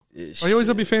Are you always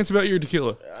gonna be fancy about your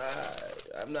tequila?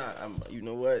 I'm not. You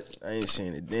know what? I ain't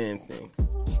saying a damn thing.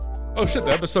 Oh shit!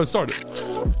 The episode started. We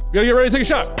gotta get ready to take a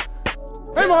shot.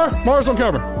 Hey, Mara's on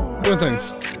camera doing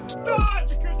things.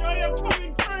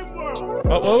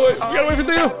 Oh, wait. We gotta wait for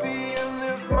Theo.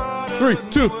 3,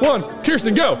 2, 1.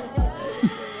 Kirsten, go.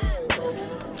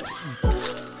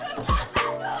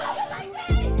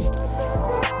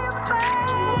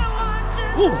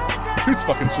 Ooh, it's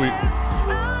fucking sweet.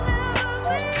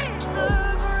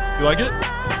 You like it?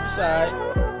 Side.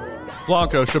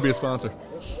 Blanco should be a sponsor.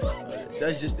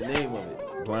 That's just the name of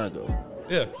it. Blanco.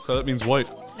 Yeah, so that means white.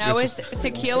 No, it's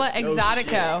Tequila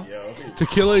Exotico. Shit,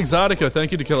 Tequila Exotico.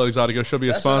 Thank you, Tequila Exotico. Should be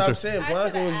a That's sponsor. what I'm saying.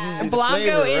 Blanco is usually Blanco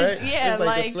the flavor, is, right? yeah, It's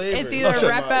like the flavor. it's either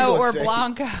Repo or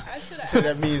Blanco. So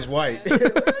that means white.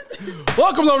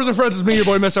 Welcome, lovers and friends. It's me, your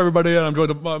boy, Miss Everybody, and I'm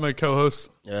joined by my co-host.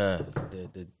 How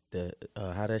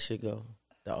that shit go?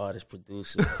 The artist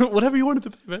producer. Whatever you wanted to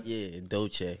be, man. Yeah,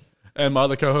 Dolce. And my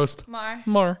other co-host,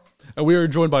 Mar. And we are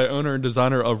joined by owner and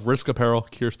designer of Risk Apparel,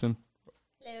 Kirsten.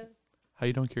 Hello. How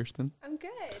you doing, Kirsten? I'm good.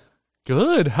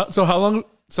 Good. So how long?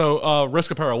 So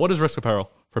Risk Apparel. What is Risk Apparel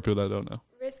for people that don't know?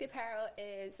 Risk Apparel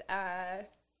is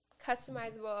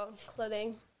customizable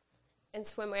clothing and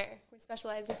swimwear. We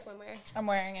specialize in swimwear. I'm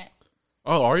wearing it.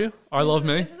 Oh, are you? I love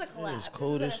me. This is a collab. It's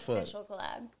cold this as is fuck. an official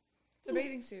collab. It's a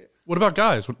bathing suit. What about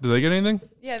guys? Do they get anything?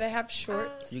 Yeah, they have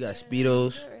shorts. You got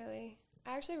Speedos. Not really.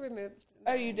 I actually removed.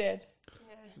 Oh, you did.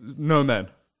 No men.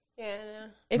 Yeah, no.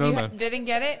 If No, you man. didn't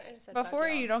get I just it said before, fuck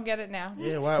y'all. you don't get it now.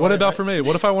 Yeah, why? What about for me?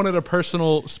 What if I wanted a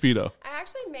personal Speedo? I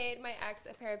actually made my ex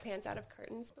a pair of pants out of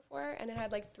curtains before, and it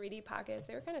had like 3D pockets.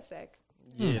 They were kind of sick.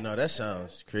 Yeah, no, that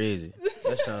sounds crazy.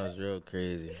 That sounds real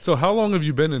crazy. So how long have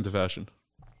you been into fashion?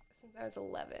 Since I was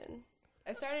 11,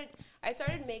 I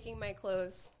started making my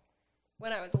clothes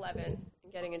when I was 11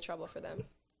 and getting in trouble for them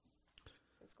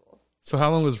in school. So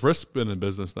how long has Risk been in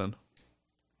business then?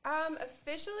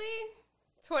 Officially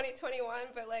 2021,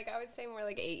 but like I would say more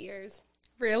like 8 years.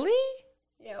 Really?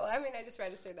 Yeah, well, I mean, I just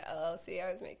registered the LLC.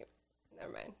 I was making.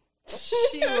 Never mind.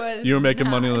 She was. You were making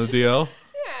money on the DL?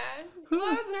 Yeah. Well,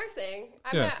 I was nursing.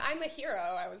 I'm a hero.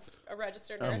 I was a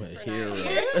registered nurse I'm a for hero. 9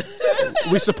 years.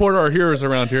 We support our heroes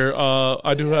around here.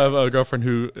 I do have a girlfriend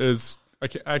who is, I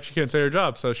actually can't say her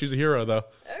job, so she's a hero though.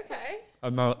 Okay.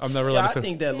 I'm never Yeah, allowed I to say.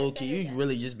 think that low key, you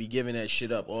really just be giving that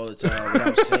shit up all the time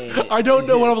without saying it. I don't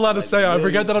know what I'm allowed to Like, say. I million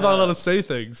forget that I'm not allowed to times. say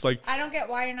things. Like, I don't get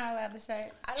why you're not allowed to say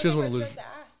it. I don't She think doesn't we're wanna lose. supposed to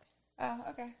ask. Oh,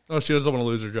 okay. oh, she doesn't want to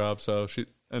lose her job, so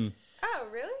Oh,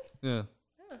 really? yeah.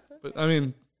 But I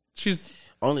mean, she's.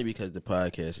 Only because the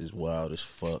podcast is wild as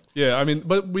fuck. Yeah, I mean,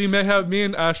 but me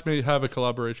and Ash may have a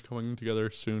collaboration coming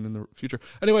together soon in the future.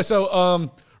 Anyway,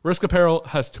 so Risk Apparel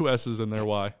has 2 S's in there.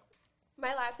 Why?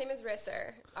 My last name is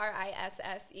Risser,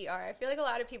 Risser. I feel like a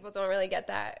lot of people don't really get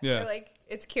that. Yeah. They're like,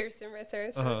 it's Kirsten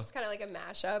Risser, so it's just kind of like a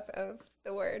mashup of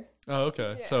the word. Oh,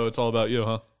 okay. Yeah. So it's all about you,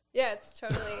 huh? Yeah, it's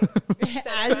totally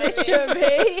As it should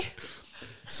be.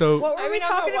 So What were I we mean,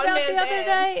 I'm a talking about one-man the other band.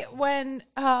 day when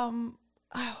oh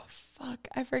fuck,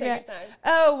 I forget. your time.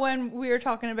 Oh, when we were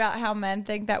talking about how men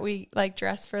think that we like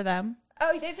dress for them.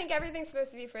 Oh, they think everything's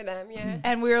supposed to be for them, yeah.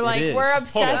 And we were like, is. we're Hold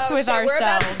obsessed on. with We're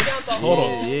about ourselves. to jump a Hold whole.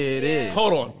 on. Yeah, it is.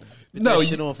 hold on. Put No, that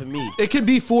shit on for me. it can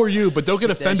be for you, but don't get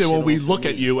that offended shit when we on for look me.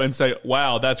 at you and say,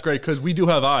 "Wow, that's great," because we do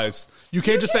have eyes. You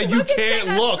can't just can say you look and say can't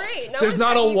that's look. great. No There's one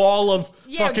not said a you- wall of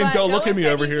Yeah, fucking but go no look at one me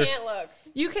said over you here. can't look.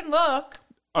 You can look.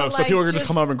 Oh, but, so like, people are gonna just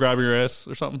come up and grab your ass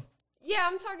or something? Yeah,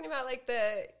 I'm talking about like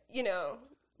the,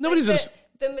 Nobody's like just.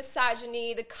 the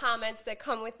misogyny, the comments that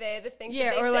come with it, the things. Yeah,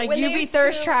 that they or say. like When you they be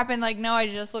thirst assume- trapping, like, no, I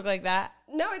just look like that.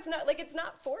 No, it's not. Like it's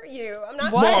not for you. I'm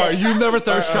not. What? Mar, thirst you've never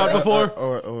trapping thirst you. trapped before?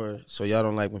 Or so y'all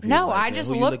don't like when people No, like I that. just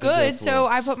Who you look looking good, for? so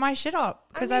I put my shit up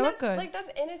because I, mean, look good. Like that's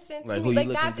innocent Like, to who me. you Like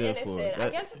looking that's good for? innocent. I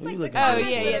That- guess it's who like you the looking Oh good comments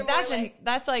yeah, that yeah. are more like,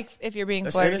 That's like if you're being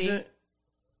That's flirty. innocent?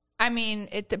 I mean,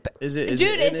 Is it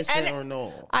Dude, it's innocent and- or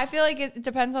no? I feel like it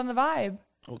depends on the vibe.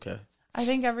 Okay. I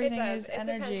think it everything does. is It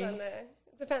energy.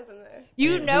 depends on the.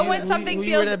 You know Who when who something who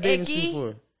you wear feels that bathing suit icky.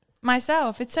 for?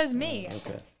 Myself, it says me.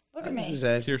 Okay. Look at me. Just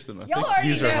asking. Kirsten, I Y'all think already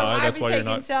these are know high. I That's be why you're taking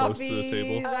not close to the selfies.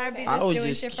 table. I be I just was doing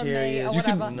just shit for me curious. or You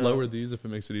can- whatever. No. Lower these if it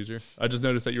makes it easier. I just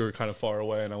noticed that you were kind of far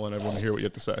away, and I want everyone to hear what you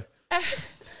have to say. All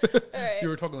right. You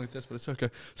were talking like this, but it's okay.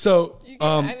 So, You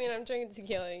can, I mean, I'm drinking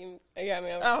tequila. You got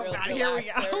me. I'm Oh, real God, here we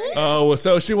relaxed go. already. oh,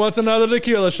 so she wants another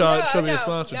tequila shot. No, Show me a no,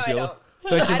 sponsor no, I tequila. don't.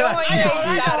 Thank you. I don't want you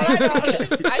to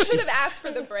exotic. I should have asked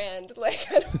for the brand. Like,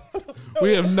 I don't know.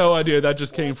 We have no idea. That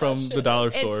just came from the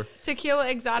dollar store. It's Tequila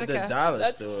The Exotica. dollar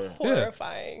That's store.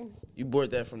 horrifying. You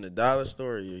bought that from the dollar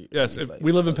store? Or you, Yes, you if like,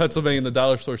 we live in fuck, Pennsylvania. The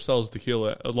dollar store sells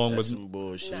tequila along That's with. some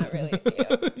bullshit. Not really.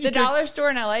 Yeah. The dollar store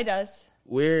in LA does.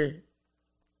 Where?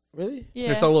 Really? Yeah.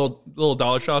 They sell little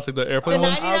dollar shops like the The airplane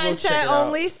ones. I'll go 99 check cent it out.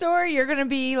 only store, you're going to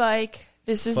be like,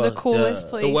 this is the Fuck coolest the-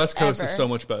 place The West Coast ever. is so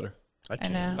much better. I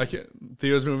can't. know. I can't.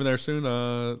 Theo's moving there soon.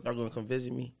 Y'all gonna come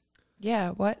visit me?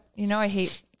 Yeah, what? You know I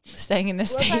hate staying in the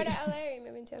What part state. of LA are you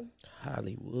moving to?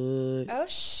 Hollywood. Oh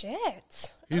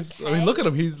shit. he's. I Okay. mean, look at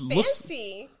him. He's looks.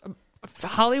 Fancy.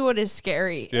 Hollywood is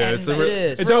scary. Yeah, and, it's a. like, It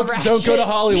is. Don't go to ratchet.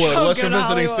 Hollywood Don't unless go you're to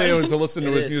visiting Hollywood. Theo to listen to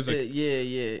It his is. music.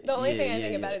 Yeah. The only thing I yeah,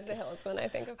 think yeah. about is the hills when I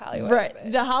think of Hollywood. Right.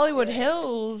 but- The Hollywood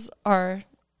Hills are.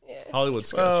 Hollywood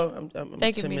sketch. Well, I'm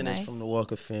They 10 can be minutes nice. from the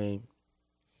Walk of Fame.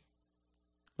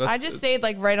 I just stayed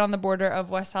like right on the border of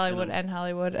West Hollywood and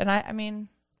Hollywood, and I mean,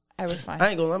 I was fine. I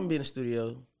ain't gonna. I'm gonna be in the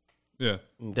studio Yeah.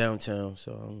 in downtown,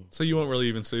 so So you won't really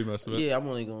even see most of it. yeah, I'm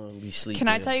only gonna be sleeping. Can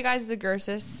I tell you guys the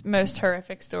grossest, most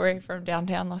horrific story from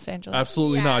downtown Los Angeles?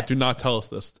 Absolutely not. Do Yes. not tell us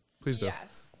this. Please do.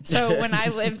 Yes. So when I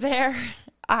lived there,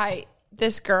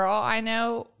 this girl I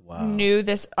know knew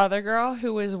this other girl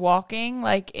who was walking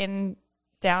like in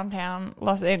downtown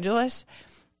Los Angeles,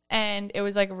 and it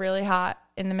was like really hot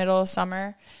in the middle of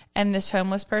summer, and this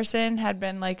homeless person had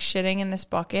been like shitting in this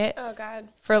bucket Oh God.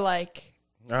 for like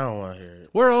I don't want to hear it.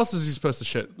 Where else is he supposed to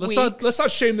shit? Let's Weeks. not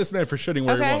shame this man for shitting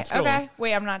where he okay, wants. Go okay, on.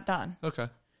 wait, I'm not done. Okay.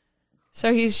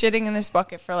 So he's shitting in this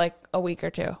bucket for like a week or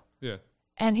two, Yeah.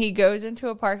 and he goes into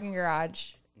a parking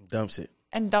garage Dumps it.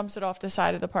 and dumps it off the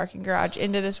side of the parking garage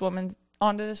onto this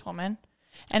woman,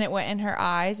 and it went in her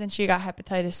eyes, and she got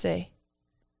hepatitis C.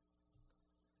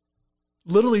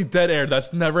 Literally dead air.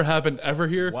 That's never happened ever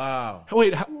here. Wow.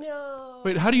 Wait, No.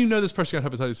 how do you know this person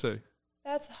got hepatitis C?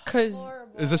 That's 'Cause-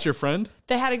 horrible. Is this your friend?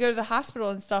 They had to go to the hospital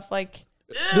and stuff. Like,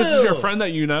 This is your friend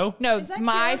that you know? no, Is that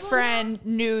my curable friend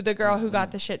knew the girl who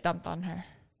got the shit dumped on her.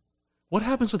 What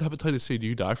happens with hepatitis C? Do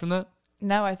you die from that?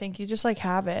 No, I think you just like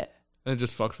have it, And it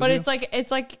just fucks with but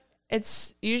you?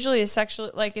 it's usually a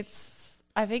sexually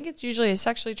I think it's usually a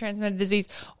sexually transmitted disease,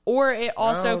 or it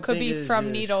also don't could think be it from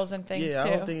is. needles and things Yeah, too.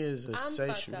 I don't think it's a I'm fucked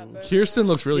sexual. up. over Kirsten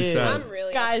looks really Yeah. sad. I'm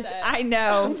really Guys, upset. I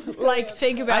know. Like,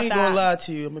 think about I ain't that. gonna lie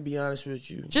to you. I'm gonna be honest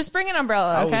with you. Just bring an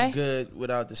umbrella, I okay? was good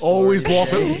without the story. Always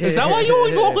walk with... Is that why you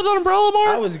always walk with an umbrella,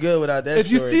 Mara? I was good without that.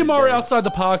 If you story see Mara today. outside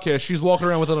the podcast, she's walking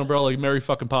around with an umbrella like Mary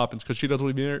fucking Poppins because she doesn't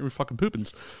want to be Mary fucking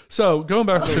Poopins. So, going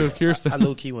back to I Kirsten.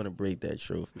 low key want to break that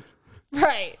trophy.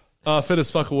 Right. Fit as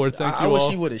fuck award. Thank I you wish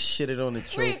all. he would have shitted on the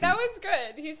trophy. Wait, that was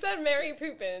good. He said Mary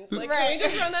Poopins. Like, Right. can we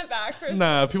just run that back for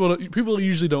Nah, people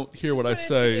usually don't hear what I Just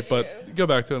wanted say, to get but you. go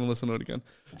back to it and listen to it again.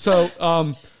 So,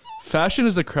 fashion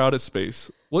is a crowded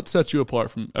space. What sets you apart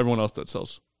from everyone else that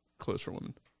sells clothes for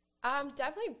women? I'm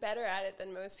definitely better at it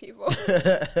than most people.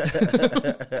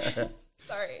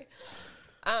 Sorry.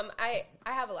 I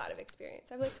have a lot of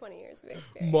experience. I have like 20 years of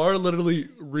experience. Mara literally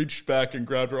reached back and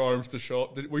grabbed her arms to show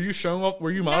up. Were you showing off?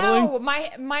 Were you modeling? No,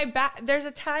 my back. There's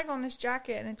a tag on this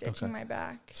jacket, and it's itching my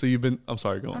back. So you've been. I'm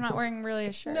sorry. Go on. I'm not wearing really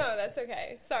a shirt. No, that's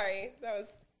okay. Sorry. That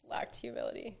was lacked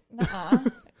humility. Nuh-uh.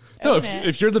 No, Own it.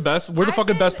 if you're the best, we're the I've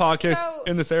fucking best been- podcast so,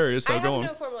 in this area. So I go have on.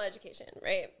 no formal education,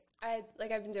 right? I've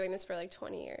been doing this for like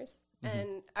 20 years.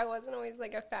 And I wasn't always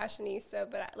like a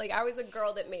fashionista, but I was a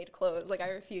girl that made clothes. Like I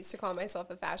refused to call myself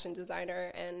a fashion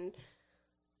designer, and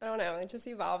I don't know, it just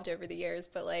evolved over the years.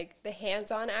 But like the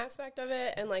hands-on aspect of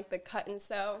it and like the cut and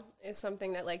sew is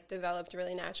something that like developed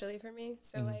really naturally for me.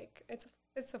 So like it's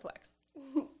a flex.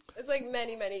 It's like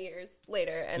many, many years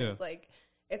later, and Yeah. like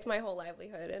it's my whole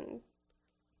livelihood. And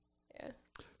yeah.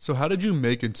 So how did you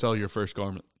make and sell your first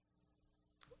garment?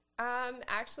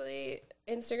 Actually,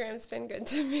 Instagram's been good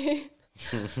to me.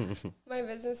 My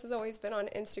business has always been on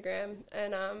Instagram,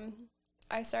 and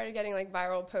I started getting like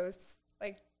viral posts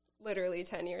like literally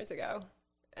 10 years ago,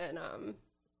 and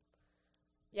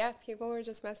yeah, people were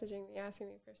just messaging me, asking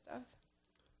me for stuff.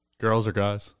 Girls or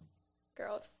guys?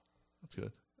 Girls. That's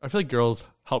good. I feel like girls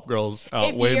help girls out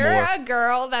If way you're more. a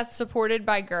girl that's supported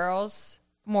by girls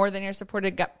more than you're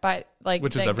supported by like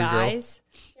Which is than every girl? guys,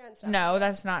 You're on stuff. no,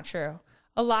 that's not true.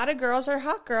 A lot of girls are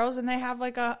hot girls, and they have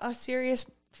like a serious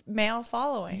male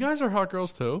following. You guys are hot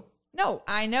girls too. No,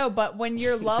 I know, but when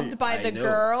you're loved by I the know.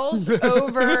 girls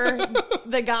over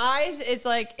the guys, it's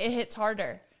like it hits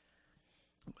harder.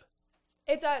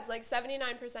 It does. Like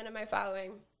 79% of my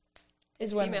following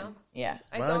is women. female. Yeah.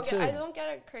 I Mine don't too.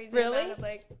 get a crazy Really? amount of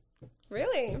like.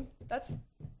 Really? That's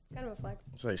kind of a flex.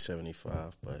 It's like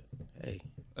 75, but hey,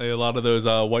 Hey, a lot of those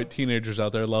white teenagers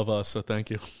out there love us, so thank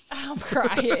you. I'm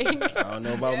crying. I don't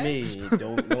know about me.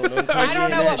 Don't I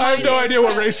don't know what I have mine no is, idea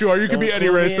what but- race you are. You can be any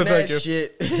race, so thank you.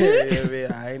 Shit. Yeah,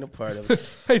 man, I ain't a part of it.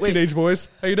 Hey, Wait. teenage boys,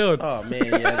 how you doing? Oh man,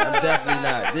 yeah, I'm definitely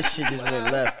not. This shit just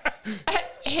went left.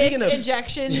 Hits Speaking of-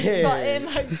 ejection Yeah. button,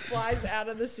 like flies out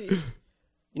of the seat.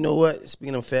 You know what?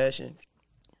 Speaking of fashion,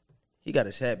 He got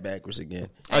his hat backwards again.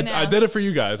 I did it for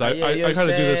you guys. I kind of do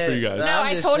this for you guys. No, I'm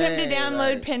I just told him to saying, download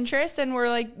like- Pinterest, and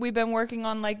we've been working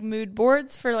on like mood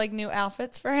boards for like new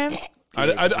outfits for him.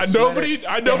 Nobody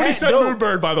hat said dope. mood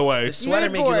bird, by the way. The sweater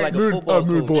Mood make you look board. like a football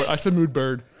Mood coach. board. I said mood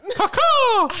bird.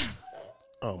 Caw.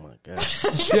 Oh my god.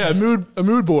 Yeah, a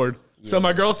mood board. So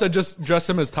my girl said just dress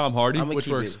him as Tom Hardy, I'ma which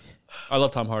keep works. it. I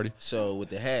love Tom Hardy. So with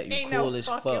the hat, you Ain't cool no as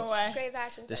fucking fuck. way. Great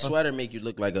fashion. The sense. sweater make you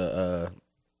look like a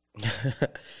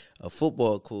a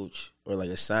football coach or like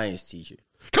a science teacher.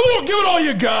 Come on, give it all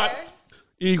you got.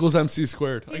 E equals MC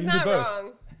squared. I He's can not do both.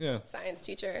 wrong. Yeah. Science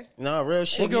teacher. No, real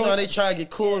shit. We'll You go- know, they try to get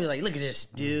cool. You're like, look at this,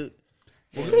 dude.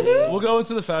 We'll go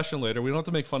into the fashion later. We don't have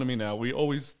to make fun of me now. We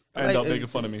always end like up it. making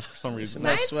fun of me for some reason.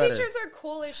 Nice Science sweater. teachers are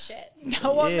cool as shit.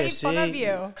 No one Yeah, made fun of see?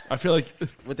 you. I feel like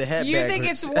With the hat You backwards.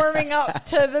 think it's warming up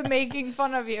to the making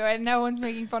fun of you, and no one's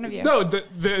making fun of you. no,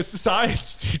 the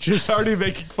science teacher's already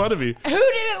making fun of me. Who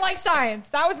didn't like science?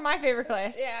 That was my favorite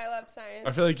class. Yeah, I love science.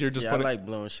 I feel like you're just Yeah, I putting. like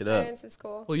blowing shit up. Science is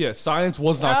cool. Well, yeah, science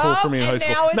was not cool for me in high and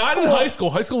school. now it's Not in cool. high school.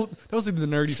 High school, that was like the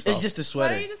nerdy stuff. It's just a Why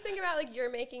sweater. don't you just think about like you're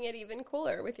making it even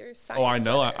cooler with your science? oh, I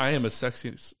know. sweater? I am a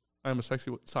sexy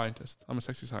scientist. I'm a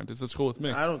sexy scientist. That's cool with me.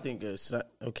 I don't think it's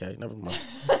okay. Never mind.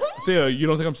 Theo, you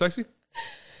don't think I'm sexy?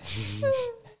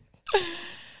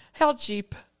 How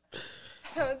cheap.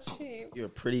 How cheap. You're a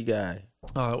pretty guy.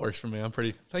 Oh, that works for me. I'm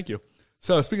pretty. Thank you.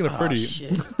 So speaking of pretty, Oh, shit.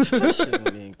 This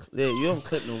shit being cool. Yeah, you don't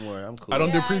clip no more. I'm cool. I don't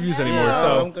do Yeah, previews I know. anymore.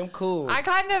 No, So I'm cool.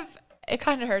 It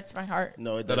kind of hurts my heart.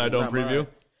 no, it that doesn't. I don't Not preview. mine.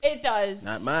 It does.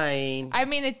 Not mine. I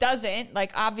mean, it doesn't.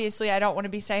 Like, obviously, I don't want to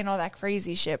be saying all that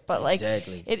crazy shit, but like,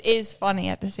 Exactly. it is funny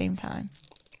at the same time.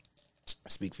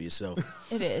 Speak for yourself.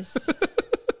 It is.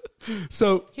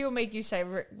 So He will make you say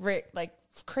like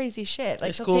crazy shit. Like,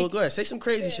 It's he'll cool. take- Go ahead. Say some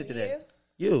crazy shit today.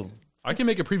 You. I can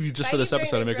make a preview just for this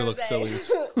episode and make it look silly.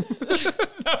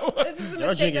 This is a Y'all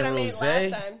mistake that I drinking made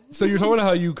rosé? last time. So you're talking about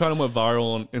how you kind of went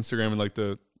viral on Instagram and like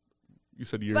you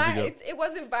said years But ago. it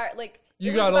wasn't viral. Like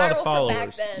You it got a was lot viral of for back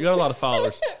followers. then. You got a lot of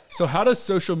followers. So how does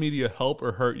social media help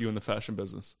or hurt you in the fashion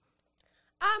business?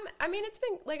 I mean, it's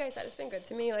been, like I said, it's been good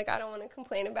to me. Like, I don't want to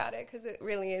complain about it because it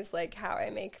really is, like, how I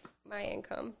make my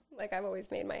income. Like, I've always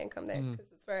made my income there because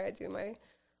it's where I do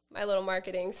my little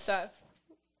marketing stuff.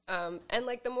 And,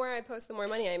 like, the more I post, the more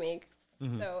money I make.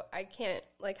 So I can't,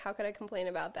 like, how could I complain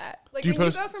about that? Like, Do you when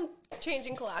post- you go from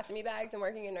changing colostomy bags and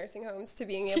working in nursing homes to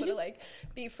being able to, like,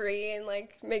 be free and,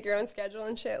 like, make your own schedule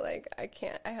and shit, like,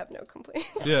 I have no complaints.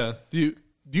 Yeah. Do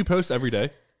you post every day?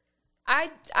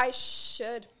 I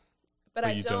should, but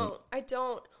I you don't. don't. I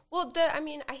don't. Well, I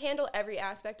mean, I handle every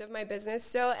aspect of my business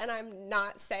still, and I'm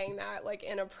not saying that like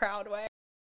in a proud way.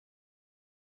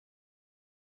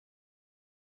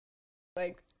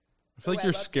 Like, I feel like way you're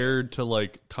above scared to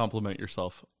like compliment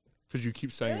yourself because you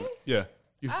keep saying, Really? "Yeah."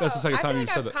 That's the second I time feel you like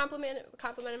said I've that.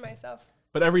 complimented myself.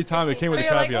 But every time it came with a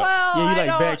You're like, caveat. well, Yeah, you I like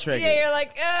don't- backtracking. Yeah, you're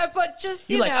like, but just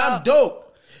You you like, know. I'm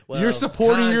dope. Well, You're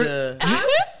supporting your- kinda. I'm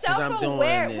I'm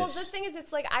self-aware. doing Well, this. the thing is,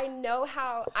 it's like I know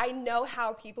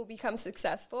how people become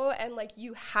successful, and like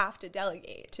you have to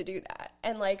delegate to do that,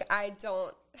 and like I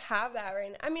don't have that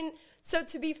right now. I mean, so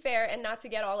to be fair, and not to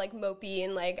get all like mopey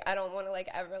and like I don't want to like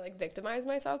ever like victimize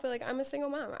myself, but like I'm a single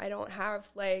mom. I don't have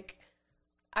like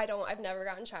I've never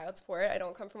gotten child support. I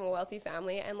don't come from a wealthy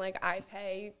family, and like I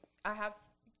have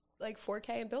like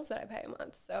 $4,000 in bills that I pay a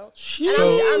month. So Shit. and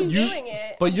So I'm you- doing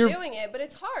it. but I'm you're- doing it, but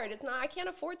it's hard. It's not. I can't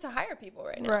afford to hire people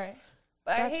right now. Right.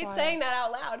 But I That's hate wild. saying that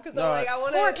out loud because No, I'm like I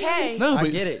want 4K. No, I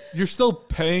but get it. You're still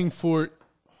paying for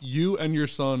you and your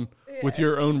son with Yeah.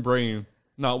 your own brain,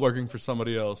 not working for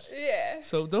somebody else. Yeah.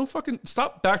 So don't fucking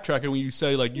stop backtracking when you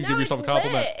say like you No, give yourself a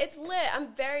compliment. Lit. It's lit.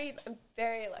 I'm very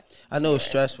lucky. I know it's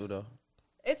stressful though.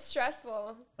 It's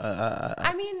stressful.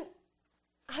 I mean,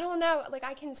 I don't know. Like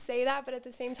I can say that, but at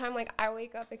the same time, like I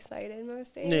wake up excited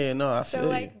most days. Yeah, no, I So feel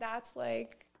like you. that's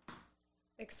like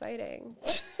exciting.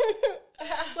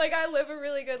 Like I live a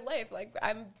really good life. Like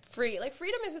I'm free. Like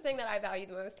freedom is the thing that I value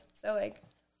the most. So like,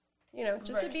 you know,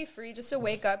 just to be free, just to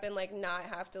wake up and like not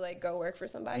have to like go work for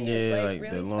somebody. Yeah, is, like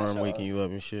really the alarm special. waking you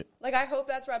up and shit. Like I hope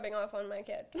that's rubbing off on my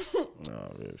kid.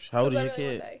 No, bitch. How old is your Literally one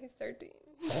kid? day, he's 13.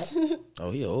 Oh,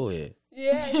 he old head.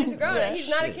 Yeah, he's grown. He's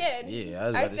not a Shit. kid. Yeah, I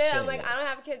was I about to said, say I'm like, that. I don't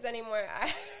have kids anymore.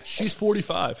 She's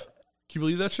 45. Can you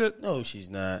believe that shit? No, she's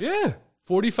not. Yeah.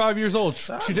 45 years old.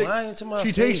 Stop She lying to my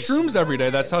she takes face. shrooms every day.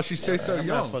 That's how she stays so I'm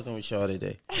young. not fucking with y'all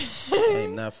today. I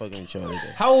am not fucking with y'all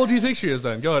today. How old do you think she is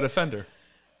then? Go ahead, offend her.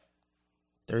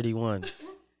 31.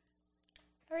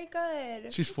 Very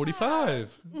good. She's Good job.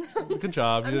 45. Good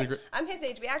job. You did a great. I'm his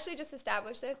age. We actually just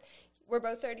established this. We're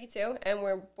both 32, and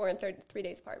we're born 3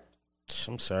 days apart.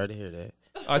 I'm sorry to hear that.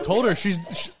 I told her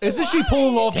isn't she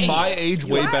pulling off my age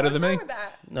way Why? better What's than me? wrong with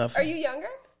that? Nothing. Are you younger?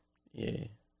 Yeah.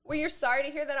 Well, you're sorry to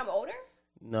hear that I'm older?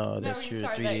 No, that's he's true.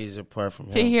 sorry 3 that- days apart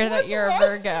from To him. hear that What's you're a wrong?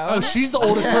 Virgo. Oh, she's the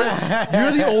oldest person.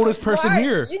 You're the oldest person Why?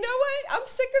 here. You know what? I'm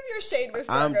sick of your shade with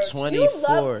Virgos. I'm You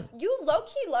 24. You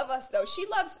low-key love us, though. She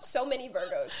loves so many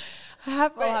Virgos. I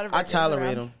have a lot of Virgos I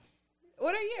tolerate around. him.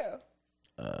 What are you?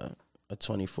 A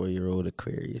 24-year-old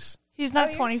Aquarius. He's not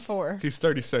you're- 24. He's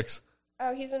 36.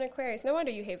 Oh, he's an Aquarius. No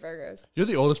wonder you hate Virgos. You're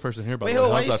the oldest person here, by Wait, the way.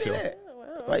 why How's you that say feel? that?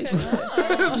 Why you say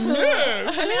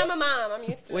that? I mean, I'm a mom. I'm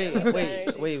used to Wait,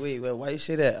 it. wait. Why you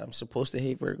say that? I'm supposed to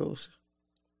hate Virgos?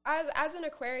 As an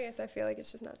Aquarius, I feel like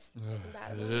it's just not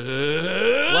compatible.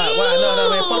 Why? No,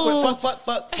 man. Fuck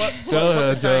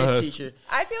the science teacher.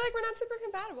 I feel like we're not super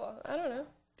compatible. I don't know.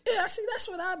 Yeah, see, that's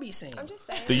what I be saying. I'm just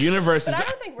saying. The universe But is I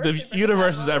don't think we're the super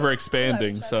universe is compatible. ever We love expanding.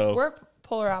 each other. So We're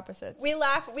polar opposites. We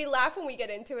laugh when we get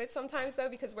into it sometimes though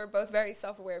because we're both very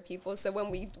self-aware people. So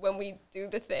when we do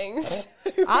the things,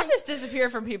 I'll just disappear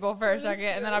from people for a second,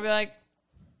 and then I'll be like,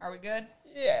 "Are we good?"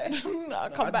 yeah, I'll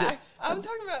come back. I'm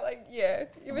talking about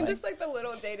even just like the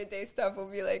little day-to-day stuff. We'll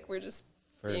be like we're just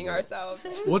being Virgos.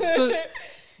 ourselves. what's the?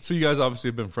 So you guys obviously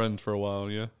have been friends for a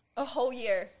while, yeah. A whole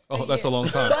year. Oh, that's a long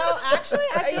time. Well, actually,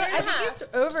 a year I and a think half. it's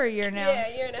over a year now. Yeah,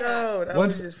 a year and a half. No, that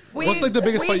What's- was just What's like the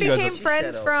biggest we fight you guys became have? friends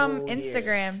She said a from whole year.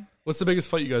 Instagram. What's the biggest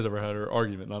fight you guys ever had, or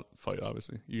argument? Not fight,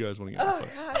 obviously. You guys want to get in a Oh fight?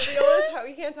 God, we don't want to talk.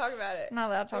 We can't talk about it. I'm not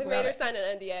allowed to talk We about made her it. sign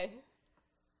an NDA.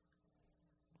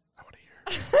 I want to hear.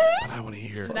 But I want to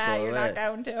hear. Nah, all you're that. not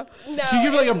going to. No, Can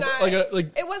you give it's not.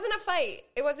 like It wasn't a fight.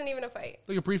 It wasn't even a fight.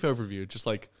 a brief overview? Just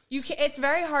like You can, it's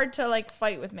very hard to like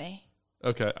fight with me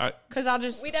okay, because I'll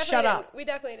just We definitely shut didn't, up. We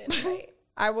definitely didn't fight.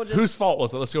 I will just. whose fault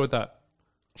was it? Let's go with that.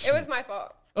 It was my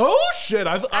fault. Oh shit!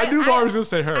 I knew Mara was gonna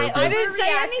say her. I but didn't say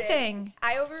overreacted. anything.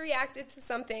 I overreacted to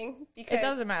something because It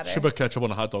doesn't matter. she put ketchup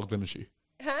on a hot dog, didn't she?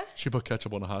 Huh? She put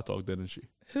ketchup on a hot dog, didn't she?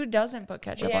 Who doesn't put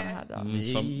ketchup on a Yeah. hot dog?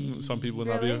 Some people would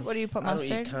not Really? be. What do you put I don't eat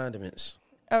mustard? condiments.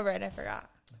 Oh right, I forgot.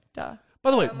 Duh.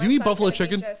 By the way, My do you eat son's buffalo gonna be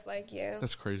chicken? Just like you.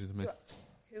 That's crazy to me.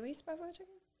 Who eats buffalo chicken?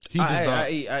 He does not.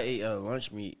 I eat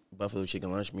lunch meat, buffalo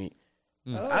chicken lunch meat.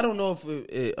 Mm. I don't know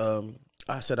if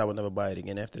I said I would never buy it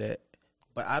again after that,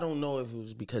 but I don't know if it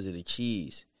was because of the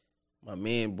cheese. My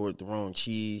man bought the wrong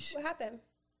cheese. What happened?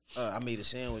 I made a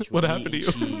sandwich What with happened meat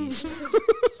to and cheese,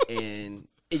 and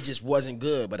it just wasn't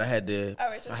good. But I had to,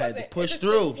 Oh, it just I had to wasn't- it push just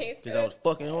through didn't taste because I good? was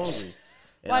fucking hungry.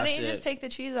 And Why I didn't you said- just take the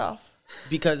cheese off?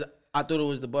 Because I thought it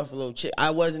was the buffalo chicken. I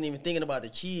wasn't even thinking about the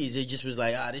cheese. It just was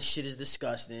like, this shit is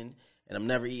disgusting, and I'm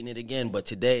never eating it again. But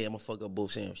today, I'm gonna fuck up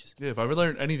both sandwiches. Yeah, if I ever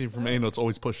learned anything from Anal, it's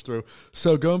always pushed through.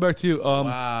 So going back to you,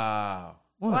 Wow,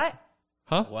 What?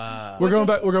 huh? wow. We're going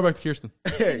back to Kirsten.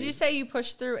 Did you say you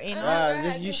pushed through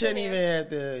anal? You shouldn't even have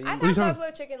to. I've you had talking-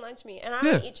 buffalo chicken lunch meat, and I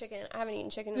Yeah. don't eat chicken. I haven't eaten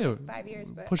chicken in Yeah, like 5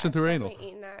 years, but pushing I've through anal. definitely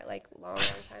eaten that like long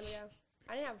time ago.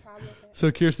 I didn't have a problem with it. So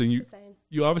Kirsten, Just saying.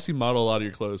 you obviously model a lot of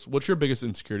your clothes. What's your biggest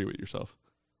insecurity with yourself?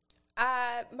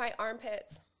 My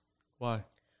armpits. Why?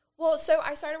 Well, so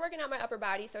I started working out my upper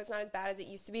body, so it's not as bad as it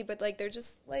used to be, but like they're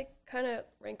just like kind of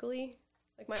wrinkly.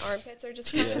 Like my armpits are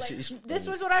just kind of like. This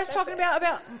was what I was talking about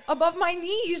above my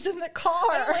knees in the car.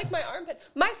 I don't like my armpits.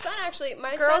 My son actually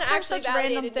Girls have actually such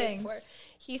random validated me things. before.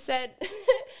 He said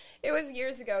it was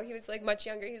years ago. He was like much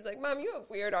younger. He's like, "Mom, you have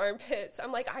weird armpits."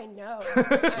 I'm like, "I know."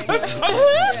 I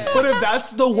know. Yeah. But if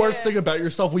that's the worst Yeah. thing about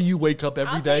yourself when you wake up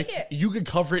every I'll day, take it. you can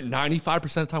cover it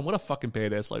 95% of the time. What a fucking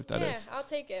badass life that Yeah, is. I'll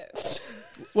take it.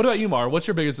 What about you, Mara? What's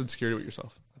your biggest insecurity with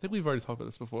yourself? I think we've already talked about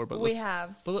this before, but We let's-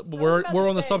 have. But was we're about we're to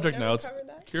on the say, subject never now. It's covered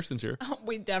that. Kirsten's here.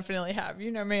 We definitely have. You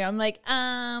know me. I'm like,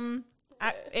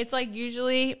 it's like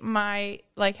usually my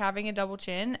like having a double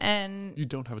chin, and You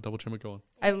don't have a double chin, but go on.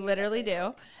 I literally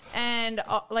do, and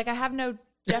like I have no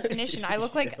definition. I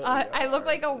look like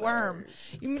a worm.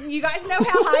 You guys know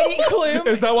how Heidi Klum?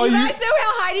 Is that why you you- guys know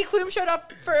how Heidi Klum showed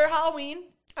up for Halloween?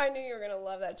 I knew you were gonna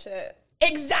love that shit.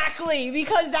 Exactly,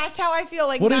 because that's how I feel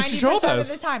like What did she show up 90% of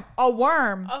as? the time. A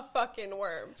worm. A fucking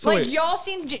worm. So like wait, y'all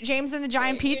seen James and the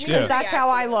Giant Wait, you Peach? need Because to that's how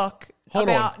I react to this. look Hold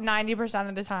about 90%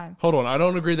 of the time. hold on. I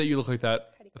don't agree that you look like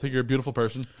that. I think you're a beautiful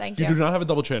person. Thank You you. do not have a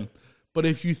double chin. But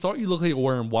if you thought you looked like a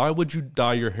worm, why would you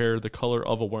dye your hair the color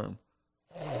of a worm?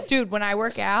 Dude, when I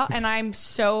work out and I'm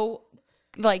so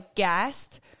like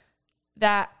gassed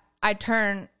that I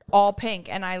turn all pink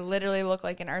and I literally look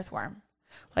like an earthworm.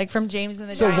 Like from James and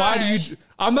the So Giant why do Peach. you?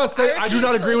 I'm not saying I do refuse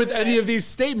not to agree with listen to any of this. these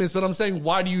statements, but I'm saying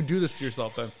why do you do this to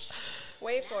yourself then?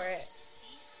 Wait for it.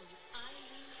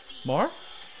 Mar?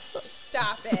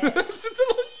 Stop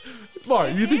it. Mar,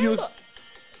 You you think see you it? look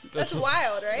That's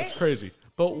wild, right? it's crazy.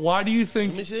 But why do you Let me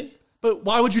think? see. But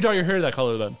why would you dye your hair that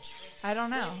color then? I don't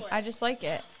know. I just like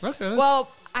it. Okay. Well,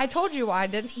 I told you why.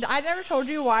 I never told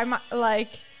you why my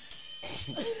like.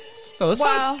 No, let's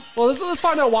let's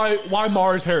find out why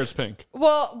Mars' hair is pink.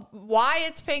 Well, why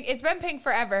it's pink? It's been pink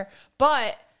forever,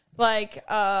 but like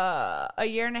a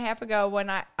year and a half ago when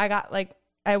I got like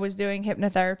I was doing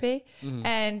hypnotherapy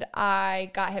and I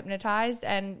got hypnotized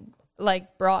and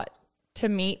like brought to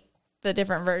meet the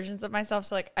different versions of myself.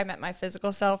 So like I met my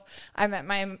physical self, I met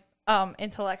my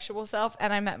intellectual self,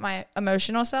 and I met my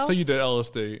emotional self. So you did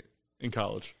LSD in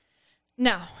college?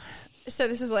 No. So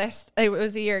this was it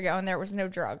was a year ago, and there was no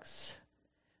drugs.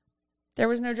 There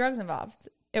was no drugs involved.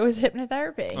 It was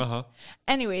hypnotherapy. Uh-huh.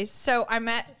 Anyways, so I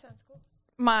met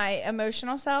my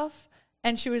emotional self,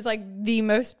 and she was like the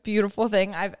most beautiful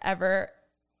thing I've ever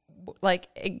like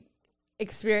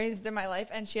experienced in my life.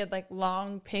 And she had like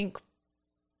long pink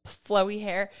flowy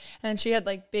hair, and she had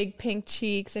like big pink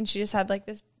cheeks, and she just had like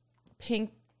this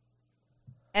pink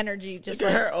energy. Just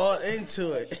Look at her all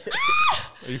into it.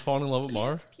 Are you falling in love with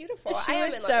Mar? It's beautiful. she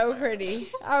was so pretty.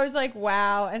 I was like,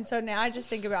 wow. And so now I just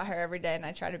think about her every day, and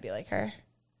I try to be like her.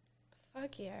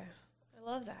 Fuck yeah. I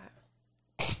love that.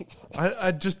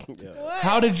 I just. What?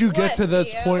 How did you get What, to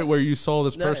this Theo? point where you saw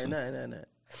this No. person?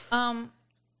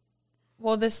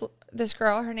 Well, this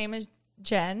girl, her name is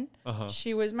Jen. Uh-huh.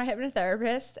 She was my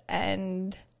hypnotherapist,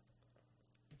 and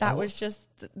that was just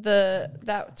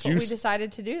that's what we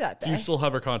decided to do that day. Do you still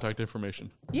have her contact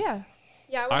information? Yeah.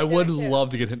 Yeah, I would love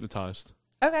to get hypnotized.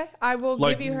 Okay, I will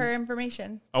Like- give you her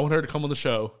information. I want her to come on the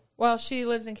show. Well, she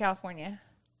lives in California.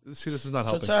 See, this is not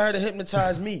So helping. tell her to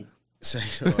hypnotise me.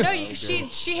 No,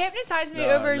 she hypnoptized me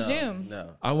over Zoom.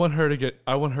 No. I want her to get.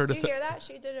 I want her to. Do you hear that?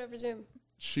 She did it over Zoom.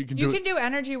 She can You do can it. do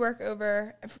energy work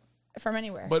over from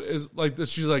anywhere. But is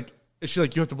she like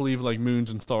you have to believe in like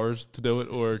moons and stars to do it,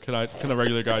 or can a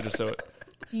regular guy just do it?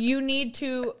 You need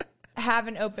to have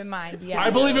an open mind. Yes. I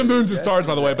believe in moons and stars,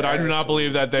 by the way, but I do not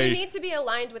believe that You they. need to be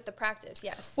aligned with the practice.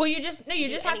 Yes. Well, you just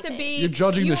have to anything. be. You're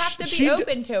judging You the have to she be d-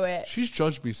 open to it. She's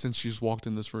judged me since she's walked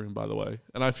in this room, by the way,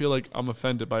 and I feel like I'm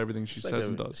offended by everything she says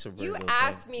and does. You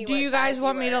asked me. Do what you guys size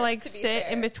want you me to were, like be sit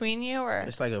fair. in between you, or?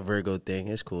 It's like a Virgo thing.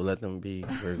 It's cool. Let them be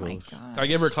Virgos. I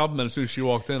gave her a compliment as soon as she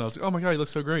walked in. I was like, "Oh my god, you look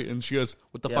so great!" And she goes,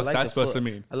 "What the Yeah, I fuck's like that the supposed foot- to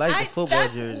mean?" I like the football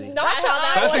That's jersey. not how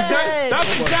that That's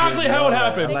was. exactly how it I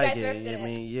happened. like I it. thrifted I it.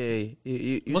 mean, yeah,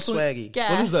 you What's the- swaggy.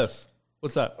 Guess. What is this?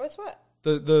 What's that? What's what?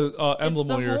 The emblem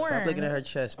the on your. horn. Stop looking at her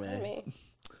chest, I man. mean,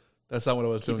 That's not what I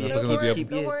was doing. I was your- looking at the. keep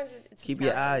the your- horns. It's Keep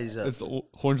your Italian. eyes up. It's the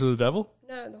horns of the devil.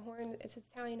 No, the horn. It's an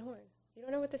Italian horn. You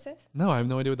don't know what this is? No, I have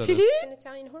no idea what that is. It's an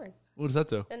Italian horn. What does that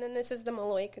do? And then this is the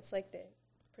Maloik. It's like the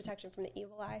protection from the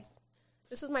evil eyes.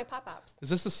 This was my pop-ups. Is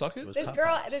this the suck it?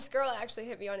 This girl actually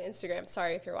hit me on Instagram.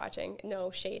 Sorry if you're watching.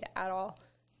 No shade at all.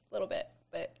 A little bit.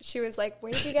 But she was like,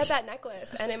 "Where did you get that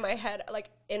necklace?" And in my head, like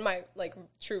in my like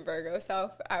true Virgo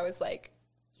self, I was like,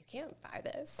 "You can't buy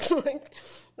this.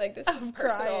 like this is personal.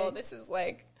 crying. This is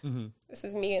like this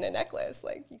is me in a necklace.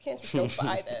 Like you can't just go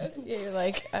buy this." Yeah, you're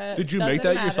like. Did you make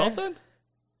that yourself then?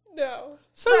 No.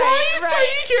 So why are you right. saying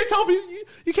you can't tell people?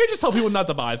 You can't just tell people not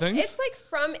to buy things. It's like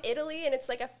from Italy, and it's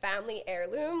like a family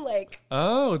heirloom. Like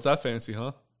Oh, it's that fancy,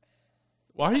 huh?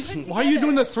 Why are you put Why are you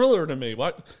doing together. the Thriller to me?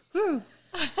 What? that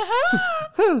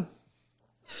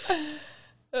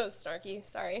was snarky.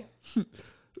 Sorry.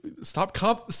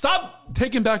 Stop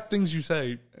taking back things you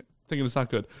say, thinking it's not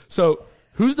good. So,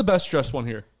 who's the best dressed one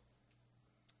here?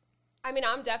 I mean,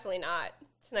 I'm definitely not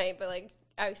tonight, but like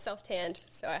I was self-tanned,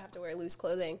 so I have to wear loose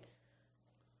clothing.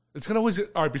 It's gonna always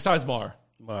all right. Besides Mar,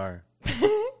 Bar.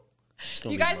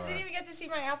 You guys didn't even get to see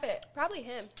my outfit. Probably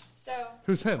him. So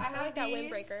who's him? I like that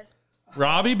windbreaker.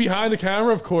 Robbie behind the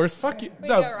camera, of course. Fuck you. Way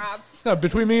to go, Rob. No,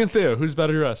 between me and Theo, who's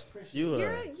better dressed? You Neither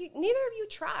of you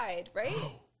tried, right?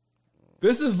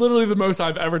 This is literally the most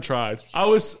I've ever tried. I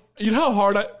was, you know how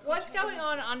hard what's going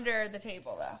on under the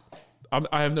table though?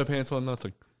 I have no pants on,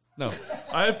 nothing. No,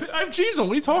 I have jeans on.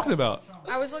 What are you talking about?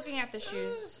 I was looking at the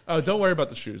shoes. Oh, don't worry about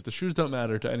the shoes. The shoes don't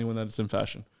matter to anyone that is in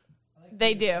fashion.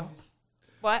 They do.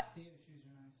 What?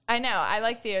 I know. I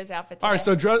like Theo's outfit. Today. All right,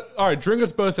 so drink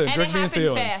us both in. and Drink it me and happened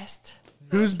Theo in. fast.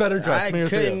 Who's better dressed, I me or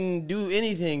Theo? couldn't do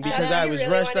anything because know I you was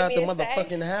really rushed out wanted the me to say.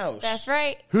 motherfucking house. That's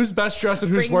right. Who's best dressed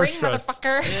and who's Ring, worst ring, dressed?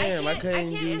 motherfucker. Damn, I I couldn't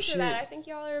can't do answer shit. that. I think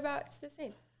y'all are about the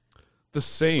same. The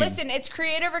same. Listen, it's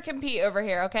create over compete over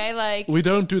here. Okay, like We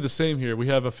don't do the same here. We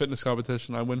have a fitness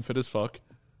competition. I win fit as fuck.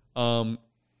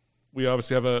 We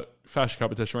obviously have a fashion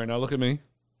competition right now. Look at me.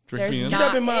 Drink There's me in. Get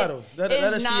up and model. Let It's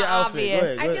us see not your outfit. obvious. Go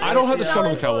ahead, I go feel ahead. like I don't this have is to show null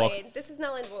them and the catwalk. void. This is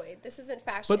null and void. This isn't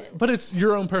fashion. But it's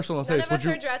your own personal None taste. of us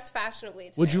are dressed fashionably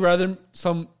today. Would you rather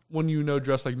some when you know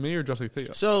dress like me or dress like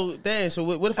Thea? So Dan, so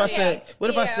what if I said what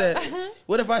if I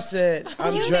said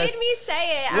I'm You dressed? made me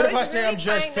say it. What if I was say really I'm dressed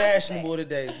trying not to say fashionable it.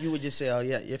 today? You would just say, "Oh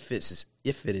yeah, your fit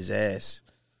is ass."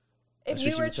 If That's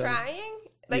you what were would tell me? trying,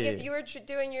 like if Yeah. you were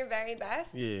doing your very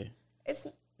best, Yeah, it's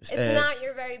ass. not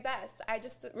your very best. I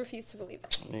just refuse to believe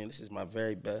it. man, this is my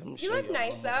very best. I'm You look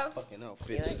nice though. Fucking outfit.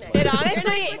 You look nice. It You're a honestly,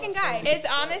 nice looking guy. it's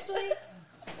honestly,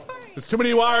 Sorry. There's too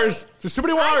many wires. There's too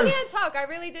many I wires. can't talk. I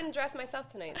really didn't dress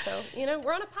myself tonight, so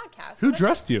we're on a podcast. Who I'm not-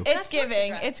 dressed you? it's supposed to giving.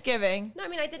 dress. It's giving. No, I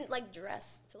mean I didn't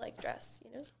dress.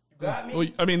 Got me. Well,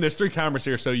 I mean, there's 3 cameras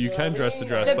here, so you can dress to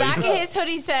dress. The but you back of can- his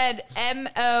hoodie said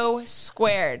MO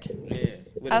squared. Yeah.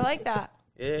 I like that.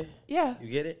 Yeah. Yeah. You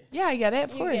get it? Yeah, I get it.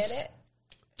 Of You course. get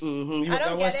it. Mm-hmm. You I don't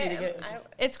wanna get see it. again? I don't,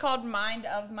 It's called Mind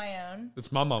of My Own.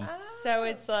 It's my mom. So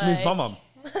it's It means like my mom.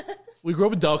 We grew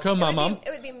up with Delco, my mom. It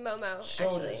would be Momo, actually.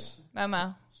 Shoulders.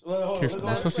 Momo. Kirsten,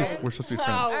 we're supposed to be friends.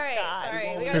 All right,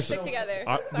 sorry. We gotta stick together.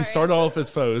 We Sorry. started off as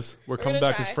foes. We're coming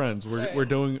gonna back as try. friends. We're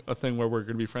doing a thing where we're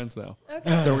going to be friends now.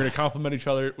 Okay. So we're going to compliment each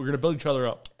other. We're going to build each other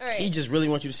up. All right. He just really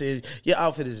wants you to say your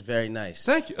outfit is very nice.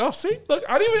 Thank you. Oh, see, look,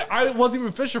 I wasn't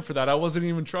even fishing for that. I wasn't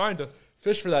even trying to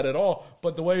fish for that at all.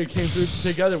 But the way it came through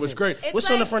together was great. It's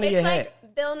What's on the front of your it's hat?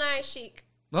 like Bill Nye chic.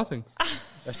 Nothing,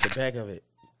 That's the back of it.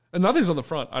 and nothing's on the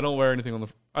front. I don't wear anything on the.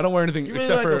 I don't wear anything You really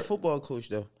except like a for. football coach,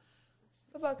 though.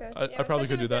 Football coach. I probably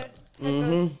could especially do with the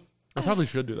headphones. I probably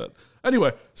should do that.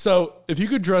 Anyway, so if you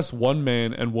could dress one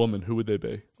man and woman, who would they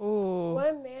be?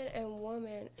 One man and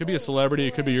woman. It could be a celebrity.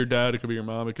 It could be your dad. It could be your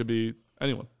mom. It could be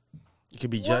anyone. It could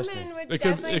be Justin. Woman would It could-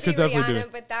 definitely it could be definitely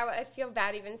Rihanna, be. but I feel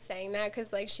bad even saying that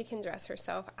because she can dress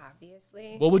herself,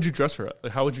 obviously. What would you dress her at?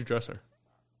 Like, how would you dress her?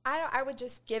 I would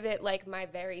just give it my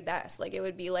very best. It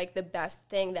would be the best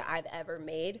thing that I've ever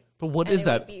made. But what And is it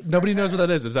that? would be for Nobody knows her. what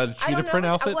that is. Is that a I cheetah don't know. print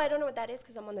outfit? Well, I don't know what that is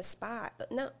because I'm on the spot.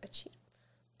 But no, a cheetah.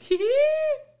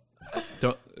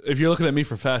 Don't, if you're looking at me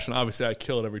for fashion, obviously I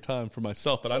kill it every time for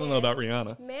myself, but I don't know about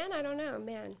Rihanna. Man, I don't know.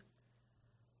 Man.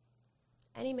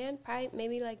 Any man? Probably,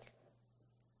 maybe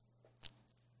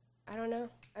I don't know.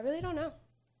 I really don't know.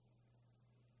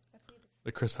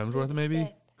 Like Chris Hemsworth, maybe?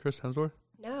 Fifth. Chris Hemsworth?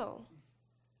 No.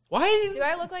 Why? Do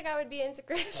I look like I would be into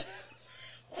Chris?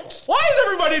 Why is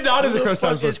everybody not Who into the Chris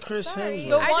fuck is Hemsworth? Chris Sorry. Hemsworth?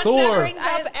 The one Thor. that brings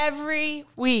up every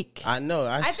week. I know.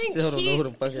 I think still don't know who the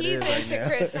fuck it he's is right into now.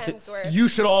 Chris Hemsworth. You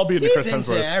should all be into He's Chris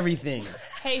into Hemsworth. everything.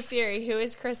 Hey Siri, who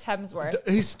is Chris Hemsworth?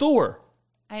 He's Thor.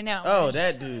 I know. Oh,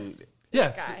 that dude.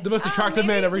 Yeah, guy. the most attractive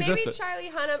man ever Maybe existed. Charlie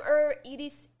Hunnam or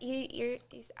Idris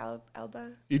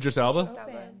Elba. Idris Elba?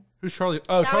 Elba. Who's Charlie?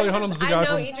 Oh, That Charlie was Hunnam's just- the guy I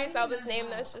know from... Idris Elba's name.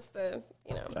 That's just the,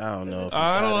 I don't know. If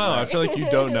I don't know. I feel like you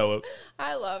don't know it.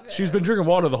 I love it. She's been drinking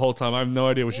water the whole time. I have no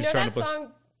idea what Do you she's know trying that to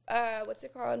put. song? What's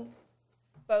it called?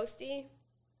 Boasty.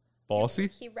 Bossy?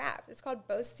 He raps. It's called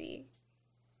Boasty.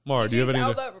 Mara, do you have Idris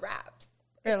any... Elba raps.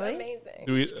 Really? It's amazing.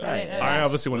 Do we, I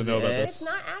obviously want to know about it It's this.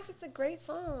 not ass. It's a great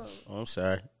song. Oh, I'm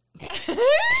sorry.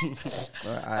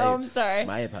 Oh, I'm sorry.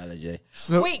 My apology.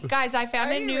 So, Wait, guys, I found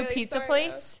Are a you new really pizza sorry,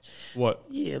 place what?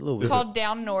 Yeah, a little bit. called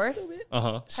Down North.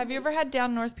 Uh-huh. Have you ever had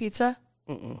Down North pizza?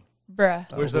 Bruh.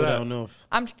 Where's I'll that go at? down north.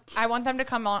 I want them to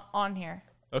come on here.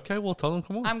 Okay, well, tell them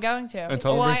come on. I'm going to. And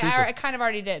tell them well, bring pizza. I kind of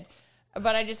already did,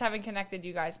 but I just haven't connected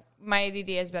you guys. My ADD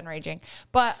has been raging.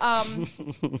 But,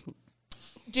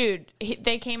 dude,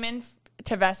 they came in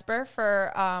to Vesper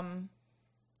for an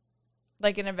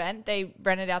event. They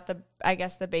rented out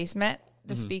the basement,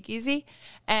 the speakeasy,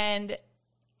 and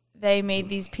they made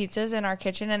these pizzas in our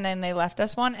kitchen, and then they left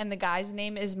us one, and the guy's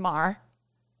name is Mar.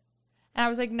 And I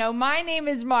was like, no, my name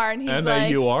is Mar. And he's like,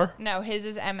 M-A-U-R? no, his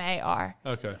is M-A-R.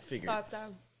 Okay. Thought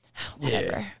so.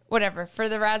 Whatever. For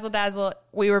the Razzle Dazzle,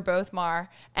 we were both Mar.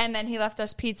 And then he left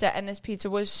us pizza, and this pizza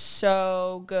was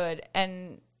so good.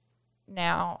 And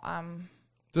now I'm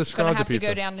Describe going to the have to pizza.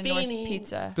 go down to North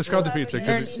Pizza. Describe the pizza. Or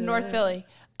 'cause- North Philly.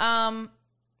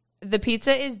 The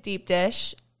pizza is deep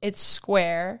dish. It's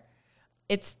square.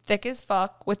 It's thick as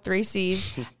fuck with 3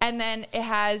 C's. And then it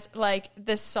has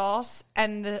the sauce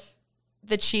and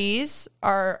the cheese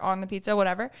are on the pizza,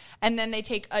 whatever. And then they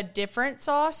take a different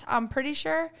sauce, I'm pretty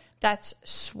sure, that's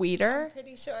sweeter.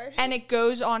 Pretty sure. And it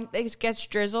goes on, it gets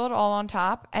drizzled all on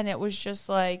top. And it was just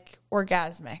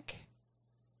orgasmic.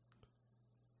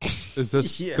 Is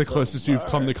this Yeah, the closest you've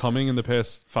come to coming in the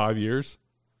past 5 years?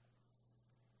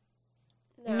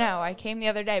 No, I came the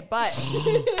other day, but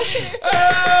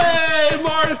Hey,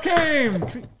 Mars came.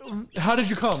 How did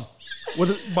you come?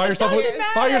 By yourself? doesn't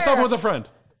By yourself or matter. with a friend?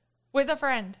 with a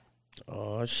friend.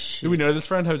 Oh, shit. Do we know this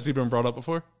friend? Has he been brought up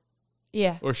before?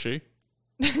 Yeah. Or she?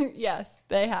 Yes,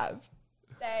 they have.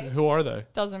 Who are they?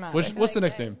 Doesn't matter. What's the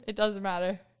nickname? It doesn't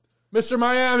matter. Mr.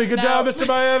 Miami. Good job, Mr.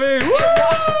 Miami.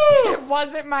 Woo! It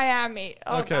wasn't Miami.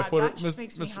 Oh, Okay, God, put that it- just Miss-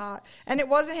 makes me Miss- hot. And it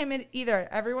wasn't him either.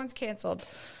 Everyone's canceled.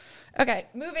 Okay,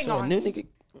 moving So a on. new nigga.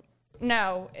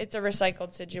 No, it's a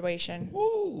recycled situation.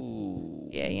 Ooh.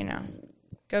 Yeah, you know.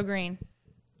 Go green.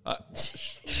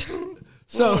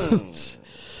 So,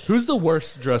 who's the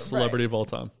worst dressed celebrity of all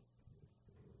time?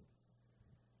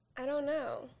 I don't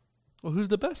know. Well, who's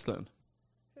the best then?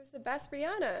 Who's the best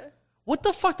Rihanna? What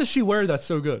the fuck does she wear that's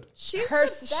so good? She's Her,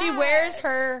 the she wears best.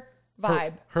 her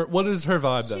vibe. What is her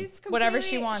vibe then? She's Whatever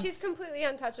she completely- wants. She's completely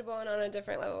untouchable and on a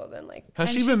different level than like. Has and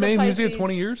she even she's a made music in Pisces.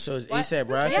 20 years? So is What? ASAP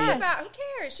Who Rocky? cares Yes. about? Who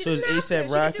cares? She So is doesn't have to. A$AP She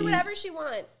can Rocky- do whatever she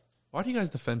wants. Why do you guys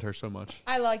defend her so much?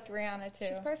 I like Rihanna too.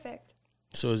 She's perfect.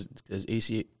 So is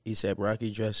ASAP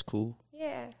Rocky dressed cool?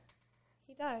 Yeah,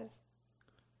 he does.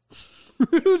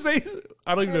 Who's A?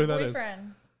 I don't even know Her who that is.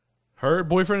 boyfriend. Her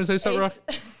boyfriend is A$AP Rocky?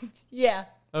 Yeah.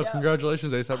 Oh, Yeah.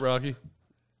 congratulations, A$AP Rocky.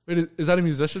 Wait, is that a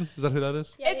musician? Is that who that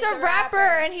is? Yeah, It's he's a rapper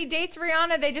and he dates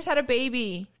Rihanna. They just had a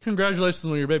baby. Congratulations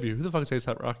on your baby. Who the fuck is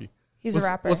A$AP Rocky? He's a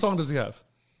rapper. What song does he have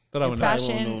that I would know? I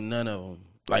Fashion. won't know none of them,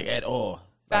 like at all.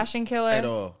 Fashion killer. At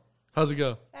all. How's it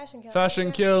go? Fashion killer.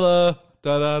 Fashion killer.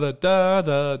 Da da da da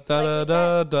da da Like we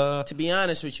da da. To be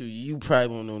honest with you, you probably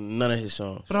won't know none of his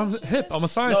songs. But I'm hip. I'm a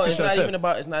science No, teacher. it's not that's even hip.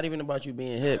 about. It's not even about you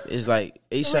being hip. It's like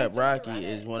ASAP Rocky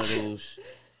is one of those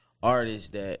artists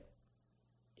that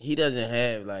he doesn't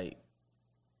have like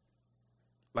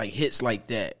hits like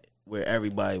that where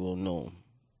everybody will know him.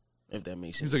 If that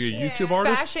makes sense. He's like a YouTube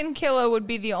artist. Fashion killer would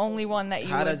be the only one that you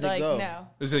How would does it like go? know.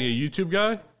 Is he like a YouTube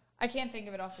guy? I can't think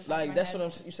of it off the top of Like my that's head.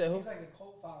 what I'm. You said who?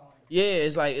 Yeah,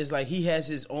 it's like he has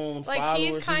his own Like followers.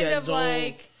 he's he kind has of his own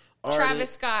like artists. Travis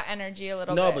Scott energy a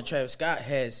little No, bit. but Travis Scott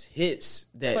has hits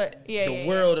that But- yeah, the yeah,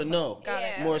 world will know. Got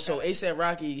it. More so, ASAP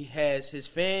Rocky has his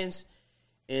fans,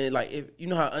 and like if you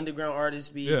know how underground artists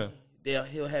be, Yeah.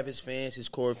 he'll have his fans, his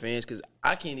core fans. Because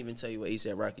I can't even tell you what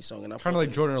ASAP Rocky song, and I Kind of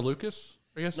like Jordan or Lucas,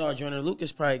 I guess. No, Jordan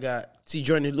Lucas probably got. See,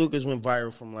 Jordan Lucas went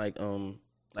viral from like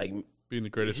Being the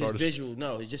greatest his artist. visual.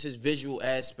 No, it's just his visual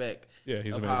aspect. Yeah,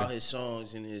 he's of amazing. how his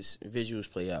songs and his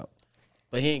visuals play out.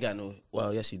 But he ain't got no.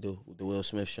 Well, yes, he do. With the Will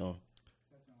Smith song.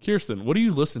 Kirsten, what do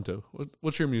you listen to?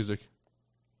 What's your music?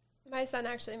 My son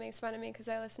actually makes fun of me because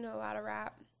I listen to a lot of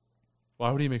rap. Why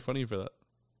would he make fun of you for that?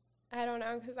 I don't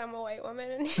know because I'm a white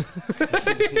woman and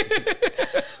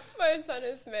my son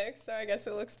is mixed, so I guess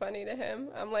it looks funny to him.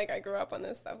 I'm like, I grew up on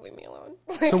this stuff. Leave me alone.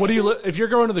 So what do you? If you're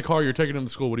going to the car, you're taking him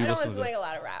to school. What do I you don't listen listen to? to like a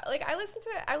lot of rap. Like I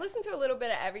listen to a little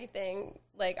bit of everything.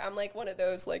 Like I'm like one of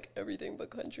those like everything but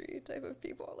country type of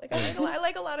people. Like I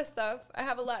like a lot of stuff. I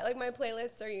have a lot. Like my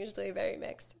playlists are usually very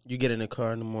mixed. You get in the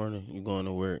car in the morning. You going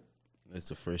to work. That's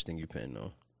the first thing you pin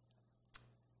on.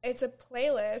 It's a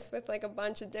playlist with like a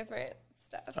bunch of different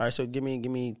stuff. All right, so give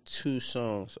me 2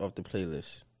 songs off the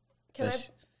playlist. Can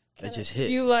That just hit.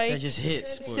 You like that just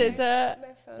hits. for you. SZA My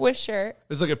phone. with shirt.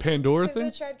 It's like a Pandora thing.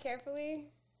 SZA Tread Carefully.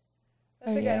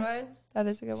 That's Oh, a yeah. good one. That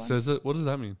is a good one. SZA. What does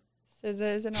that mean?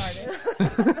 SZA is an artist.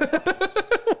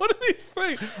 What did he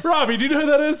say? Robbie, do you know who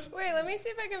that is? Wait, let me see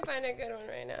if I can find a good one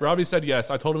right now. Robbie said yes.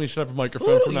 I told him he should have a microphone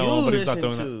Who from do now you on, but he's not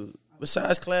listen doing that. to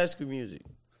besides classical music?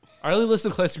 I only listen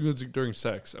to classic music during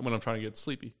sex and when I'm trying to get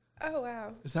sleepy. Oh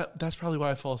wow. That's probably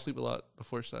why I fall asleep a lot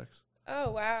before sex.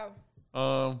 Oh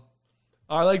wow.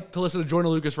 I like to listen to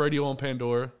Jordan Lucas radio on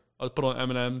Pandora. I'll put on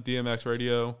Eminem, DMX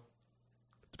radio.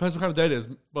 Depends what kind of day it is,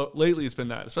 but lately it's been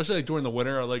that. Especially like during the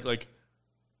winter, I like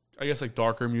I guess like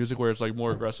darker music where it's like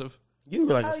more aggressive. You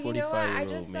were like Oh, a you know what? I 45-year-old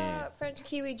just man. saw French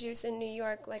Kiwi Juice in New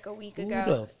York like a week Who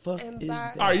ago. the fuck And is Ba-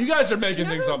 that? All right, you guys are making You know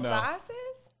things who up now. Boss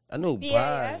is? I know BAS.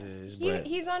 Boz is, but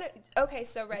He's on it. Okay,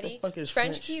 so ready. fuck is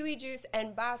French French? Kiwi Juice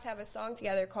and Boss have a song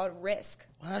together called Risk.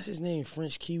 why is his name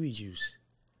French Kiwi Juice?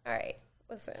 All right,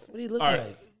 listen. What do he look All right.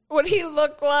 like? What do he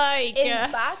look like?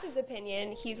 In Boss's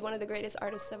opinion, he's one of the greatest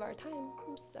artists of our time.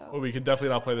 So Well, we could definitely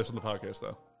not play this on the podcast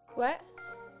though. what?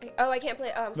 Oh, I can't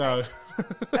play. Oh, I'm sorry. No. Oh,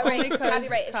 right. Only 'cause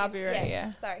Copyright issues. copyright,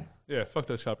 yeah. Sorry. Yeah, fuck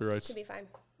those copyrights. Should be fine.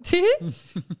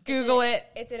 Google it.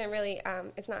 It didn't really.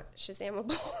 It's not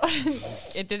Shazamable.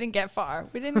 It didn't get far.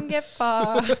 We didn't get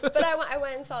far. But I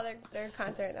went and saw their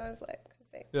concert. That was like.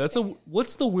 Yeah,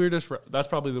 what's the weirdest rap? That's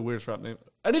probably the weirdest rap name.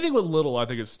 Anything with little, I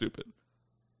think is stupid.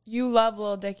 You love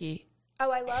Lil Dicky. Oh,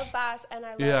 I love Boss and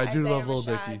I love Yeah, I do Isaiah love Lil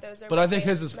Rashad. Dicky. Those are But my I think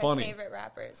his favorite- is my funny. favorite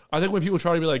rappers. I think when people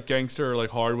try to be like gangster or like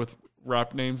hard with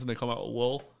rap names and they come out with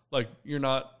Lil, like you're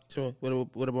not. So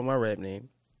what about my rap name?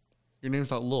 Your name's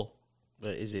not Lil.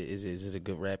 But is it a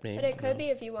good rap name? But it could be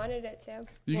if you wanted it to.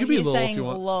 You Well, could be he's Lil if saying you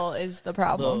want. Lil is the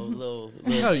problem. Lil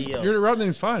No, Theo. your rap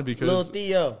name's fine because Lil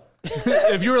Theo.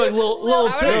 if you were like Lil I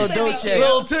would T, actually Lil be Dolce. cute.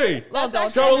 Lil T, Lil Dolce.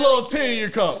 throw a Lil T in your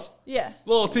cup. Yeah.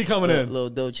 Little T coming in. Little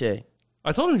Dolce.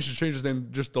 I told him he should change his name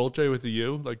just Dolce with the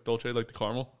U, like Dolce, like the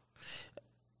caramel.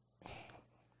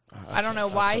 I don't know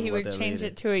why he would change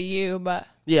it to a U, but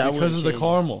Yeah, Because of the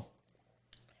caramel.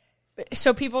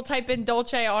 so people type in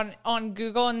Dolce on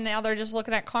Google, and now they're just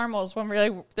looking at caramels when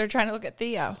really they're trying to look at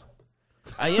Theo.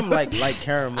 I am like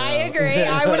caramel. I agree.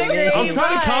 I would agree. I'm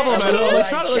trying to compliment him. Like I'm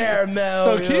trying to,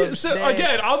 caramel.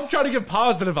 again, I'm trying to give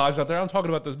positive vibes out there. I'm talking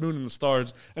about this moon and the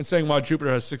stars and saying why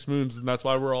Jupiter has 6 moons, and that's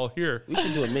why we're all here. We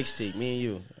should do a mixtape, me and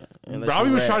you. Robbie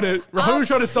was trying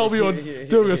to sell me on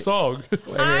doing a song.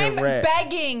 I'm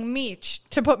begging Meech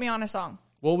to put me on a song.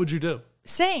 What would you do?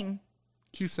 Sing.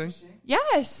 Can you sing?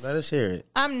 Yes. Let us hear it.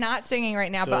 I'm not singing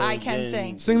right now, but I can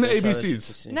sing. Sing the Don't tell us ABCs.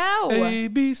 to sing. No.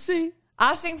 ABC.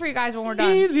 I'll sing for you guys when we're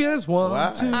done. Easy as 1,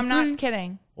 Why? 2, I'm 3. not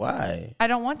kidding. Why? I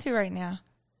don't want to right now.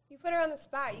 You put her on the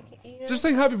spot. You know, Just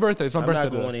sing happy birthday. It's my I'm birthday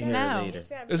not going to today. hear No. it later.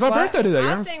 It's my What? birthday today. I'll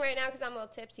yeah? sing right now because I'm a little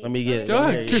tipsy. Let me get it. Go Let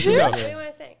me ahead. hear Kirsten, it. go. What do you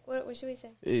want to sing? What should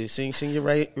we sing? Sing your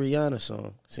Rihanna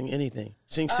song. Sing anything.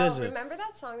 Sing Oh, SZA. remember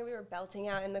that song that we were belting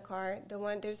out in the car?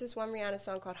 There's this one Rihanna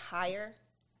song called Higher.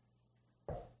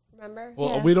 Remember?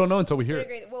 Well, Yeah. we don't know until we hear We it.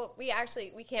 agree. Well,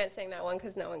 we can't sing that one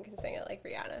because no one can sing it like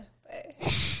Rihanna.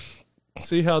 But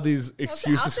See how these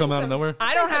excuses sing come out of some- nowhere?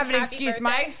 I don't Sing have some an happy excuse.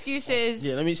 My birthday. excuse is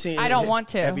Yeah, let me sing. I don't want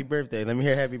to. Happy birthday. Let me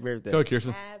hear happy birthday. Go,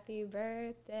 Kirsten. happy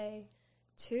birthday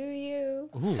to you.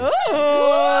 Ooh.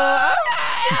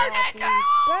 Happy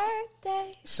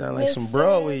birthday. Sound like some Mr.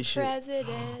 Broadway shit.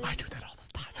 President. I do that all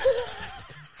the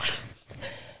time.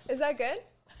 Is that good?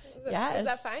 Yes. Is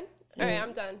that fine? All right,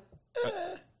 I'm done.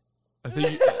 I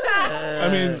think. I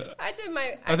mean, I did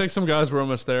my. I think some guys were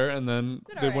almost there, and then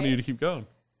Did they wanted alright. you to keep going.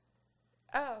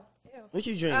 Oh, ew. What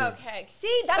you drinking? Okay.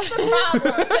 See, that's the problem.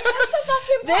 That's the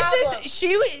fucking This problem. is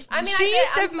she was. I mean, she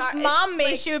used I'm to sorry. mom It's me.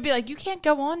 like- She would be like, "You can't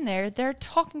go on there. They're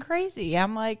talking crazy."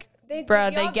 I'm like, They,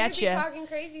 "Bruh, y'all they do get be you. talking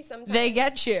crazy sometimes. They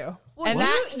get you." Well, and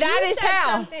you that is said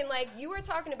how. something like you were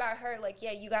talking about her, like,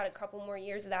 yeah, you got a couple more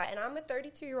years of that, and I'm a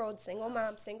 32-year-old single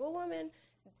mom, single woman,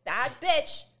 bad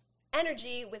bitch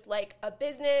energy with like a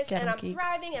business, Get 'em, and I'm geeks.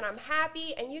 thriving, and I'm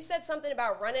happy. And you said something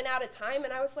about running out of time,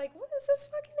 and I was like, what is this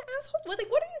fucking asshole? Like,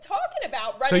 what are you talking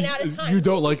about? Running out of time? you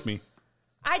don't like me.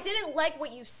 I didn't like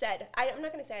what you said. I'm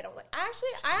not gonna say I don't like. I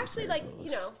actually like, you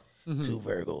know, Two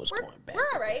Virgos we're going back.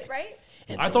 all right, right?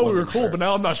 And I the thought we were woman cool, but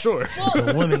now I'm not sure.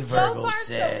 The woman So Virgo far,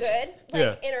 so said. good,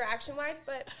 like Yeah. interaction wise,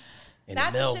 but And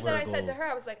that's the male shit that I said Virgo. to her.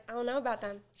 I was like, I don't know about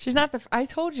them. She's not the. I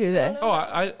told you this. Oh,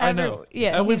 I know. yeah,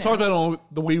 and you we've know. talked about it on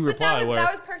the We But Reply, where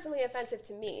that was personally offensive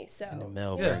to me. So The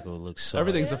male Yeah. Virgo looks so.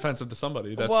 everything's offensive to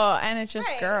somebody. That's Well, and it's just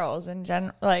Right. girls in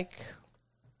general. Like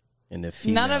And the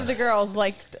female, none of the girls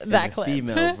liked and that the clip.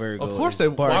 female Virgo. Of course is they-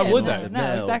 why barking would at they? The No,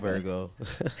 male exactly. Virgo.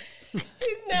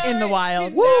 In the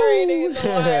wild. He's narrating in the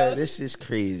wild. This is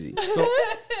crazy. so.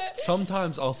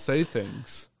 Sometimes I'll say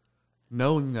things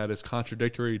knowing that it's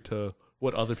contradictory to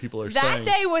what other people are That saying.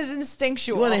 day was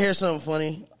instinctual. You want to hear something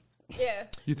funny? Yeah.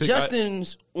 You think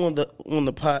Justin's on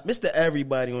the pod. Mr.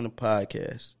 Everybody on the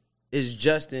podcast is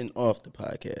Justin off the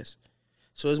podcast.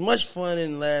 So as much fun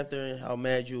and laughter and how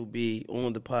mad you'll be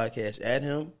on the podcast at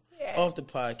him, Yeah. off the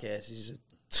podcast, he's just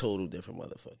a total different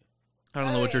motherfucker. I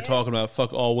don't know what you're yeah. talking about.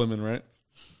 Fuck all women, right?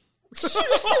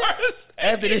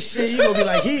 After this shit, you gonna be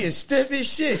like, he is stiff as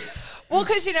shit. Well,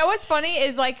 because you know what's funny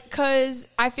is like, because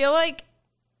I feel like,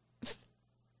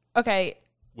 okay,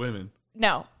 Women.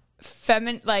 no,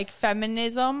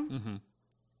 feminism Mm-hmm.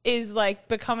 is like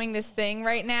becoming this thing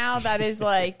right now that is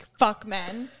like fuck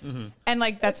men, and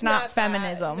like that's It's not that,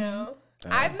 feminism. no.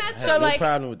 I've met I have So, no like-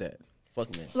 problem with that.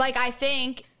 Fuck man. Like I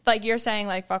think like you're saying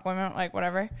like fuck women, like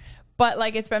whatever, but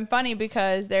like it's been funny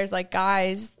because there's like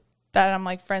guys that I'm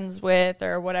like friends with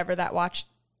or whatever that watch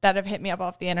that have hit me up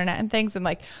off the internet and things and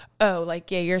like, oh, like,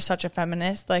 yeah, you're such a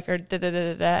feminist, like, or da da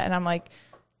da da da. And I'm like,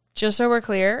 just so we're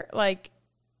clear, like,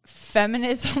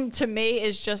 feminism to me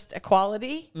is just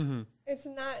equality. It's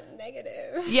not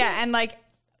negative. Yeah. And like,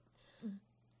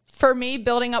 for me,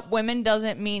 building up women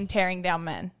doesn't mean tearing down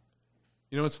men.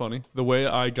 You know what's funny? The way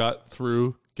I got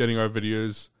through getting our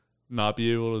videos not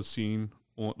be able to seen,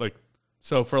 like,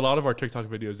 so for a lot of our TikTok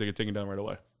videos, they get taken down right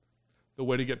away. The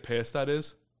way to get past that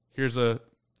is, here's a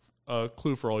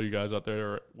clue for all you guys out there,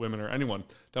 or women, or anyone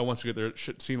that wants to get their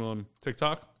shit seen on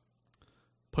TikTok.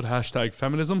 Put hashtag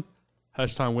feminism,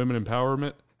 hashtag women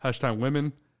empowerment, hashtag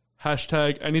women,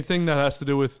 hashtag anything that has to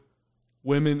do with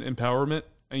women empowerment,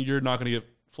 and you're not going to get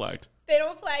flagged. They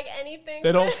don't flag anything.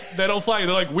 They don't flag.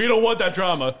 They're like, we don't want that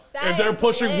drama. That if they're is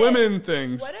pushing lit. women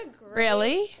things, What a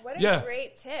Really? What a Yeah.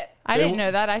 great tip. I didn't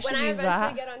know that. I should When I use eventually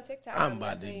that. get on TikTok, I'm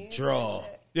about to definitely draw. using that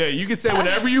shit. Yeah, you can say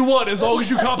whatever you want as long as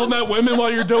you compliment women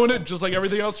while you're doing it, just like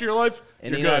everything else in your life.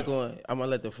 And you're they're not good. going. I'm gonna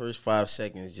let the first 5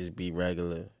 seconds just be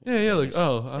regular. Yeah, like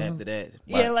After that,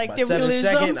 Yeah, like, by did we 7 lose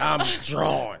seconds, them? I'm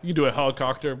drawing. you can do a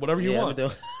helicopter, whatever you Yeah, want, I'm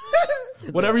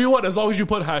whatever you want, as long as you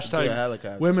put Do a hashtag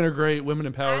helicopter. women are great, women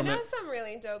I empowerment. know some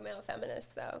really dope male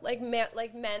feminists though, like men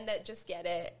that just get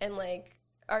it and like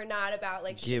are not about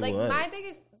like Get like what? my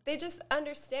biggest. They just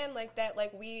understand like that,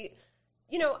 like we,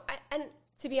 you know, and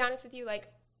to be honest with you, like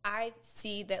I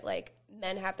see that like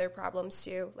men have their problems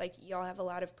too. Like y'all have a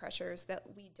lot of pressures that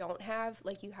we don't have.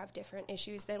 Like you have different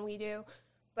issues than we do,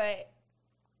 but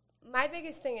my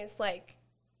biggest thing is like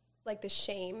the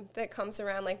shame that comes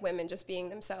around like women just being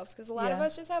themselves, because a lot of Yeah.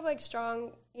 us just have like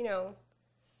strong, you know,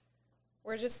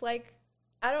 we're just like,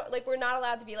 I don't like, we're not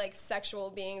allowed to be like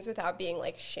sexual beings without being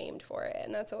like shamed for it,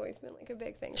 and that's always been like a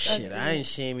big thing. So Shit, I ain't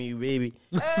shaming you, baby.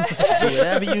 Do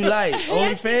whatever you like.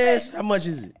 OnlyFans, how much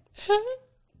is it?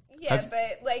 yeah,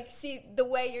 but like, see, the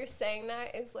way you're saying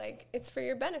that is like it's for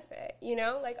your benefit, you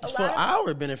know, like a It's for lot of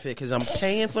our benefit because I'm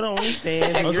paying for the OnlyFans. I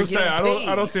And was you're gonna say, getting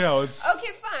I don't paid. see how it's.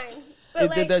 okay, fine, but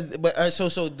like, But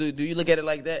so do you look at it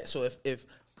like that? So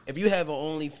if you have an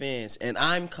OnlyFans and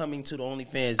I'm coming to the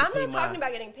OnlyFans, to I'm pay not talking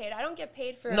about getting paid. I don't get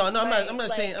paid for No, I'm my, not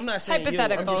like, saying. I'm not saying you. I'm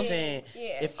Hypotheticals. just saying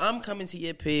Yeah. if I'm coming to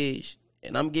your page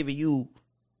and I'm giving you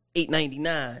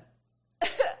 $8.99,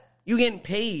 you getting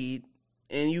paid,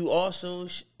 and you also, you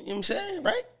know what I'm saying,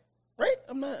 right? Right?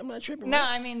 I'm not tripping. No,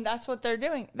 right? I mean that's what they're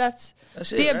doing. That's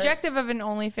That's it, the right? objective of an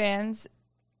OnlyFans.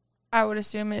 I would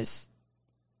assume is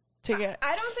to get.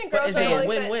 I don't think But girls is are it a only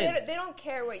win-win? They don't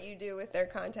care what you do with their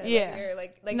content. Yeah. Like, you're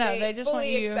like No, they, they just want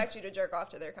fully you- expect you to jerk off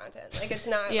to their content. Like it's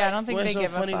not. Yeah, I like, don't think What's they so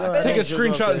give funny, a though? fuck. I Take a don't jerk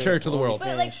off screenshot and to share it to the world. But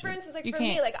OnlyFans like shit. for instance, like You for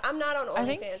can't- me, like I'm not on I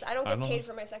think- OnlyFans. I don't I get don't paid know.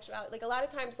 for my sexuality. Like a lot of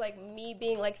times, like me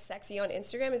being like sexy on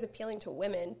Instagram is appealing to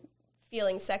women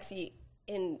feeling sexy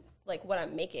in like what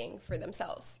I'm making for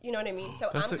themselves. You know what I mean? So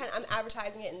That's I'm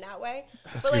advertising it in that way.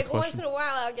 That's But a good like once question. in a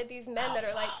while, I'll get these men that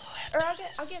are like, or I'll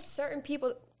get certain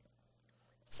people.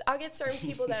 I'll get certain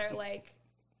people that are like,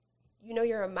 you know,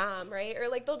 you're a mom, right? Or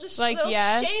like they'll just Like, they'll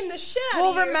yes. shame the shit out Well,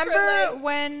 of you. remember for, like,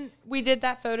 when we did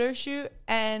that photo shoot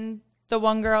and the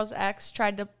one girl's ex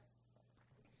tried to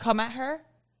come at her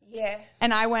yeah,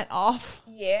 and I went off?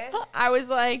 yeah. I was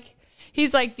like,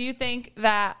 he's like, do you think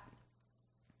that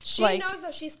She like- knows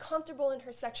though she's comfortable in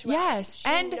her sexuality. Yes, she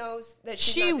and knows that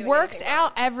she's she not doing works anything out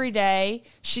wrong. every day.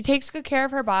 She takes good care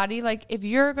of her body. Like, if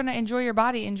you're going to enjoy your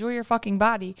body, enjoy your fucking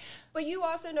body. But you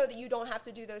also know that you don't have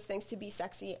to do those things to be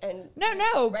sexy and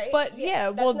No, right? but yeah,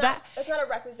 well, that's not a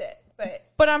requisite. But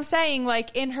But I'm saying, like,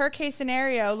 in her case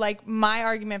scenario, like, my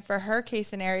argument for her case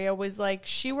scenario was, like,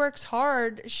 she works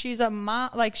hard. She's a mom.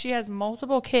 Like, she has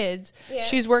multiple kids. Yeah.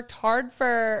 She's worked hard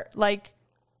for, like,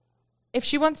 if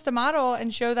she wants to model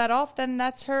and show that off, then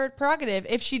that's her prerogative.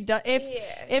 If she does,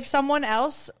 Yeah. if someone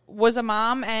else was a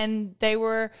mom and they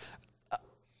were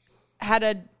had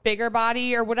a bigger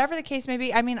body or whatever the case may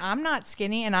be, I mean, I'm not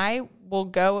skinny and I will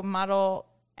go model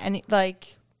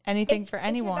anything for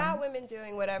anyone. It's about women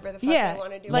doing whatever the fuck Yeah, they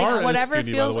want to do. like, Mara whatever is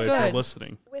skinny, feels by the way, good. for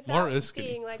listening. without Mara is skinny.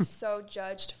 being like so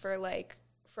judged for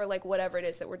whatever it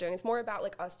is that we're doing. It's more about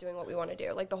like us doing what we want to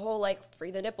do. Like the whole like free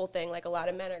the nipple thing. Like a lot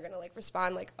of men are gonna like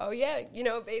respond like, oh yeah, you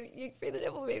know, baby, you free the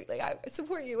nipple, baby. Like I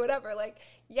support you, whatever. Like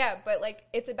yeah, but like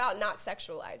it's about not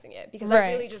sexualizing it because I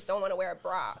Right. really just don't want to wear a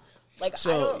bra. Like I So,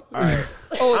 don't. all right.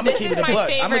 Oh, I'ma this keep is it a my buck.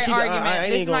 I'ma favorite keep it- argument. I ain't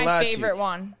This is gonna lie my to you. favorite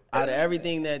one. Out of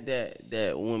everything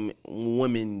that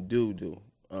women do,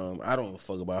 I don't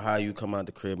fuck about how you come out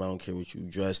the crib. I don't care what you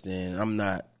dressed in. I'm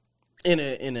not in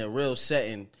a real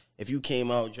setting. If you came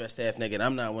out dressed half naked,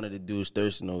 I'm not one of the dudes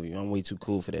thirsting over you. I'm way too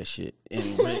cool for that shit.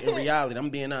 In reality,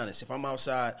 I'm being honest. If I'm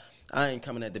outside, I ain't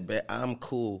coming at the bed. I'm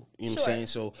cool. You know what I'm Sure. saying?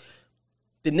 So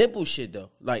the nipple shit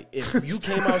though, like if you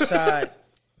came outside.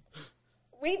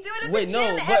 We do it at Wait, the no,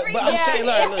 gym but every I'm day. saying,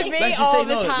 Yeah, like, to me, let's just all say,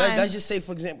 the no, time. let's just say,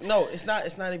 for example, no, it's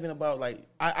not even about like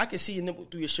I can see your nipple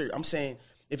through your shirt. I'm saying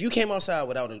if you came outside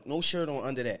without no shirt on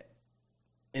under that,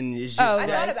 and it's just Oh, I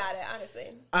that, thought about it honestly.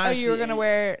 Oh, you were honestly, gonna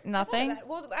wear I thought nothing? about it.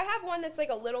 Well, I have one that's like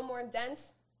a little more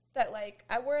dense. That like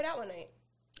I wear it out one night.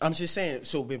 I'm just saying,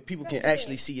 so when people can Right.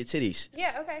 actually see your titties,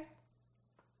 Yeah. Okay.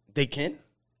 they can.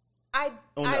 I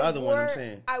On the I other one, I'm wore-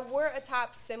 saying. I wore a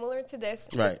top similar to this,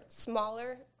 with Right.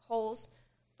 smaller holes,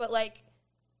 but like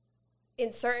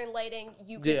in certain lighting,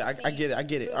 you can Yeah, see I get it.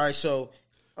 boobs. All right, so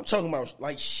I'm talking about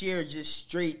like sheer, just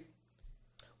straight.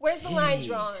 Where's the line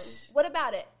drawn? Titties. What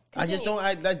about it? I just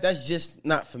Continue. don't. That's just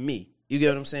not for me. You get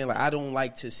what I'm saying? Like I don't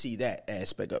like to see that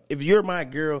aspect of. If you're my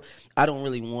girl, I don't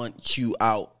really want you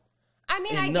out I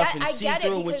mean, and I nothing get see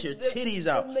through it with your because titties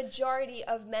out. the majority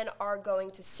of men are going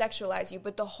to sexualize you,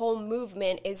 but the whole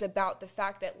movement is about the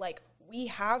fact that, like, we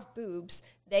have boobs.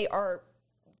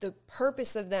 The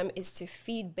purpose of them is to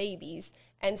feed babies.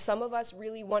 And some of us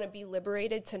really want to be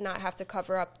liberated to not have to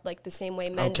cover up like the same way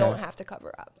men don't have to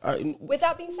cover up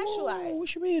without being sexualized.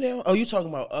 What you mean now? Oh, you talking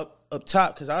about up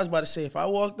top? Because I was about to say, if I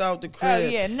walked out the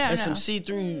crib and some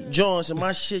see-through joints and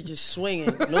my shit just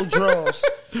swinging, no drawers,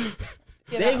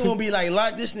 they gonna be like,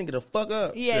 lock this nigga the fuck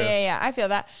up. Yeah. I feel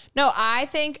that. No, I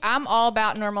think I'm all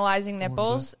about normalizing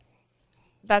nipples.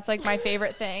 That's like my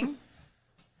favorite thing.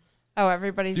 Oh,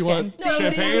 everybody's Do you getting want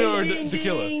champagne or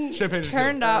tequila? Champagne.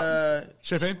 turned up.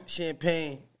 Champagne.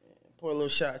 Champagne. Pour a little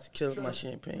shot to kill my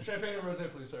champagne. Champagne or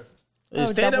rosé, please, sir.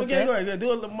 Stand double up, get dip. going. Do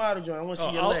a little model joint. I want to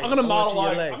see your leg. I'm gonna model your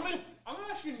like. leg. I'm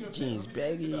actually gonna go. Jeans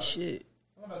baggy as shit.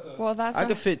 Well, that's I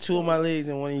could fit 2 of my legs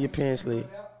in one of your pants legs.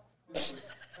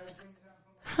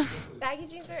 Baggy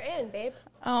jeans are in, babe.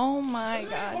 Oh my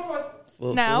god.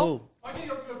 For No. who?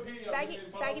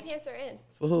 Baggy pants are in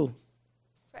For who?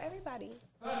 for everybody.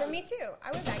 For me too.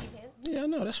 I wear baggy pants. Yeah, I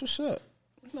know. That's what's up.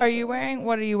 What are you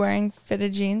wearing?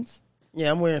 Fitted jeans?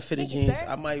 Yeah, I'm wearing fitted Thank you, jeans. sir.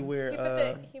 I might wear.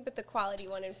 He put the quality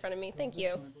one in front of me. Thank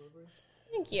you.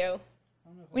 Thank you.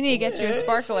 We need to get you a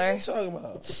sparkler. What you talking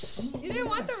about? You didn't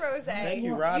want the rose. Thank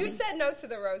you, Robbie. You said no to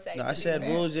the rose. No, I said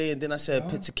rose and then I said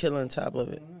put tequila on top of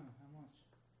it.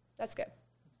 That's good.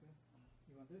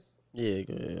 Yeah,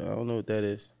 good. I don't know what that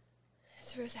is.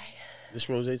 It's rose. This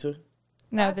rose too?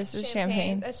 No, That's this is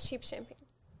champagne. That's cheap champagne.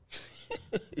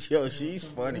 Yo, she's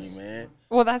funny, man.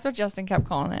 Well, that's what Justin kept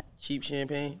calling it. Cheap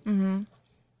champagne? Mm-hmm.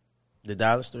 The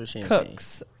dollar store champagne.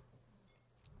 Cooks.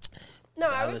 No,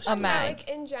 I was talking about, mag. like,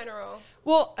 in general.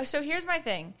 Well, so here's my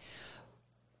thing.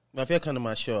 Now, if y'all come to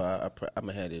my show, I'm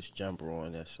going to have this jumper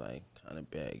on that's like kind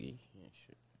of baggy. And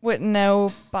shit. With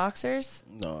no boxers?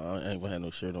 No, I ain't going to have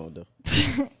no shirt on, though.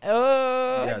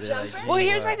 Oh. Yeah, they're like Well,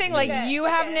 here's my thing. Like, you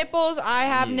have nipples. I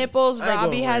have nipples.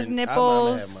 Robbie has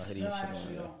nipples. I'm have my hoodie and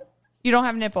shit on, You don't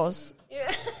have nipples.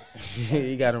 Yeah.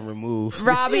 you got them removed.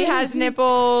 Robbie has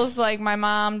nipples. Like, my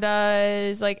mom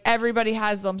does. Like, everybody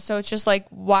has them. So it's just like,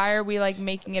 why are we, like,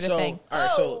 making it a thing? All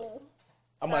right, so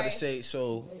Oh. I'm about to say,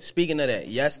 so speaking of that,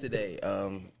 yesterday,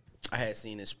 I had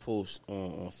seen this post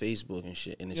on Facebook and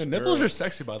shit. And this nipples girl, are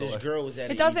sexy, by the way. This girl was at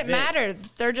It an doesn't event. matter.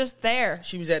 They're just there.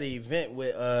 She was at an event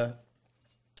with,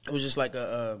 it was just like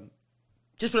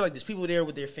just put it like this, people there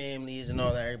with their families and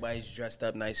all that, everybody's dressed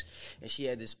up nice. And she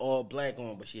had this all black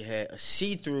on, but she had a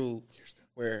see-through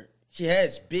where she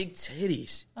has big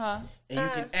titties. And you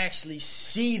can actually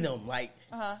see them, like,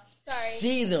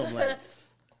 see them, like.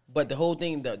 But the whole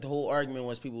thing, the whole argument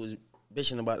was people was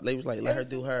bitching about it. They was like, let her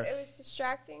do her. It was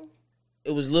distracting.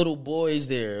 It was little boys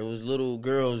there. It was little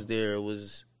girls there. It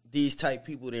was these type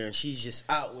people there. And she's just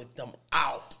out with them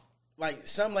out. Like,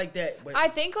 something like that. But I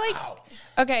think, like, out.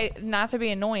 okay, not to be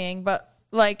annoying, but,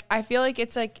 like, I feel like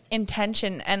it's, like,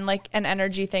 intention and, like, an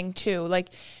energy thing, too.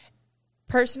 Like,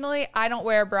 personally, I don't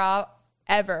wear a bra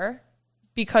ever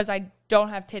because I don't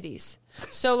have titties.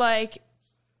 So, like,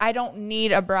 I don't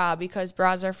need a bra because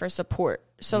bras are for support.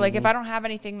 So, like, if I don't have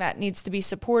anything that needs to be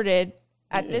supported,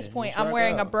 at this point, I'm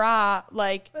wearing a bra,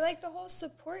 like... But, like, the whole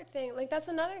support thing, like, that's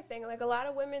another thing. Like, a lot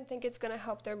of women think it's going to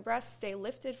help their breasts stay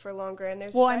lifted for longer. And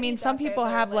there's Well, I mean, studies some out there people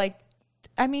that are, have, like...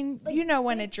 I mean, you know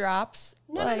when it drops.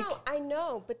 No, like, no, I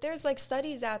know. But there's, like,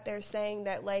 studies out there saying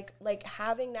that, like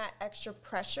having that extra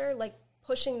pressure, like,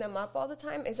 pushing them up all the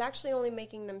time is actually only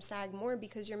making them sag more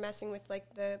because you're messing with,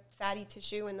 like, the fatty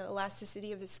tissue and the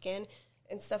elasticity of the skin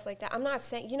and stuff like that. I'm not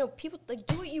saying, you know, people, like,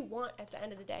 do what you want at the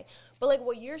end of the day. But, like,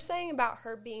 what you're saying about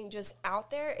her being just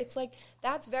out there, it's like,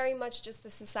 that's very much just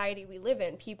the society we live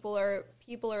in. People are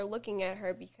looking at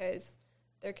her because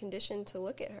they're conditioned to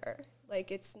look at her.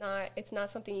 Like, it's not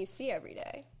something you see every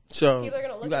day. So People are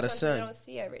going to you look got at a something son. they don't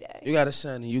see every day. You got a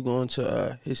son, and you going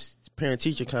to his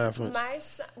parent-teacher conference. My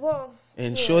son, well...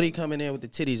 And yeah. Shorty coming in with the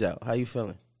titties out. How you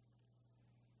feeling?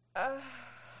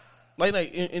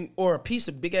 Or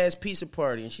a big-ass pizza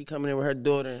party, and she coming in with her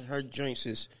daughter, and her drinks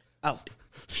is out.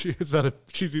 She's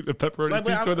eating the pepperoni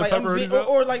pizza with the like, pepperoni.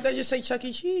 or like, let's just say Chuck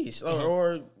E. Cheese.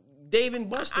 Or Dave and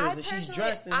Buster's, and she's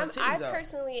dressed in her titties I out.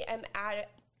 personally am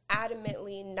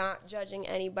adamantly not judging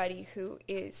anybody who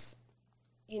is,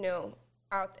 you know,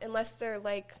 out unless they're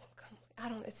like, I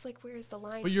don't. It's like, where's the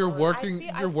line? But you're drawn? working.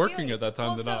 I You're feel working you. at that time.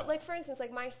 Well, to so not. like for instance,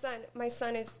 like my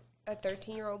son is a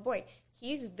 13-year-old boy.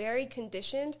 He's very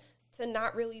conditioned to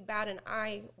not really bat an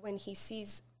eye when he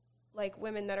sees like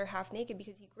women that are half naked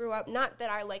because he grew up. Not that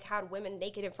I like had women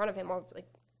naked in front of him. All like,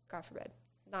 God forbid.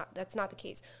 that's not the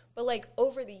case. But like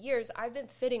over the years, I've been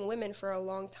fitting women for a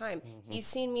long time. He's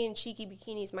seen me in cheeky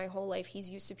bikinis my whole life. He's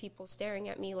used to people staring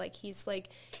at me. Like he's like,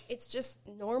 it's just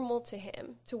normal to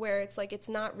him, to where it's like, it's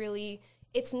not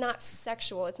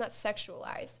sexual. It's not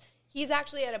sexualized. He's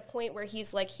actually at a point where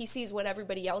he's like, he sees what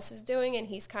everybody else is doing and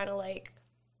he's kind of like,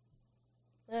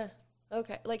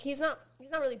 okay. Like he's not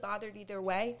really bothered either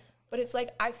way. But it's like,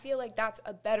 I feel like that's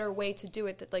a better way to do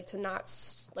it, that like to not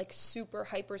like super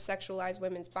hypersexualize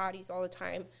women's bodies all the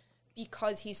time,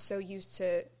 because he's so used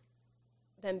to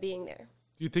them being there.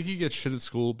 Do you think he gets shit at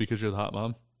school because you're the hot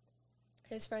mom?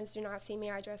 His friends do not see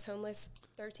me. I dress homeless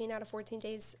 13 out of 14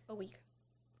 days a week.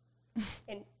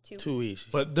 In 2 weeks.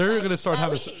 But they're going to start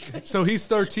having... So he's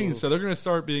 13, so they're going to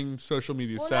start being social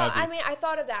media savvy. No, I mean, I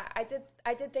thought of that.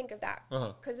 I did think of that.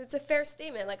 Because it's a fair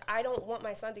statement. Like, I don't want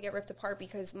my son to get ripped apart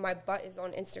because my butt is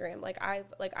on Instagram.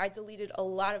 I deleted a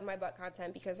lot of my butt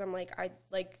content because I'm like,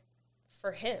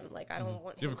 for him. Like, I don't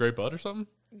want him. You have a great butt or something?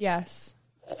 Yes.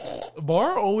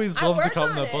 Mara always loves to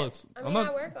compliment it. butts. I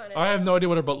work on it. I have no idea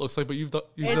what her butt looks like, but you've done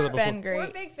that before. It's been great.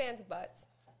 We're big fans of butts.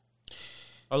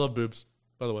 I love boobs,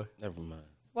 by the way. Never mind.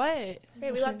 What?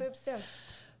 Hey, we love boobs too.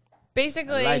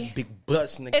 Basically, I like big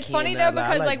butts. It's funny though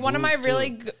because like one of my boobs,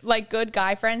 really too. good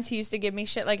guy friends, he used to give me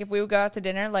shit. Like if we would go out to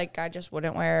dinner, like I just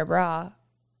wouldn't wear a bra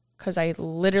because I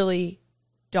literally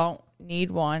don't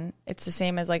need one. It's the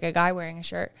same as like a guy wearing a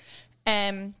shirt,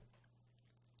 and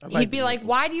he'd be like,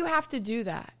 "Why do you have to do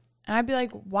that?" And I'd be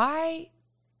like, "Why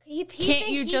can't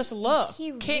you just look?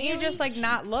 Can't you just like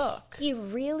not look?" He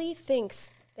really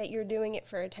thinks that you're doing it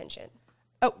for attention.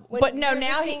 Oh, but no,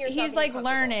 now he's he's like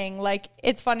learning. Like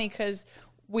it's funny because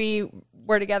we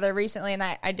were together recently and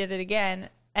I did it again.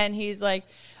 And he's like,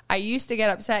 I used to get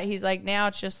upset. He's like, now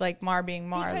it's just like Mar being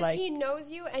Mar. Because like, he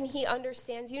knows you and he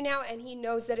understands you now and he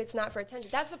knows that it's not for attention.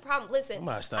 That's the problem. Listen,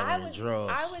 I was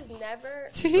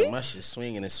never... Like my shit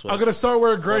swinging and sweat. I'm going to start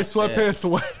wearing gray sweatpants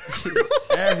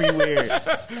everywhere.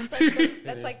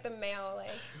 That's like the male like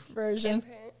version.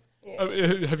 imprint. Yeah. I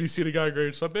mean, have you seen a guy in gray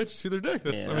sweatpants? You see their dick?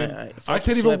 I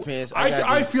can't even. Sweatpants.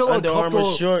 I feel Under uncomfortable.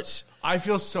 Armour shorts. I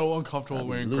feel so uncomfortable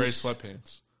wearing gray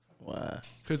sweatpants. Why?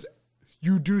 Because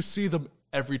you do see them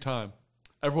every time.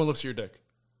 Everyone looks at your dick.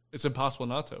 It's impossible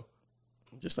not to.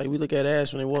 Just like we look at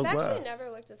ass when they walk I've by. actually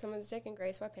never looked at someone's dick in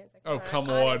gray sweatpants. Oh,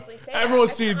 come on. Honestly say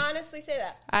Everyone's that. I seen. can honestly say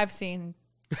that. I've seen.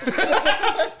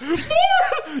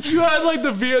 You had like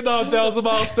the Vietnam 1,000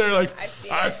 Mile Stare, like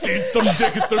I've seen some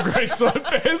dick in some gray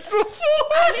sweatpants before.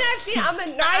 I mean, I've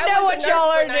seen. I know what y'all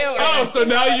are doing. Oh, so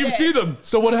now you've seen them.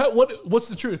 So what's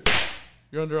the truth?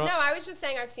 You're under. No, I was just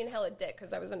saying I've seen hella dick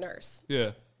because I was a nurse.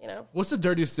 Yeah. You know. What's the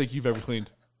dirtiest dick you've ever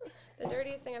cleaned? The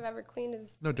dirtiest thing I've ever cleaned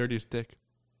is No, dirtiest dick.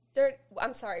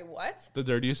 I'm sorry. What? The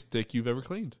dirtiest dick you've ever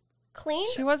cleaned. Clean?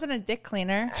 She wasn't a dick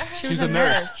cleaner. She's a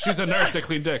nurse. She's a nurse that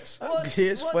clean dicks.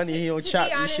 It's funny he don't chop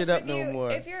your shit up no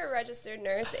more. If you're a registered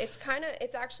nurse, it's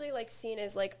actually like seen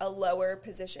as like a lower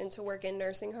position to work in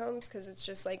nursing homes because it's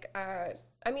just like, I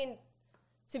mean,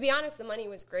 to be honest, the money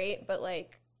was great, but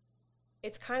like,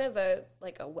 it's kind of a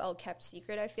well kept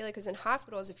secret. I feel like because in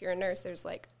hospitals, if you're a nurse, there's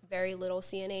like very little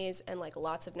CNAs and like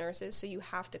lots of nurses, so you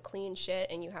have to clean shit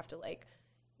and you have to like,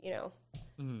 you know.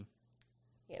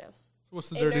 What's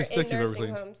the dirtiest dick you've ever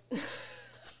cleaned? Homes.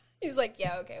 He's like,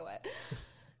 yeah, okay, what?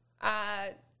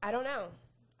 I don't know.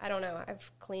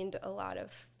 I've cleaned a lot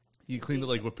of. You cleaned it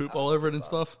like with poop all over it and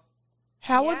stuff?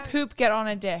 How would poop get on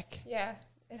a dick? Yeah,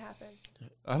 it happens.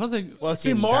 I don't think.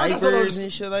 Fucking diapers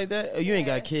and shit like that. Oh, you ain't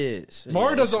got kids.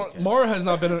 Mara doesn't. Mara has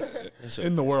not been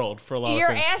in the world for a lot Your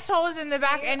of things. asshole is in the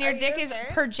back and your dick is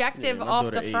projective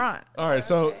off the front. All right,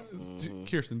 so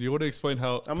Kirsten, do you want to explain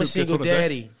how I'm a single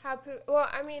daddy? How poop? Well,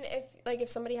 I mean, if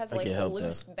somebody has like a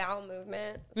loose bowel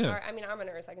movement. Yeah. Sorry, I mean, I'm a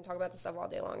nurse. I can talk about this stuff all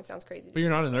day long. It sounds crazy. But you're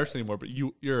not a nurse anymore. But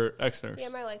you're ex-nurse. Yeah,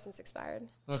 my license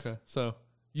expired. Okay, so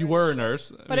you were a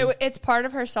nurse, but it's part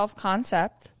of her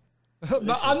self-concept. I'm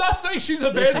not saying she's a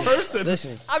bad person.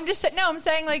 Listen, I'm just saying. No, I'm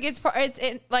saying like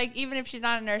like even if she's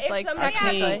not a nurse, If like somebody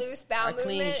has technically. a loose bowel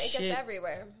movement, it gets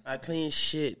everywhere. I clean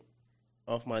shit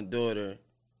off my daughter,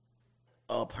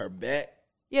 up her back,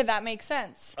 Yeah, that makes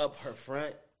sense. up her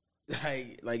front,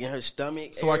 like in her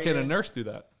stomach. So why can't a nurse do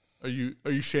that? Are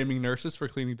you shaming nurses for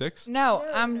cleaning dicks? No,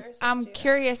 No, I'm nurses do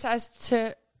curious as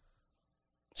to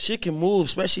Shit can move,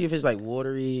 especially if it's like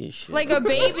watery and shit. like a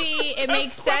baby. It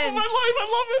makes sense. My life,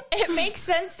 I love it. It makes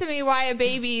sense to me why a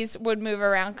babies would move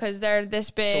around because they're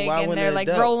this big why and wouldn't they're an like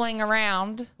adult? rolling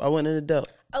around. I went an adult.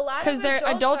 A lot Because of they're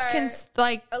adults can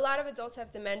like. A lot of adults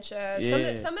have dementia.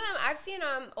 Yeah. Some of them I've seen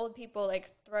old people like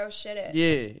throw shit at.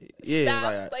 Yeah,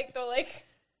 Stop, like they'll like.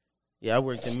 Yeah, I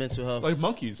worked in mental health. Like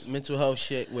monkeys. Mental health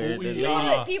shit where the lady...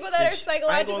 People that are I ain't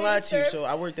psychologically gonna lie to you. disturbed. So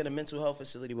I worked at a mental health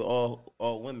facility with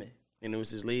all women. And there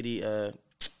was this lady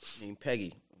named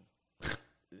Peggy.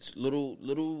 This little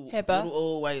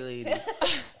old white lady.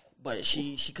 But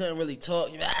she couldn't really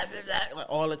talk like,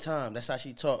 all the time. That's how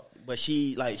she talked. But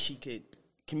she could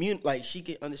she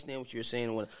could understand what you were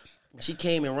saying. When she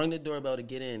came and rang the doorbell to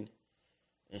get in,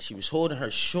 and she was holding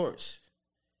her shorts.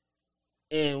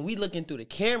 And we looking through the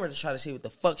camera to try to see what the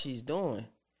fuck she's doing.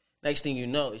 Next thing you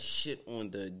know, it's shit on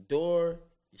the door,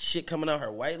 shit coming out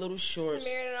her white little shorts.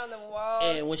 Smearing it on the walls.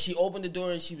 And when she opened the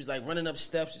door and she was like running up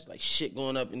steps, it's like shit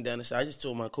going up and down the side. I just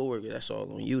told my coworker, that's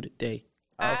all on you today.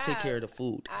 I'll take care of the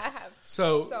food. I have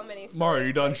so many stories. Mara, are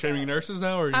you done like shaming that. nurses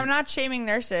now? Or I'm not shaming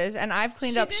nurses, and I've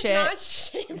cleaned up shit.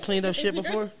 You cleaned up shit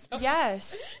before?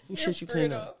 Yes. Who shit you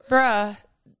cleaned up? Bruh.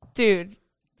 Dude,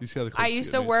 You see how the I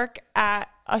used to work at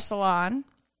a salon.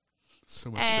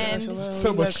 so much And shit.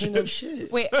 So much clean up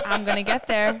shit. wait, I'm going to get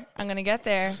there.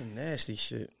 Some nasty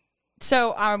shit.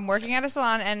 So I'm working at a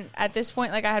salon, and at this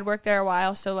point, like, I had worked there a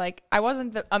while, so, like, I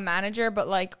wasn't a manager, but,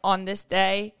 like, on this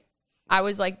day, I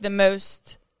was, like, the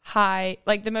most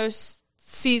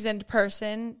seasoned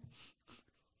person.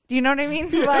 Do you know what I mean?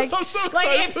 Yes, like, I'm so like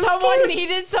excited if for this someone story.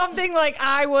 needed something, like,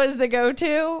 I was the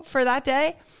go-to for that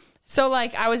day. So,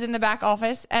 like, I was in the back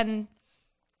office, and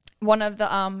one of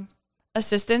the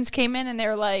assistants came in, and they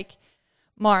were like,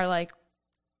 Mar, like,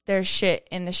 there's shit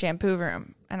in the shampoo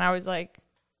room. And I was like,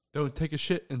 Don't take a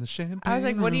shit in the champagne. I was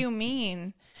like, what do you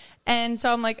mean? And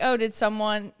so I'm like, oh, does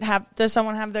someone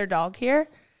have their dog here?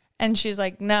 And she's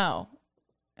like, no.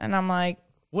 And I'm like,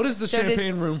 What is the So did-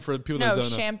 champagne room for the people that no, don't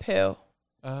know? shampoo.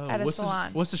 Oh, at a what's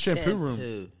salon. What's the shampoo room?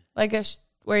 Shampoo. Like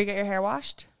where you get your hair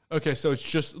washed? Okay, so it's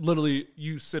just literally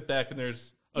you sit back and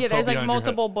there's a Yeah, tub there's like behind your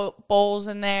head. multiple bowls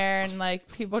in there, and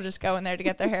like people just go in there to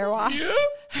get their hair washed.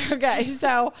 Okay,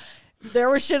 so there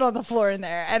was shit on the floor in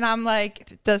there, and I'm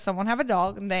like, does someone have a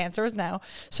dog? And the answer was no.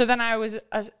 So then I was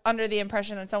under the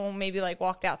impression that someone maybe like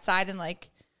walked outside and like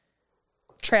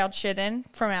trailed shit in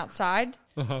from outside,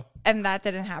 and that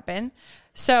didn't happen.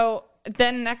 So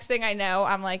then next thing I know,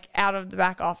 I'm like out of the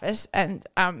back office, and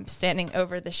I'm standing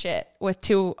over the shit with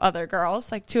two other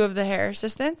girls, like two of the hair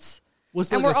assistants.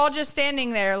 And we're all just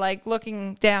standing there, like,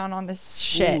 looking down on this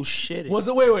shit. Ooh, shit. Was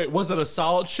it wait? Was it a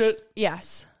solid shit?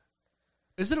 Yes.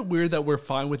 Isn't it weird that we're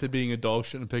fine with it being a dog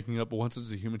shit and picking up, but once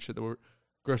it's a human shit that we're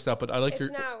grossed out? But I like It's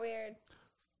your. not weird.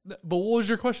 But what was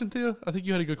your question, Thea? I think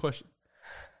you had a good question.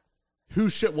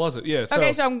 Whose shit was it? Yeah. So,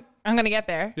 Okay, so I'm gonna get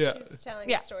there. yeah. She's telling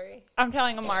Yeah. a story. I'm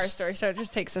telling a Mara story, so it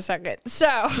just takes a second. So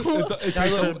It Gotta takes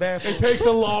go to a, the bathroom. it takes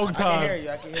a long I can hear time. you.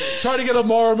 I can hear you. Try to get a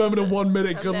Mara moment in 1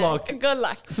 minute. Good there. luck. good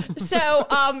luck. So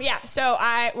so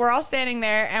we're all standing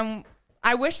there, and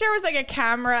I wish there was like a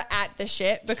camera at the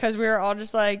shit, because we were all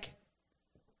just like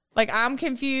I'm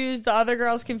confused, the other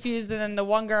girl's confused, and then the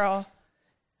one girl,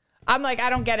 I'm like, I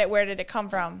don't get it. Where did it come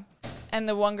from? And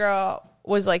the one girl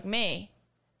was like, me.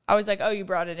 I was like, oh, you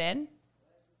brought it in?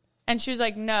 And she was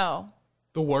like, no,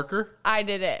 The worker? I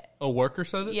did it. A worker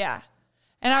said it? Yeah.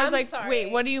 And I was I'm like, sorry.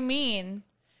 wait, what do you mean?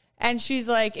 And she's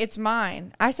like, it's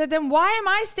mine. I said, then why am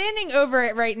I standing over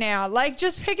it right now? Like,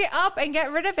 just pick it up and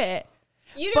get rid of it.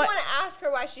 You didn't But- want to ask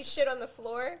her why she shit on the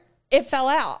floor? It fell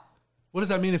out. What does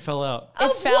that mean? It fell out. It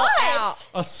Of fell what? out.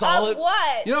 A solid. Of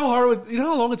what? You know how hard? You know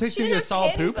how long it takes She to get a didn't have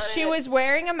solid pins poop? on She was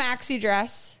wearing a maxi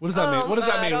dress, What does that mean? Oh What does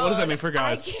that my mean? What does that God. mean for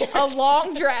guys? a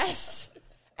long dress,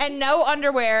 and no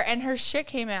underwear, and her shit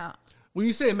came out. When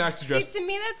you say a maxi See, dress, to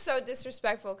me, that's so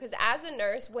disrespectful. Because as a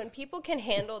nurse, when people can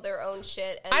handle their own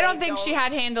shit, and I don't they think she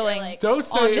had handling. you're like, don't on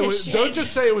say it this was. shit. Don't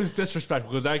just say it was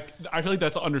disrespectful, because I feel like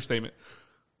that's an understatement.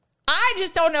 I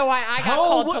just don't know why I got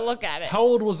called to look at it. How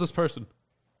old was this person?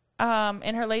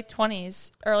 In her late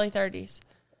 20s, early 30s.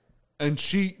 And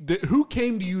who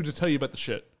came to you to tell you about the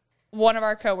shit? One of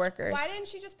our coworkers. Why didn't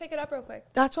she just pick it up real quick?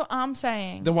 That's what I'm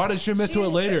saying. Then why did you admit She to it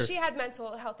didn't say later? She had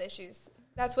mental health issues.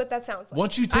 That's what that sounds like.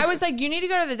 Once you take, I was like, you need to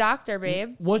go to the doctor,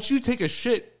 babe. once you take a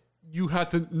shit, you have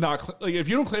to not like if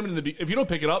you don't claim it if you don't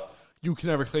pick it up, you can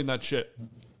never claim that shit.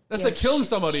 That's like killing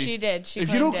somebody. She did. She if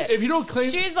you claimed don't it. if you don't claim,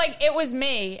 She was like, it was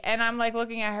me. And I'm like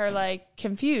looking at her like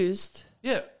confused.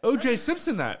 yeah, O.J.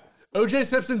 Simpson that. O.J.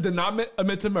 Simpson did not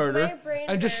admit to murder My brain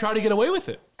and just try to hurts. get away with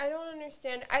it. I don't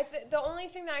understand. The only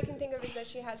thing that I can think of is that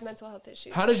she has mental health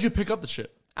issues. How did you pick up the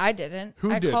shit? I didn't.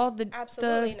 Who I did? called the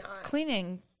Absolutely the not.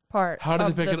 cleaning part. How did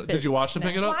of they pick the it up? Did you watch them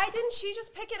pick it business. up? Why didn't she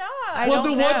just pick it up? I Was it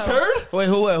don't one know. turd? Wait,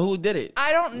 who did it?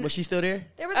 I don't. Was she still there?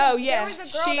 There was Oh yeah, there was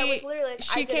a girl that was literally like,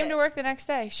 she I did came it. to work the next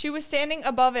day. She was standing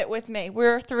above it with me. We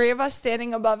were three of us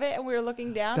standing above it, and we were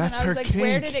looking down. That's and I was her like,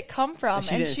 "Where kink. did it come from?" And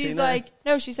she And didn't say she's nothing? like,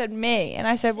 "No." She said, "Me." And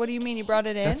I said, "What do you mean you brought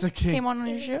it in? That's a kink. Came on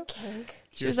your shoe?" Kink.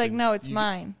 She was like, Kirsten, "No, it's you-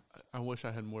 mine." I wish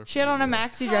I had more. She had on a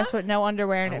maxi dress with no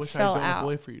underwear, and I it wish fell I had Don't out. Look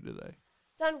Away for you today.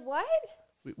 Done what?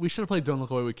 We should have played Don't Look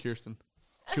Away with Kirsten.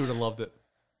 She would have loved it.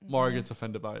 Mara gets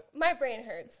offended by it. My brain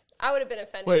hurts. I would have been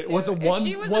offended. Wait, too. was it If one?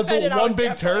 she Was offended, it I one would big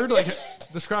definitely turd? be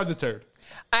Like, describe the turd.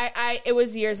 It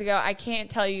was years ago. I can't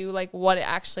tell you like what it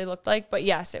actually looked like, but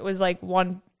yes, it was like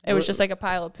one. It was just like a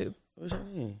pile of poop. What's her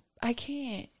name? I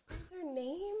can't. What's her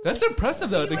name? That's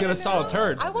impressive though to get a solid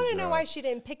turd. I want to know why she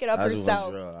didn't pick it up I was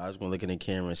herself. gonna look in the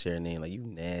camera and say her name like, you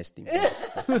nasty.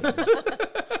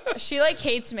 She like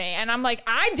hates me, and I'm like,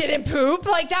 I didn't poop.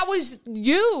 Like that was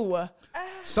you.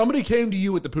 Somebody came to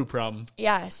you with the poop problem,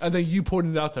 Yes. and then you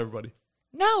pointed it out to everybody.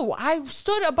 No, I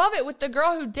stood above it with the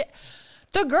girl who did.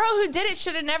 The girl who did it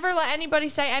should have never let anybody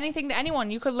say anything to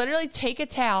anyone. You could literally take a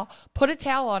towel, put a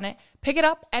towel on it, pick it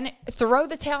up, and throw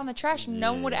the towel in the trash, and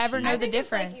no one would ever know I the think it's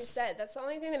difference. like you said, that's the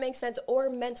only thing that makes sense. Or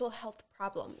mental health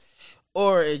problems.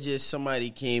 Or it just somebody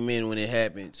came in when it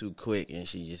happened too quick and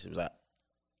she just was like,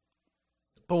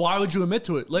 But why would you admit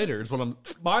to it later? Is what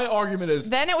my argument is.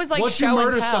 Then it was like once show you and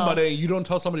murder tell. somebody, you don't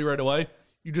tell somebody right away.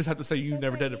 You just have to say you That's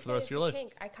never why did you it for the said rest of your it's a life.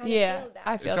 kink. I kind of Yeah, feel that.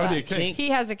 I feel It's gotta that. be a kink. Kink? He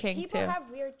has a kink People too. have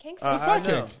weird kinks. What's I my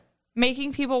know. kink?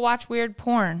 Making people watch weird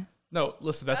porn. No,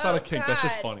 listen, that's not a kink. That's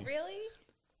just funny. Really?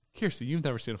 Kirsty, you've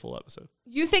never seen a full episode.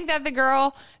 You think that the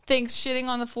girl thinks shitting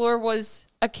on the floor was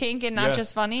a kink and not Yeah.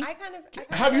 just funny? I kind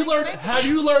of Have you feel like learned? it might be. Have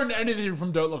you learned anything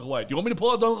from Don't Look Away? Do you want me to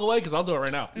pull out Don't Look Away? Because I'll do it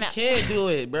right now. No. can't do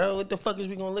it, bro. What the fuck is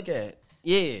we gonna look at?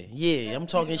 Yeah, I'm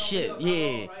talking shit.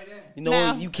 Yeah. You know,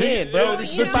 No. you can't, bro.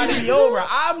 This you shit about to know- be over.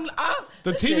 I'm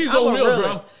The listen, TV's I'm on a wheels, bro.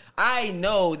 realist. I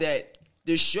know that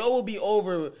the show will be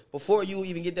over before you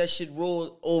even get that shit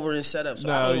rolled over and set up. So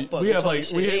I No, don't give a fuck. we I'm have, talking like,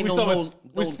 shit. we- Ain't we no, still no, have-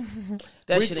 no,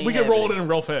 that shit ain't We can roll it happening. in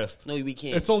real fast. No, we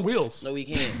can't. It's on wheels. No, we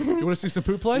can't. You want to see some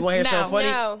poop play? You want to hear No. something funny?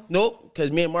 No. Nope, because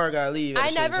me and Mara gotta leave. at I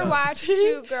the same never time. watched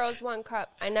Two Girls, One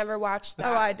Cup. I never watched that.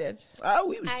 Oh, I did.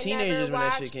 We was I teenagers never when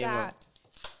that shit watched came that. out.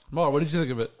 Mar, what did you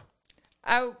think of it?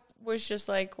 I was just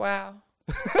like, wow.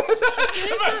 As soon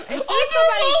as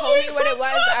somebody told me what it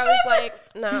was, I was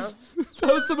like, no.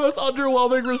 That was the most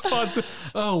underwhelming response.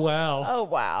 Oh, wow. Oh,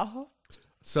 wow.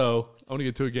 So I want to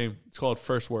get to a game. It's called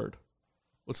First Word.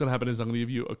 What's going to happen is I'm going to give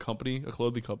you a company, a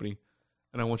clothing company,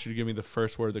 and I want you to give me the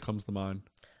first word that comes to mind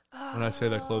when I say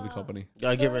that clothing company.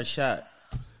 Gotta give her a shot.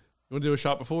 You want to do a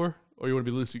shot before, or you want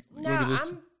to be loose? You No, want to be loose?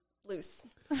 I'm loose.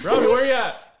 Robbie, where you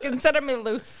at? Consider me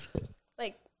loose.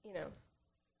 Like, you know.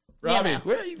 Robbie, no.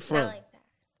 Where are you Not from? like that.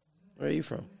 Where are you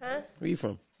from? Huh? Where you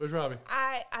from? where's Robbie?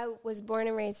 I was born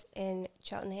and raised in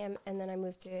Cheltenham, and then I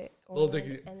moved to Little Orland,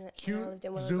 Dicky, and then I cue, lived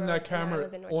in zoom Willowbrook, that and now I camera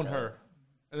live in North on Philly. her,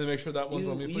 and then make sure that one's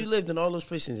on me, You please. lived in all those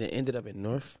places and ended up in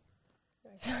North?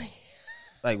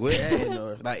 Like, where at in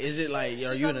North? Like, is it like,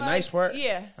 are you in a nice part?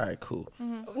 Yeah. All right, cool.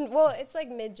 Well, it's like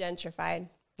mid-gentrified.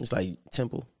 It's like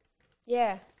Temple.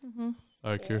 Yeah. All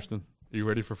right, Kirsten, are you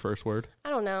ready for first word? I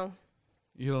don't know.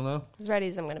 You don't know? As ready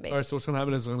as I'm going to be. All right, so what's going to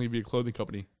happen is I'm going to give you a clothing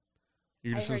company.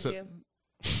 You're I just heard gonna you.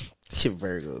 Your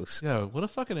Virgos. Yeah, what a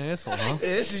fucking asshole, huh?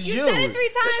 This is You you. said it 3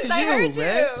 This times. is I heard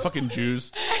man. you. Fucking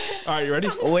Jews. All right, you ready?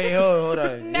 Oh, wait, hold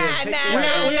on. Nah, Yeah, take nah, the nah, right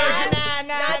nah, one. nah,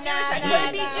 nah, Not Jewish. I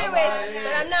could be Jewish,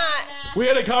 but I'm not. We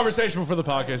had a conversation before the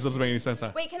podcast. Doesn't make any sense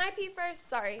now. Wait, can I pee first?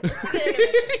 Sorry. Let's take an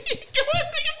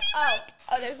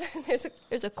intermission.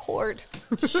 There's a cord.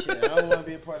 Shit, I don't want to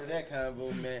be a part of that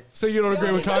convo, man. So you don't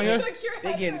agree with Kanye?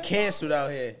 They getting canceled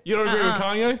out here. You don't agree with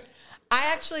Kanye?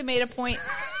 I actually made a point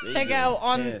to They go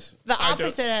on getting canceled. the I don't.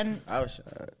 opposite end. I was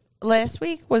Last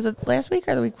week? Was it last week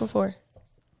or the week before?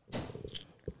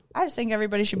 I just think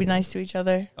everybody should be nice to each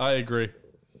other. I agree.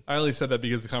 I only said that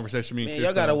because the conversation me and man, Kirsten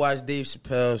y'all gotta had. watch Dave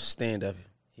Chappelle's stand up.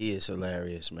 He is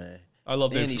hilarious, man. I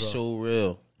love Dave And he's Chappelle. so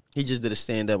real. He just did a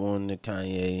stand up on the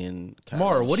Kanye and Kanye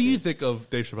Mara, what do you shit. think of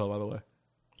Dave Chappelle, by the way?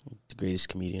 The greatest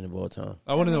comedian of all time.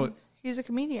 I want to know. He's a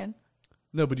comedian.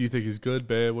 No, but do you think he's good,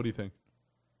 bad? What do you think?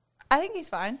 I think he's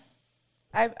fine.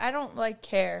 I don't like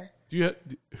care. Do you?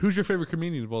 Who's your favorite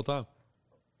comedian of all time?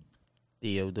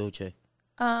 Theo Dolce.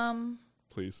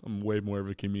 Please, I'm way more of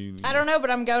a comedian. I don't know,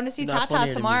 but I'm going to see You're not Tata funnier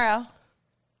than me. tomorrow.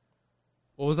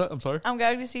 What was that? I'm sorry. I'm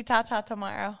going to see Tata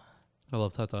tomorrow. I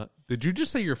love Tata. Did you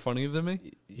just say you're funnier than me?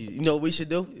 You know what we should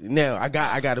do? Now I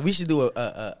got it. We should do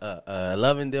a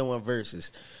Love and Then One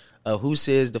versus. Who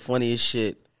says the funniest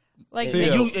shit? Like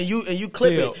Theo. And you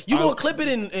clip Theo, it. You I- gonna clip it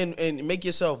and make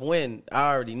yourself win.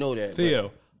 I already know that. but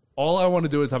Theo, All I want to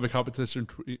do is have a competition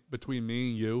between me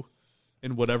and you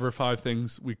in whatever 5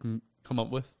 things we can come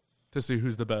up with to see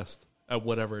who's the best at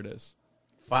whatever it is.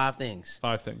 5 things.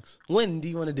 5 things. When do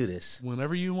you want to do this?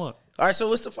 Whenever you want. All right, so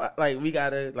what's the 5? Like, we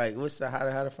gotta, like, what's the,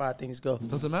 how the 5 things go?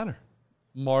 Doesn't matter.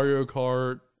 Mario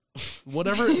Kart,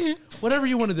 whatever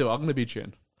you want to do. I'm going to beat you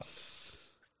in.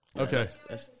 Okay.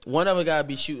 One of us gotta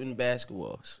be shooting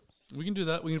basketballs. We can do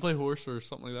that. We can play horse or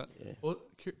something like that. Yeah. Well,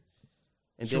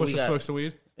 And she then wants we to got, smoke some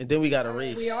weed? and then we got a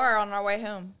race. We are on our way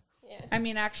home. Yeah. I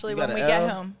mean, actually, You got when an we get L?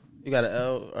 home. You got an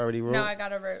L already rolled? No, I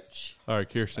got a roach. All right,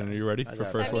 Kirsten, are you ready for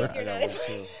first That means word? you're I got not one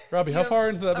too. Robbie, how far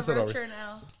into the episode a are roach we? or an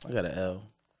L? I got an L.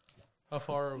 How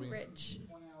far are we? Rich.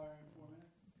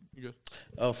 You good?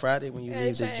 Oh, Friday when you Yeah,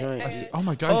 leave the that's joint. right. Oh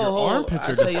my God, Oh, your oh, armpits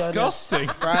I'll are tell y'all this. disgusting.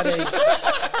 Friday.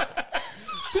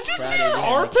 Did you see Friday, your we had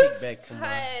a armpits? kickback from my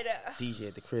God. DJ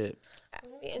at the crib.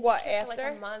 What, For like after?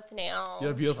 a month now. You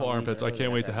have beautiful Sorry, armpits. I earlier.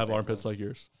 can't wait to I have got armpits like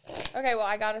yours. Okay, well,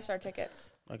 I got us our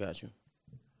tickets. I got you.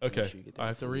 Okay, sure you get that I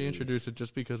have to before you leave. reintroduce it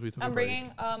just because we took I'm a break.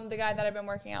 bringing the guy that I've been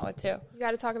working out with, too. You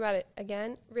got to talk about it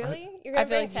again. Really? You're I gonna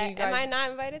feel bring like you Am guys- I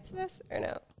not invited to this or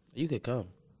no? You could come.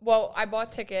 Well, I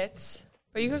bought tickets,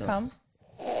 but you could come.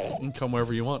 You can come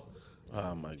wherever you want.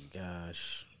 Oh my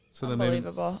gosh. So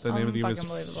Unbelievable. the name of the game is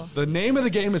Unfucking-believable. the name of the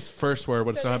game is first word.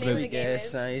 What's So going the to name happen of the is game Gas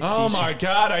is- science oh teacher. my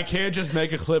God, I can't just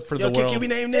make a clip for Yo, the world. can we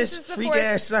name this? Free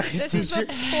gas science This is teacher.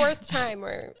 the 4th time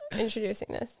we're introducing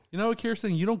this. You know what,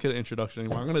 Kirsten? You don't get an introduction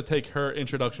anymore. I'm going to take her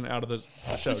introduction out of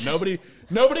the show.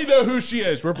 Nobody know who she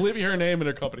is. We're bleeping her name and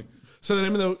her company. So the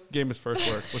name of the game is first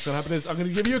word. What's going to happen is I'm going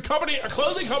to give you a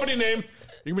clothing company name.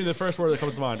 You can be the first word that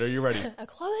comes to mind. Are you ready? A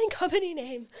clothing company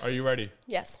name. Are you ready?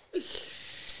 Yes.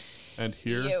 And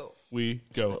here You. we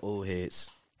The go. old heads.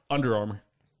 Under Armour,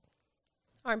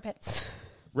 Armpits.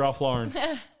 Ralph Lauren,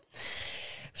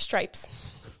 Stripes.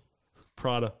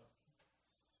 Prada,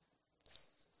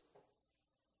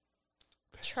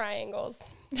 Triangles.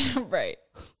 Right.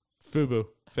 Fubu,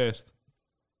 Fast,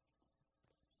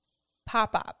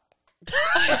 Pop up.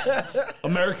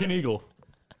 American Eagle,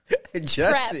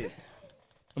 Justin.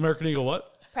 American Eagle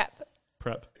what? Prep.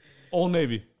 Prep, Old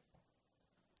Navy,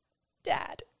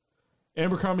 Dad.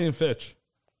 Abercrombie and Fitch,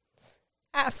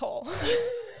 Asshole.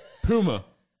 Puma,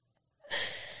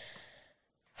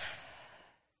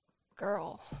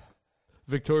 Girl.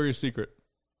 Victoria's Secret,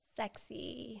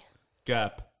 Sexy.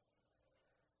 Gap,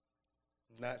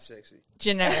 Not sexy.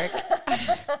 Generic.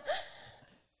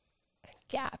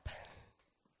 Gap.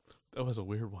 that was a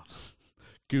weird one,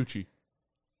 Gucci,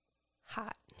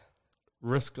 Hot.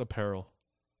 Risk Apparel,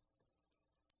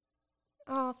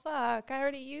 Oh, fuck. I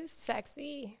already used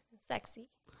sexy. Sexy.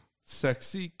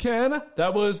 Sexy Can.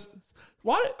 That was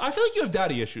why I feel like you have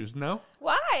daddy issues. No,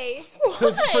 Why?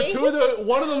 because for two of the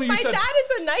one of them you My said dad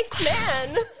is a nice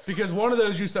man. because one of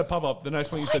those you said pop up. The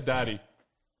next one you said daddy.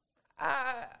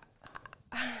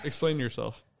 Explain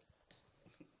yourself.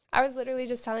 I was literally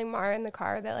just telling Mara in the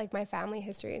car that like my family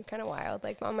history is kind of wild.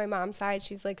 Like on my mom's side,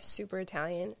 she's like super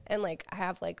Italian, and like I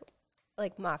have like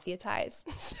mafia ties.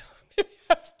 So maybe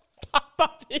I have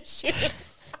pop-up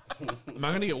issues. Am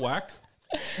I gonna get whacked?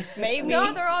 Maybe.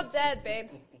 No, they're all dead, babe.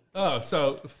 Oh,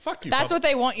 so fuck you. That's pop-up. what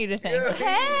they want you to think.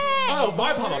 Hey. Oh,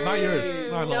 my pop up, not yours.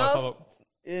 No, I love my pop up.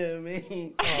 Yeah,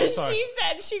 man. Oh, sorry. She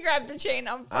said she grabbed the chain.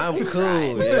 I'm cool.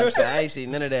 You know what I'm saying? I ain't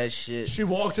seen none of that shit. She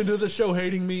walked into the show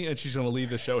hating me, and she's gonna leave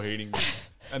the show hating me,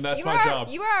 and that's You my were job.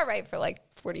 you were all right for like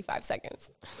 45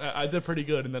 seconds. I did pretty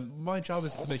good, and then my job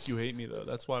is to make you hate me, though.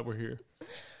 That's why we're here.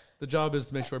 The job is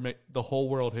to make sure the whole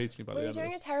world hates me by Well, the you're end of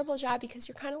doing a this. terrible job because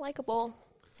you're kind of likable.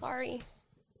 Sorry.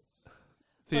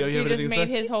 Theo, Look, you you have just anything to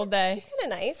made say? his whole day.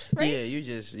 Kind of nice, right? Yeah, you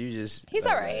just. He's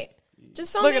all right.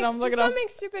 Just don't Look make, at him, look just at don't him. make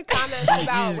stupid comments about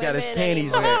just got women. his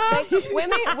panties anymore. wet.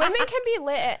 Like, women can be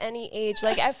lit at any age.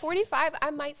 Like at 45,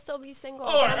 I might still be single.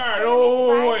 All but right, I'm all right. still Oh,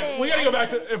 gonna be wait. thriving. We gotta go back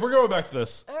to. If we're going back to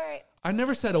this, All right. I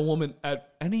never said a woman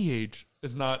at any age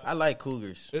is not. I like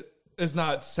cougars. It is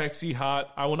not sexy,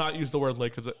 hot. I will not use the word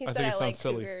lit because He I said think I it sounds like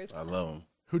silly. cougars. I love them.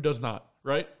 Who does not?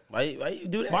 Right? Why you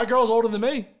do that? My girl's older than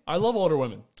me. I love older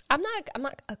women. I'm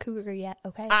not a cougar yet.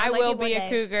 Okay. I might will one be a day.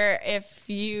 cougar if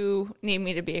you need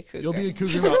me to be a cougar. You'll be a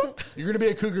cougar. You're gonna be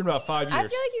a cougar in about 5 years. I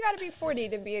feel like you got to be 40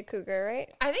 to be a cougar,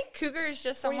 right? I think cougar is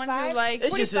just someone 45? who likes.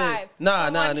 It's just a 45. nah.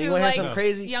 someone You who want to have likes something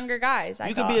crazy? Younger guys.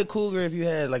 You could be a cougar if you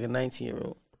had like a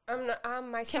 19-year-old. I'm not.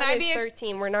 My son Can I is be a-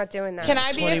 13. We're not doing that. Can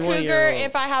I be a cougar 21-year-old.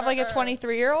 if I have like a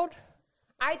 23-year-old?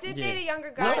 I did date a younger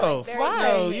guy. No, like, very fuck no,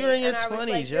 young, you're in your and I was 20s,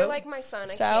 like, yo. You're like my son.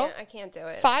 So? I can't do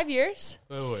it. 5 years?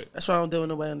 Wait. That's why I don't deal with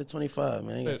nobody under 25,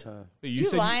 man. I ain't got time. Wait, You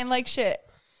said lying like shit.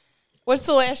 What's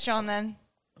the last John then?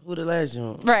 Who the last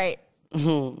one? Right.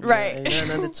 Right. Ain't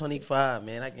nothing under 25,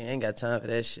 man. I ain't got time for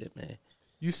that shit, man.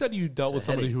 You said you dealt It's a with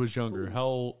somebody headache. who was younger.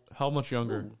 How much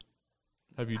younger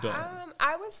have you done?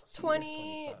 I was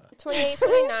 28,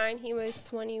 29. He was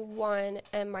 21,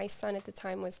 and my son at the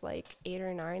time was like 8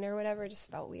 or 9 or whatever. It just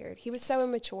felt weird. He was so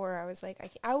immature. I was like,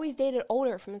 I always dated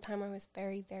older from the time I was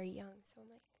very, very young. So I'm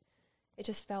like, it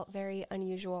just felt very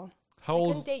unusual. How I old?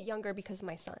 couldn't date younger because of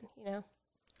my son. You know,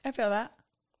 I feel that.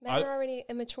 men are already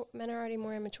immature. Men are already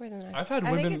more immature than I. I've had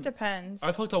I women. think it depends.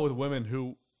 I've hooked up with women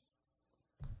who.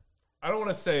 I don't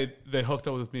want to say they hooked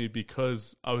up with me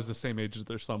because I was the same age as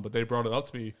their son, but they brought it up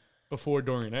to me before,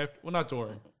 during, and after. Well, not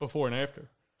during, before and after.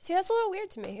 See, that's a little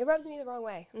weird to me. It rubs me the wrong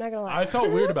way. I'm not gonna lie. I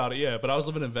felt weird about it, yeah, but I was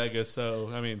living in Vegas,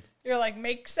 so I mean, You're like,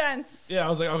 makes sense. yeah, I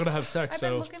was like, I'm gonna have sex, I've been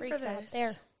so looking for Freaks out this.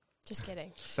 there. Just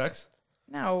kidding. sex.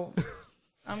 No,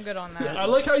 I'm good on that. I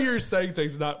like how you're saying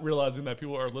things, not realizing that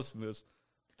people are listening to this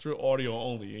through audio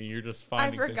only, and you're just I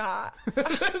finding. forgot.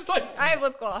 Things. It's like I have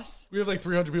lip gloss. we have like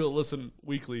 300 people that listen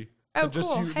weekly. Oh, And just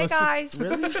cool. you Hey, listen- guys.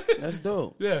 Really? That's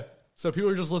dope. Yeah. So people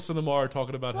are just listening to Mara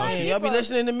talking about how It's she. Hey, y'all be People.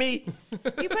 listening to me?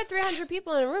 You put 300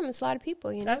 people in a room. It's a lot of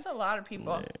people. You know. That's a lot of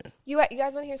people. You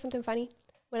guys want to hear something funny?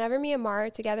 Whenever me and Mara are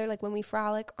together, like when we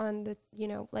frolic on the,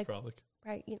 like Frolic.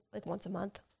 right, like once a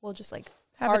month, we'll just like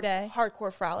Have a day.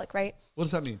 hardcore frolic, right? What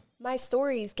does that mean? My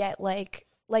stories get like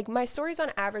my stories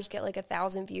on average get like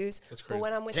 1,000 views. That's But crazy.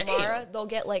 when I'm with Damn. Mara, they'll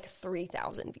get like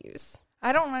 3,000 views.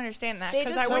 I don't understand that They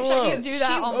because just I wish Whoa. she would do that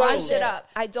she on my runs shit. it up.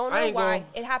 I don't I know ain't why. gonna-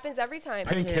 It happens every time.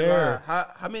 Pink Can't hair. lie.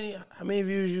 How many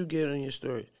views you get on your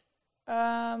story?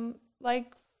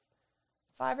 Like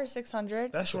 500 or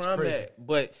 600. That's where That's I'm crazy. at.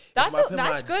 But if That's I put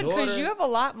that's my good because daughter- you have a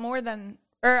lot more than,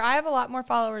 or I have a lot more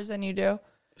followers than you do.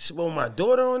 Well, my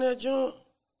daughter on that joint,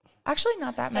 Actually,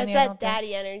 not that That's many. I that don't think.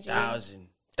 daddy energy. thousand.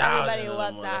 Everybody of them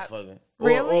loves that. motherfucker.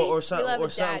 Really? Or We some love or a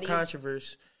some daddy.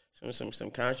 controversy.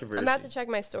 Some controversy. I'm about to check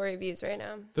my story views right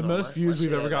now. The No, most my views we've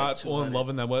shit ever had, like, got on 200.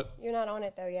 Loving Them What You're not on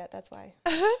it though yet. That's why.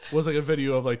 was like a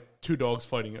video of like two dogs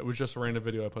fighting. It was just a random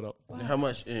video I put up. How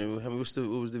much? What was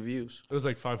the views? It was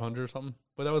like 500 or something.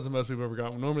 But that was the most we've ever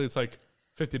got. Normally it's like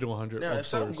 50 to 100. Now, on if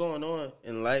something stories. going on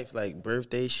in life, like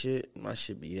birthday shit, my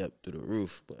shit be up through the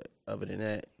roof. But other than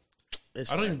that,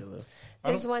 it's I don't even- regular.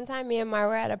 There's one time me and Mara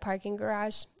were at a parking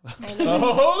garage. And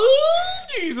Oh,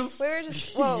 Jesus. we were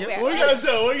just whoa, Yeah. What do you guys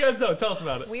know? What do you guys know? Tell us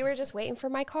about it. we were just waiting for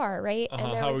my car, right? Uh-huh.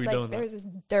 And there How was were you like doing that? there was this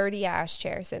dirty ass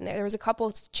chair sitting there. There was a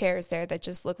couple chairs there that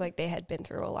just looked like they had been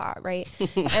through a lot, right?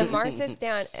 And Mara sits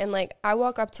down and like I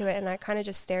walk up to it and I kind of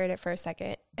just stare at it for a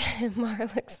second. And Mara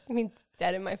looks at me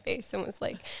dead in my face and was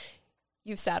like,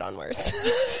 "You've sat on worse."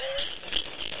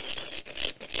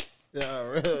 Yeah,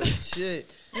 real shit.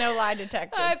 No lie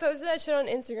detector. I posted that shit on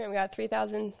Instagram. We got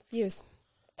 3,000 views.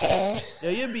 Yo,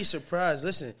 you'd be surprised.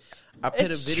 Listen, I put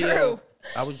It's a video. true.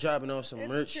 I was dropping off some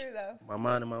merch. true, though. My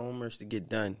mind and my own merch to get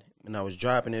done. And I was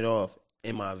dropping it off.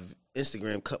 And my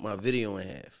Instagram cut my video in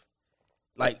half.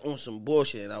 Like on some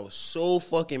bullshit. And I was so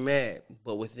fucking mad.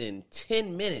 But within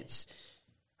 10 minutes,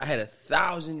 I had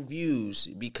 1,000 views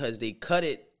because they cut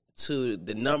it to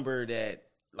the number that,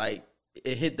 like,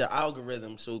 it hit the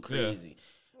algorithm so crazy.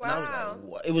 And I was Wow. like,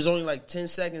 what? It was only like 10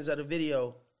 seconds of the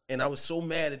video. And I was so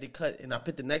mad that it cut. And I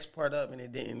put the next part up and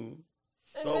it didn't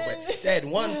go. But that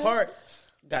one part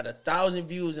got 1,000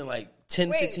 views in like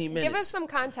 10, 15 minutes. give us some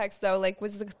context though. Like,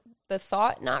 was the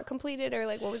thought not completed, or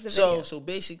like what was the video? So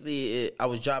basically, I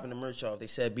was dropping the merch off. They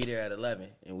said be there at 11,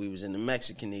 and we was in the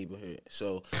Mexican neighborhood.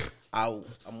 So I'm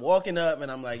walking up, and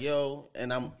I'm like, yo,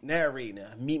 and I'm narrating.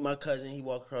 I meet my cousin. He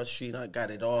walked across the street, and I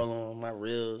got it all on my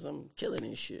reels. I'm killing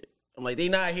this shit. I'm like, they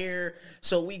not here,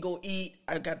 so we go eat.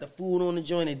 I got the food on the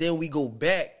joint, and then we go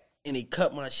back, and they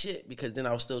cut my shit because then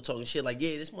I was still talking shit. Like,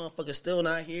 yeah, this motherfucker still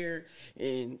not here,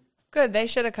 and Good. They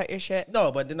should have cut your shit.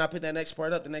 no, but then I put that next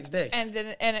part up the next day. And then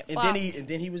it And flopped.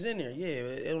 then he was in there. Yeah,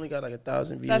 it only got like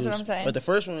 1,000 views. That's what I'm saying. But the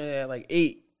first one had like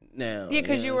 8 now. Yeah,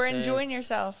 because know you what were I'm saying? enjoying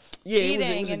yourself. Yeah, eating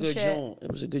it was a and good shit. joint.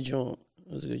 It was a good joint.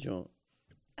 It was a good joint.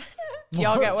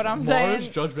 Y'all get what I'm Mara's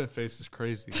saying? judgment face is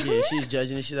crazy. Yeah, she's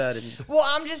judging the shit out of me. Well,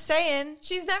 I'm just saying.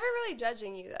 She's never really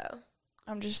judging you though.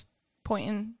 I'm just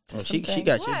pointing to Oh, some she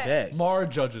got your What? back. Mara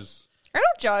judges. I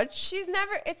don't judge. She's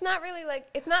never. It's not really like.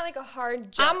 It's not like a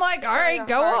hard. Judge. I'm like, It's all not right, like a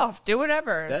go hard- off, do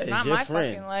whatever. That It's is not your my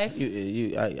friend. fucking life.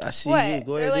 I see What? you.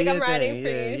 Go They're ahead. like, do I'm your riding thing. for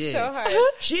Yeah, you yeah. so hard.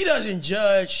 She doesn't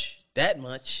judge that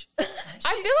much. I feel like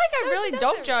I No, she really don't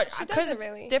doesn't. judge She because doesn't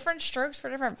really. different strokes for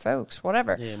different folks.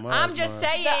 Whatever. Yeah, Mara's I'm just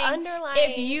Mara. saying, The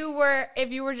underlying- if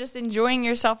you were just enjoying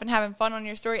yourself and having fun on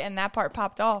your story, and that part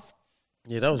popped off,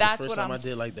 Yeah, that was That's the first what time I'm I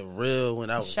did like the real when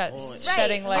I was shut- going. Right.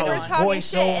 shedding light you were on. talking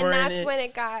shit, Voiceover and in that's it. when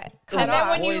it got It cut was and then a off.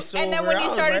 when you voiceover. and then when I you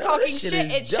was started like, oh, talking this shit shit,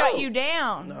 is it shut dope. you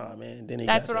down. Nah, man. Then they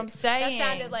That's got what I'm that. saying. That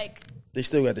sounded like. They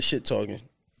still got the shit talking.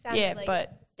 Yeah, like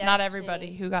but not Destiny.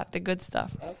 everybody who got the good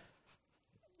stuff.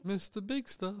 Missed the big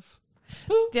stuff.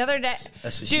 The other day,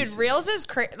 That's what she dude, said. Reels is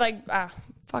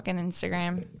fucking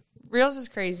Instagram. Reels is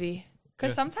crazy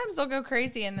because sometimes they'll go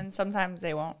crazy and then sometimes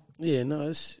they won't. Yeah, no,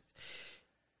 it's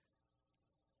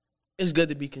good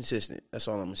to be consistent. That's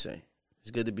all I'm gonna say.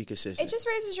 It's good to be consistent. It just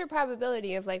raises your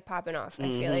probability of like popping off. I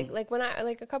feel like when I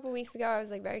like a couple weeks ago, I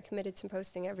was like very committed to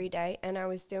posting every day, and I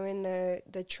was doing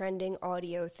the trending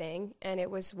audio thing, and it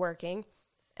was working.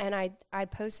 And I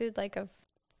posted like a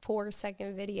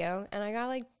 4-second video, and I got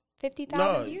like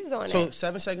 50,000 views on it. So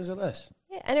 7 seconds or less.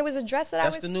 Yeah, and it was a dress that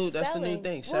That's I was the new selling.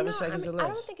 thing. 7 seconds or less. I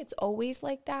don't think it's always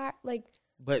like that. Like,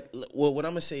 But what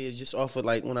I'm gonna say is just off of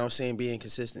like when I was saying being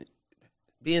consistent,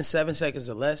 being 7 seconds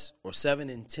or less, or 7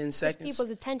 and 10 it's seconds. people's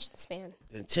attention span.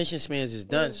 The attention spans is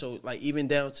done. So like even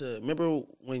down to, remember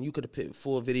when you could have put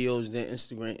 4 videos and then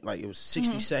Instagram, like it was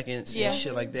 60 seconds and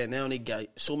shit like that. Now they got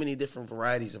so many different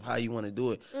varieties of how you want to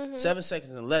do it. 7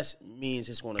 seconds and less means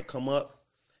it's going to come up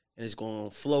and it's going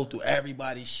to flow through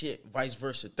everybody's shit. Vice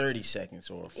versa, 30 seconds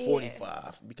or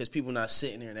 45 because people not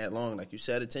sitting there that long. Like you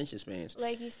said, attention spans.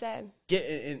 Like you said.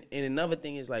 And another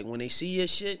thing is like when they see your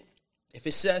shit, if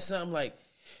it says something like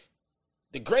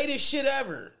the greatest shit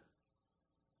ever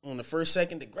on the first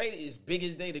second, the greatest,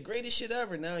 biggest day, the greatest shit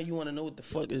ever. Now you want to know what the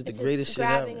fuck is the greatest shit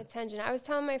grabbing ever. attention. I was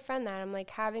telling my friend that I'm like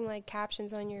having like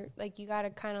captions on your, like you got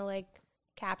to kind of like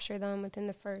capture them within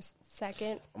the first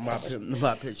second. My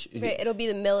picture. It'll be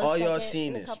the millisecond. All y'all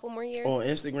seen in this a couple more years. on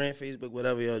Instagram, Facebook,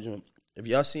 whatever y'all doing. If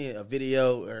y'all seen a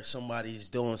video or somebody's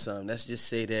doing something, let's just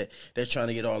say that they're trying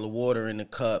to get all the water in the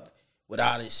cup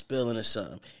without it spilling or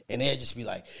something. And they'll just be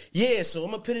like, yeah, so I'm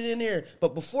going to put it in there.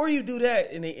 But before you do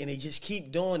that, and they just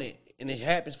keep doing it, and it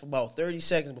happens for about 30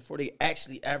 seconds before they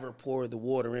actually ever pour the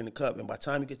water in the cup. And by the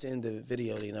time you get to the end of the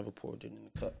video, they never poured it in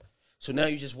the cup. So now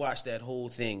you just watch that whole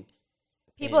thing.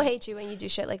 People hate you when you do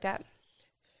shit like that.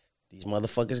 These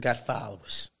motherfuckers got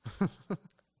followers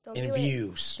Don't and do it.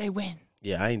 views. They win.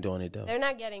 Yeah, I ain't doing it, though. They're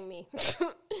not getting me.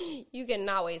 You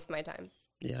cannot waste my time.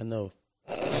 Yeah, I know.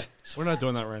 We're not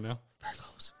doing that right now.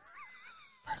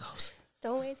 Virgos.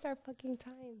 Don't waste our fucking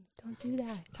time. Don't do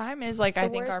that. Time is like the I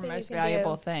think worst our thing you most can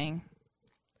valuable do. thing.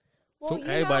 Well, So you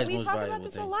everybody's know, we most talk valuable about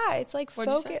this thing. a lot. It's like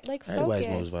What'd you focus. say? Like Everybody's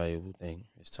focus. most valuable thing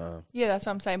is time Yeah, that's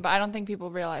what I'm saying. But I don't think people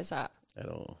realize that. at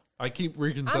all. I keep I'm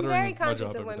reconsidering very my conscious job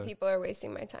of every when day. people are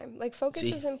wasting my time. Like focus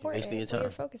See, is you're important. wasting your What you're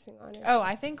time. focusing on. Is Oh,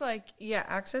 I think like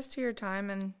access to your time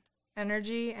and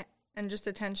energy and just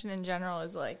attention in general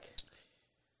is like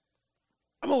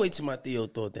I'm gonna wait till my Theo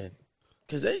thought then,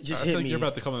 because they just I hit feel like me. you're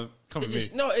about to come at me.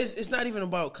 Just, no, it's not even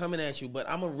about coming at you, but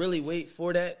I'm gonna really wait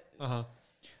for that Uh-huh.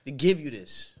 to give you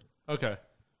this. Okay.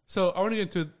 So I want to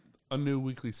get into a new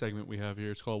weekly segment we have here.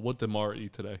 It's called What Did Mara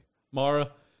Eat Today? Mara,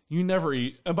 you never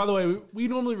eat. And by the way, we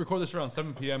normally record this around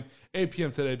 7 p.m., 8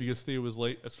 p.m. today because Theo was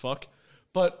late as fuck.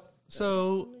 But,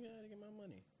 so, I gotta get my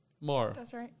money. Mara,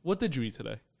 that's right. what did you eat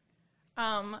today?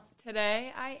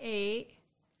 Today I ate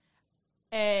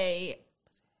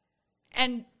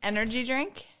an energy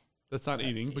drink. That's not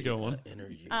eating, but go on.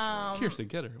 Energy. Kirsten,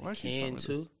 get her. Why is she Can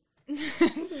too? too.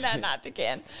 No, not the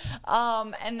can.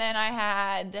 And then I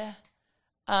had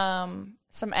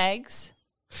some eggs.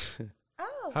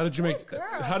 Oh, How did you make? girl.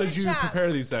 How did Good you job.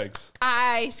 prepare these eggs?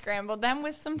 I scrambled them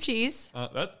with some cheese.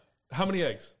 How many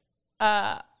eggs?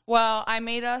 Well, I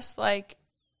made us like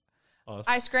Us.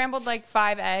 I scrambled like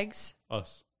 5 eggs.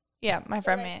 Us. Yeah, my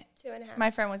friend made. 2.5.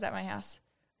 My friend was at my house.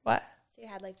 What? So you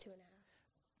had like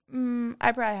 2.5.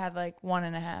 I probably had like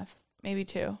 1.5, maybe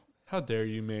 2. How dare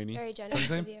you, Manny? Very What's his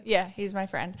generous name? of you. Yeah, he's my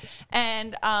friend.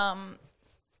 And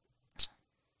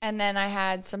then I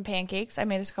had some pancakes. I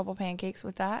made us a couple pancakes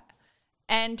with that.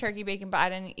 And turkey bacon, but I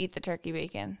didn't eat the turkey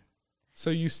bacon. So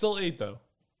you still ate, though?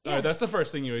 All right, that's the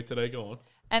first thing you ate today. Go on.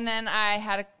 And then I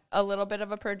had a little bit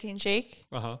of a protein shake.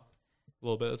 Uh-huh. A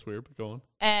little bit. That's weird, but go on.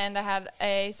 And I had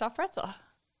a soft pretzel.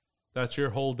 That's your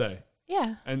whole day.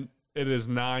 Yeah. And it is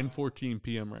 9:14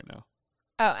 p.m. right now.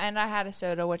 Oh, and I had a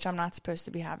soda, which I'm not supposed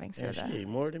to be having Yeah, soda. she ate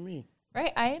more than me.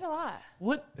 Right? I ate a lot.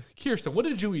 What? Kirsten, what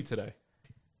did you eat today?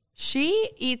 She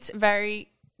eats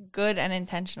very good and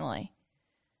intentionally.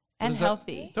 And What is that?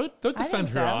 healthy. Don't I defend think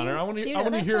her so. honor. I want Do you to know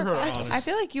that hear for her a fact? honor. I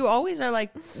feel like you always are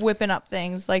like whipping up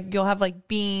things. Like you'll have like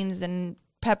beans and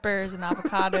peppers and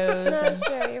avocados. No, and it's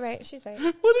true. You're right. She's right.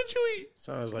 What did you eat?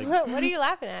 Sounds like What are you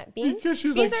laughing at? Beans? Because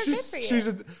she's Beans like are good for you. she's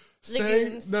saying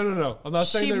Legumes. no. I'm not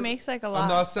saying She they're, makes, like, a lot I'm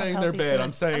not of saying they're healthy bad. food.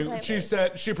 I'm saying I'm she plant-based.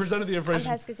 said she presented the I'm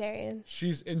information. pescatarian.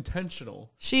 She's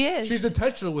intentional. she is. She's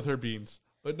intentional with her beans.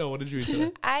 But no, what did you eat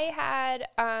today? I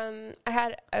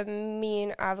had a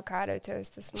mean avocado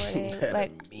toast this morning.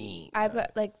 like mean. I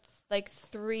put like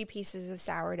 3 pieces of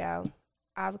sourdough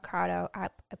avocado. I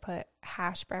put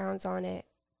hash browns on it,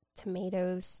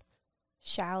 tomatoes,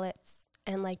 shallots,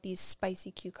 and like these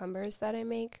spicy cucumbers that I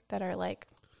make that are like.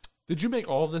 Did you make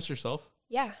all of this yourself?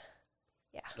 Yeah.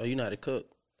 Oh, you know how to cook.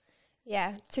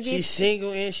 Yeah. She's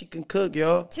single and she can cook,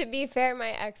 y'all. To be fair, my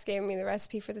ex gave me the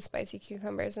recipe for the spicy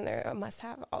cucumbers, and they're a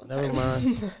must-have all the Never time.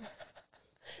 mind.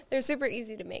 They're super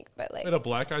easy to make, but like Wait, a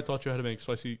black guy taught you how to make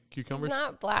spicy it's cucumbers?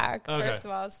 not black. Okay. First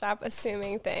of all, stop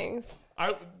assuming things.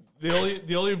 The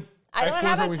only I don't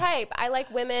have ex-boyfriend a type. I like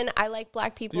women. I like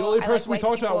black people. The only I person like we white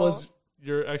talked about people. was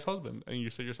your ex-husband, and you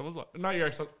said your son was black. Not your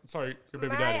ex. Sorry, your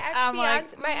baby daddy.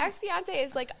 My ex-fiance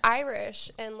is like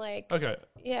Irish and like Okay.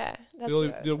 yeah. That's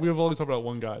what I was We've only talked about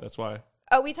one guy. That's why.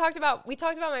 Oh, we talked about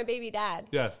my baby dad.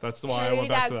 Yes, that's why My I baby went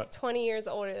back to dad's that. 20 years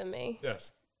older than me.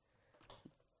 Yes.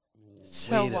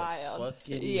 So Wait a wild.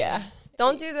 fucking Yeah.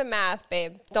 Don't do the math,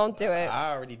 babe. Don't do it.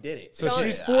 I already did it. So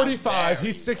she's 45.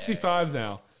 He's 65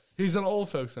 now. He's in old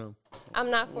folks home. I'm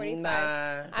not 45.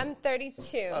 Nah. I'm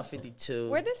 32. I'm 52.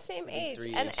 We're the same age.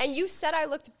 53-ish. And you said I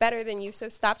looked better than you, so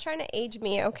stop trying to age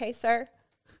me, okay, sir?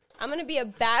 I'm going to be a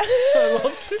bad...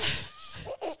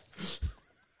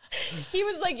 He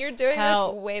was like, you're doing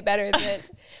Help. this way better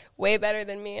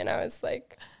than me. And I was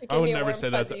like... I would never say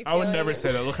that. I would never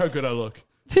say that. Look how good I look.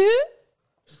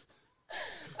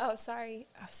 Oh, sorry.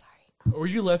 Oh, sorry. Were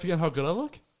you laughing at how good I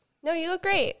look? No, you look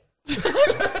great.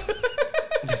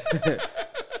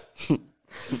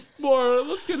 More.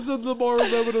 Let's get into the Mara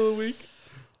moment of the week.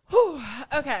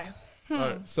 Okay. All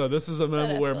right. So this is a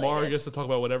moment where Mara escalated. gets to talk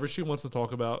about whatever she wants to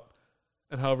talk about,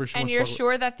 and however she And wants you're to talk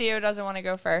sure that Theo doesn't want to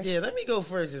go first? Yeah, let me go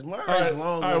first because Mara All is right,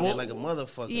 long all right, winded well- like a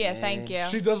motherfucker. Yeah, man. thank you.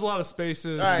 She does a lot of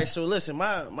spaces. All right, so listen,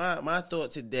 my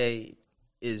thought today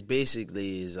is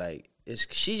basically like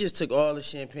she just took all the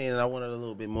champagne and I wanted a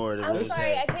little bit more of the I'm rose.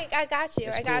 sorry. I got you.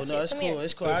 It's I got cool. you. No, it's Come cool. here.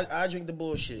 It's cool. I drink the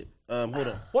bullshit. Hold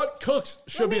on. What cooks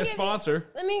should Let be me a give you- sponsor?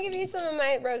 Let me give you some of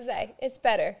my rosé. It's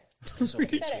better. It's okay,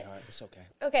 sweetheart. It's okay.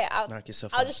 Okay, Knock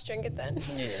yourself I'll out. just drink it then.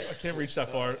 Yeah. I can't reach that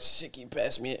far. Shit, can you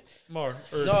pass me it? Mar.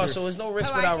 No, so it's no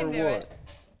risk Oh, I without can do reward. it.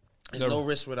 There's no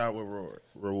risk without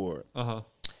reward. Uh-huh.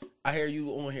 I hear you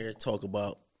on here talk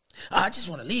about, I just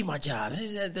want to leave my job.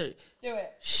 This, that, that. Do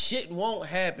it. Shit won't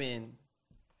happen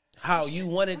how you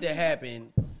want it to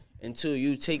happen until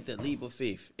you take the leap of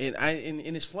faith. And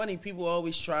it's funny, people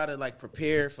always try to like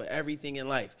prepare for everything in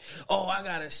life. Oh, I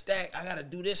gotta stack, I gotta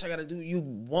do this, you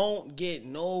won't get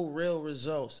no real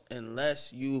results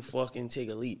unless you fucking take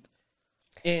a leap.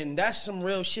 And that's some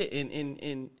real shit.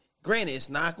 And granted, it's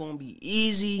not gonna be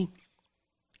easy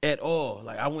at all.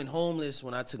 Like I went homeless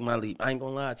when I took my leap. I ain't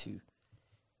gonna lie to you.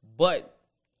 But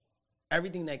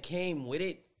everything that came with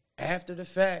it after the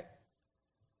fact,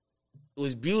 it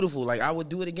was beautiful. Like, I would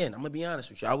do it again. I'm going to be honest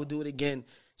with you. I would do it again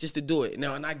just to do it.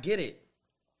 Now, and I get it.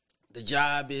 The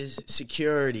job is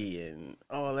security and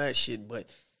all that shit, but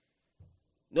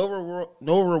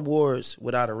no rewards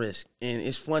without a risk. And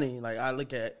it's funny. Like,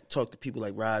 talk to people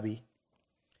like Robbie.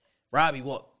 Robbie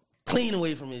walked clean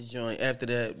away from his joint after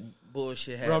that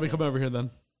bullshit happened. Robbie, come over here then.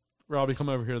 Robbie, come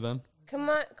over here then. Come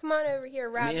on over here,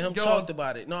 Rob. Me and him Go talked on.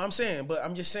 about it. No, I'm saying, but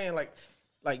I'm just saying,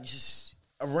 like just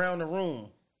around the room,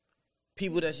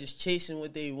 people that's just chasing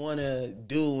what they want to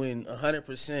do and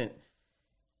 100%.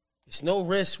 It's no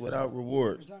risk without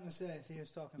reward. There's nothing to say. He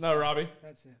was talking. No, Robbie.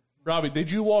 That's it. Robbie, did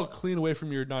you walk clean away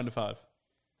from your 9 to 5?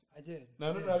 I did.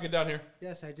 No, get down here.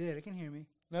 Yes, I did. I can hear me.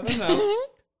 No.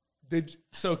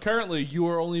 So currently you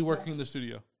are only working in the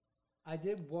studio. I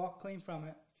did walk clean from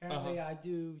it. Currently, I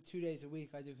do 2 days a week.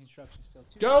 I do construction still.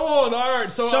 Go on. All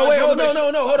right. So So wait, hold on.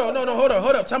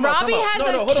 Hold up. Time out. Robbie has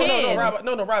a kid.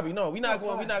 Robbie. No, we're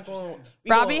not going.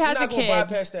 Robbie has a We're not going to kid.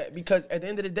 bypass that because at the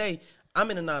end of the day,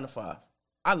 I'm in a 9 to 5.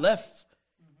 I left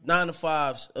 9 to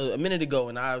 5s a minute ago,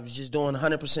 and I was just doing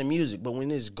 100% music. But when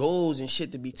there's goals and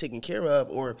shit to be taken care of,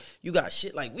 or you got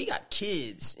shit like we got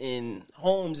kids and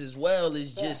homes as well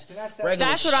as just so that's- regular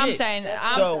That's what I'm shit. saying.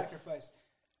 So Sacrifice.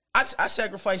 I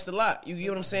sacrificed a lot. You get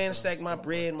what I'm saying? Stack my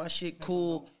bread, my shit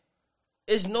cool.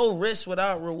 It's no risk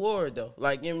without reward, though.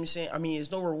 Like, you know what I'm saying? I mean,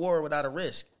 it's no reward without a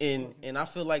risk. And I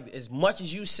feel like as much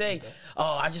as you say,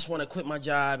 oh, I just want to quit my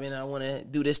job and I want to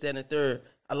do this, that, and the third,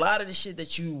 a lot of the shit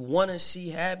that you want to see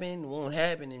happen won't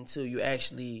happen until you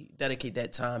actually dedicate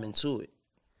that time into it.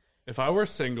 if I were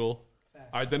single,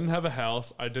 I didn't have a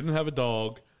house, I didn't have a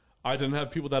dog, I didn't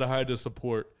have people that I had to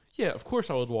support, yeah, of course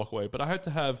I would walk away. But I had to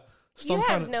have some You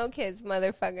kind have of... no kids,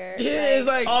 motherfucker. Yeah, it's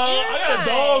like, I got a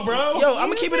dog, bro. yo, I'm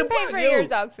you going to keep it a can pay buck, for yo. your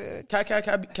dog food.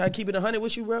 Can I keep it 100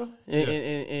 with you, bro?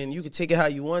 And you can take it how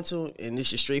you want to, and it's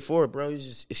just straightforward, bro.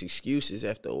 It's excuses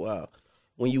after a while.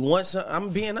 When you want something, I'm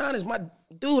being honest, my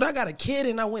dude, I got a kid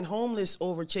and I went homeless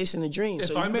over chasing a dream. If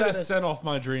so I you made gotta, a cent off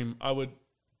my dream, I would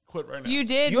quit right now. You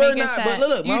did You're make a not, cent. but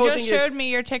look, my you whole just thing is- showed me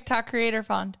your TikTok creator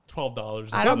fund. $12.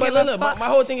 I don't but give look, a look, fuck. my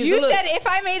whole thing is, You look, said if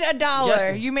I made $1,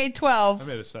 Justin. you made 12. I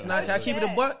made a cent. can I keep it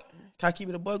a buck? Can I keep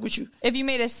it a buck with you? If you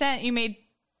made a cent, you made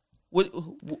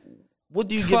What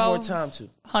do you give more 12 time to?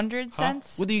 100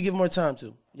 cents. What do you give more time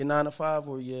to? Your 9 to 5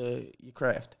 or your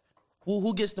craft?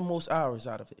 Who gets the most hours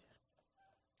out of it?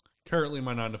 Currently,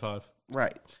 my 9 to 5.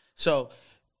 Right. So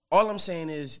all I'm saying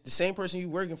is the same person you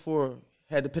working for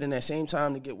had to put in that same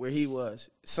time to get where he was.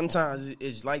 Sometimes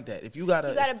it's like that. If you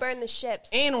gotta burn the ships.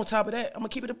 and on top of that, I'm gonna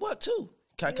keep it a buck too.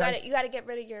 You gotta get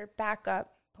rid of your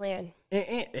backup plan.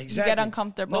 And exactly. You get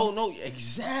uncomfortable. No,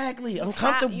 exactly. You don't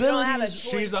Uncomfortability have a is.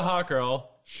 choice. She's a hot girl.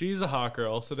 She's a hot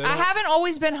girl. So they I haven't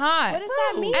always been hot. What does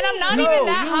that mean? And I'm not No, even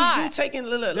that you hot. taking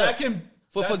look. That can.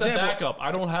 For That's example, a backup.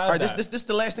 I don't have all right, that. this is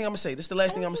the last thing I'm gonna say. This is the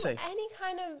last thing I'm gonna say. Any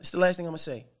kind of It's the last thing I'm gonna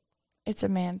say. It's a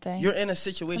man thing. You're in a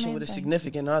situation with a thing.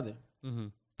 significant other.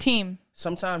 Team.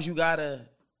 Sometimes you gotta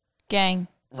Gang.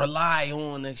 rely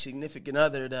on a significant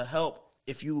other to help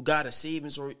if you got a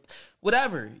savings or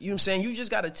whatever. You know what I'm saying? You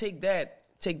just gotta take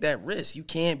that risk. You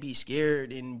can't be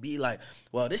scared and be like,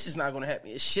 well, this is not gonna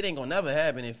happen. This shit ain't gonna never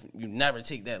happen if you never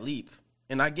take that leap.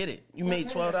 And I get it. You made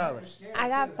 $12. I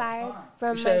got fired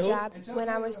from You my said who? job when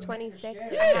I was 26. I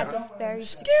Yeah. had this very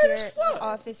Scared as secure fuck.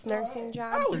 office nursing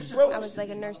job. I was broke. I was like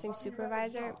a nursing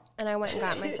supervisor, and I went and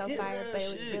got myself fired. But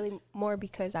it was really more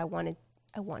because I wanted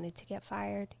to get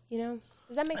fired. You know?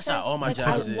 Does that make That's sense? how all my I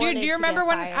jobs is. Dude, wanted do you to remember get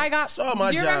when fired. I got? That's all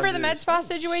my Do you remember jobs the is. med spa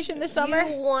situation this summer?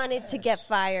 You wanted to get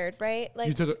fired, right?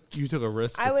 Like You took a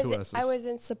risk. I with was, two S's. I was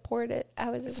insubordinate. I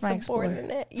was It's my Explorer.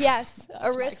 insubordinate. Yes, a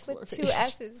my risk with Explorer. 2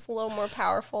 S's is a little more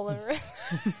powerful than a risk.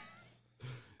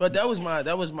 But that was my You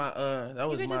could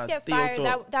my just get Theo fired.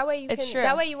 thought. That way you It's can. true.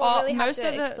 That way you won't really have most to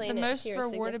of the explain it most to your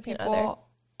rewarded significant people other.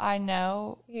 I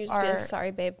know You just be are like,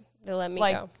 sorry, babe. They let me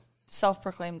like go.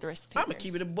 self-proclaimed risk takers. I'm gonna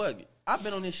keep it a bug. I've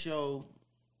been on this show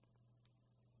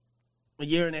a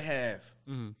year and a half.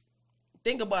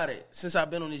 Think about it. Since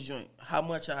I've been on this joint, how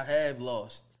much I have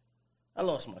lost. I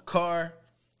lost my car.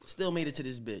 Still made it to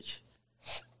this bitch.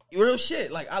 Real shit.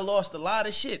 Like I lost a lot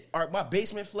of shit. My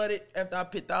basement flooded after I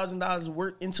put $1,000 of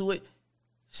work into it.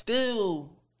 Still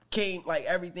came like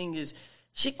everything is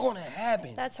shit gonna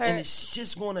happen. That's and hurt. it's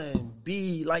just gonna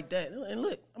be like that. And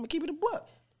look, I'm gonna keep it a buck.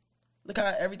 Look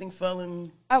how everything fell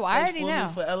in. Oh, I place already for me know.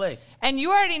 for LA. And you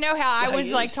already know how I Like,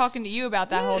 was like it's- talking to you about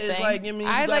that whole It's thing. like, I mean, you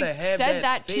I gotta like have said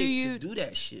that faith to you do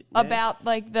that shit, man. about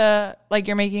like the like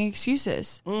you're making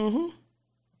excuses. Mm-hmm.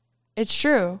 It's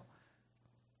true.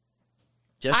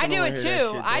 Justin I do don't it wanna too. hear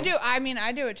that shit, I though. do. I mean,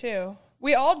 I do it too.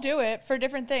 We all do it for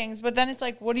different things, but then it's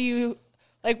like, what do you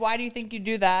like? Why do you think you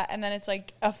do that? And then it's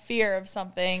like a fear of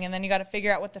something, and then you got to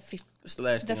figure out what the This is the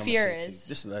last the thing fear I'm gonna say to you. is.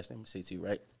 This is the last thing I'm gonna say to you,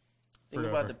 right? Think Forever.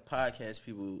 about the podcast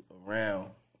people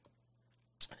around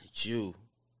you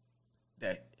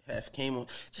that have came on.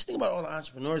 Just think about all the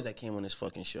entrepreneurs that came on this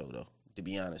fucking show, though. To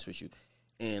be honest with you,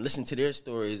 and listen to their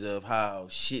stories of how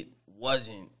shit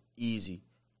wasn't easy,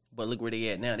 but look where they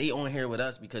at now. They on here with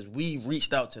us because we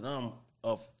reached out to them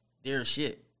of their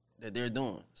shit that they're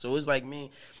doing. So it's like, man,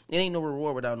 it ain't no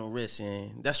reward without no risk,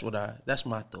 and that's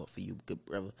my thought for you, good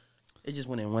brother. It just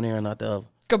went in one ear and not the other.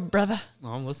 good brother. Oh,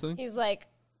 I'm listening. He's like,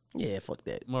 Yeah, fuck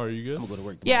that. Mar, are you good? I'm gonna go to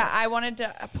work tomorrow. Yeah, I wanted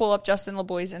to pull up Justin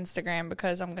LeBoy's Instagram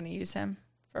because I'm going to use him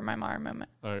for my Mara moment.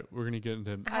 All right, we're gonna get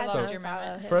into him. I So, loved your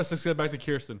moment. first, let's get back to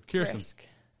Kirsten. Kirsten, Risk.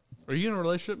 are you in a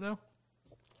relationship now?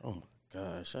 Oh my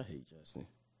gosh, I hate Justin.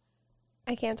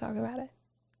 I can't talk about it.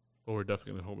 Well, we're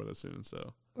definitely gonna home it soon.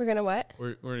 So We're gonna what?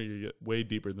 we're gonna get way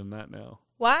deeper than that now.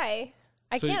 Why?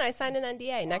 I So can't. you- I signed an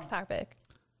NDA. Next topic.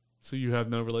 So you have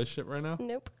no relationship right now?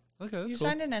 Nope. Okay, that's You cool.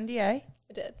 signed an NDA?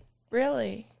 I did.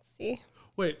 Really? See?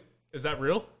 Wait, is that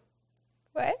real?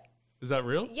 What? Is that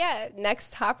real? Yeah.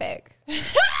 Next topic.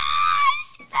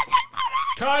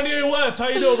 Kanye West, how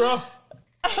you doing, bro?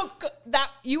 Oh, that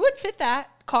you would fit that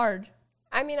card.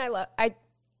 I mean, Like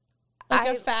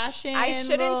a fashion. I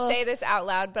shouldn't little- say this out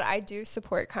loud, but I do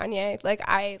support Kanye. Ain't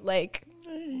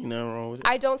nothing wrong with it.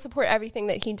 I don't support everything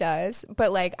that he does,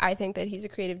 but like I think that he's a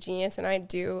creative genius, and I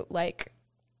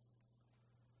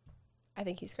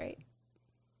think he's great.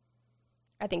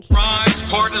 I think he's Rise,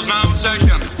 court is now in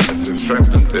session. The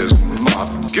defendant is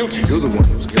not guilty. You're the one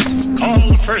who's guilty. Call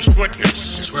the first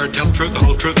witness. Swear to tell the truth, the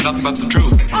whole truth, nothing but the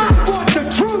truth. I want the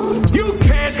truth. You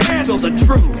can't handle the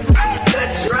truth. The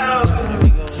truth.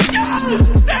 You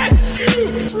set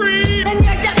you free. And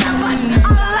you're just a one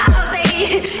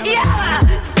lousy,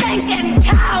 stinking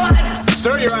coward.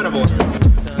 Sir, you're out of order.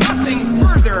 Nothing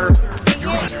further.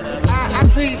 I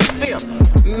plead the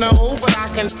fifth. No, but I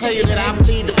can tell you that I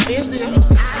plead the fifth.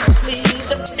 I plead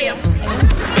the fifth.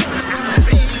 I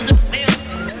plead the fifth.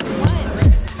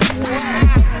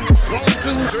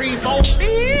 1, 2, 3, 4,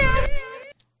 5.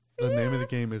 The name of the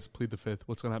game is Plead the Fifth.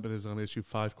 What's going to happen is I'm going to issue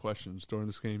 5 questions. During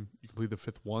this game, you can plead the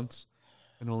fifth once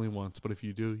and only once. But if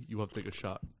you do, you have to take a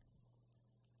shot.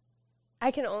 I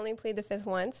can only plead the fifth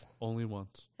once. Only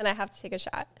once. And I have to take a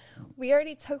shot. We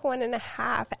already took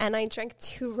 1.5, and I drank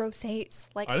 2 rosés.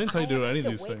 Like, I didn't tell you to do any of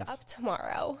these I things. have to wake up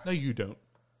tomorrow. No, you don't.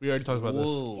 We already talked about this.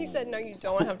 He said, no, you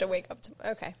don't have to wake up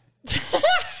tomorrow. Okay.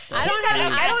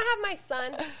 I don't have my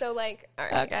son, so, like, all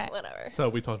right, Okay. whatever. So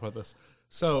we talked about this.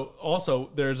 So also,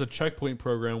 there's a checkpoint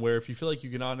program where if you feel like you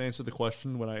cannot answer the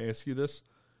question when I ask you this,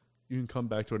 you can come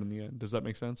back to it in the end. Does that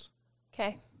make sense? Okay.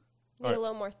 Need All right. a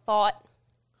little more thought.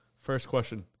 First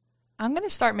question. I'm going to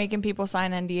start making people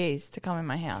sign NDAs to come in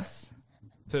my house.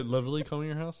 To literally come in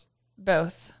your house?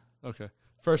 Both. Okay.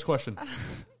 First question.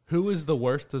 Who is the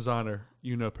worst designer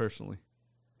you know personally?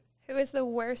 Who is the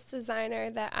worst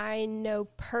designer that I know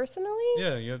personally?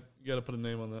 Yeah, you got to put a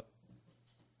name on that.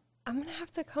 I'm going to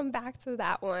have to come back to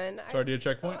that one. It's already a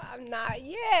checkpoint? I'm not going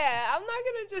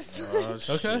to just... Oh,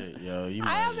 shit. Okay. Yo, you I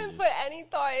might haven't put any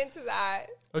thought into that.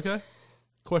 Okay.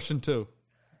 Question 2.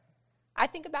 I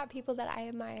think about people that I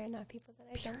admire, not people that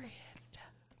I don't.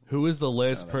 Who is the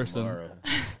last sound like person? Mara.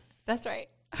 That's right.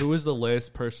 Who is the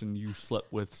last person you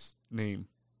slept with's name?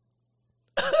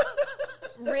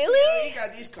 Really? You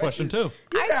got these Question questions.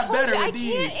 2. You got better with I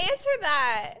these. can't answer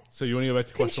that. So you want to go back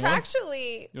to question 1?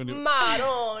 Contractually, You wanna do-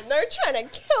 Maron, they're trying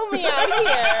to kill me out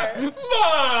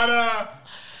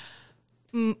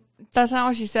here. That's not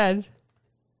what she said.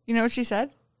 You know what she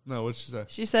said? No, what did she say?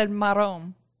 She said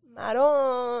marom.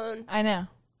 Maron. I know.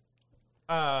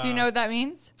 Do you know what that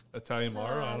means? Italian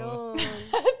Mara? I don't know.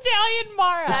 Italian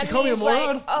Mara. Did she call me a means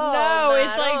moron? like, oh, No,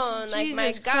 it's Maron, like Jesus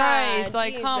my God, Christ.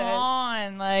 Like, Jesus. come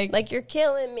on. Like Like, you're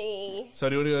killing me. So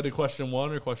do you want to go to question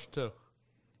 1 or question 2?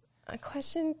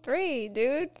 Question 3,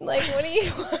 dude. Like, what do you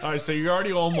want? All right, so you're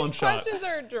already on one These shot. questions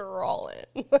are drawing.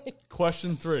 Like,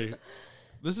 Question 3.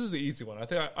 This is the easy one. I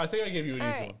think I gave you an All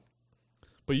easy right. one.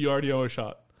 But you already owe a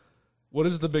shot. What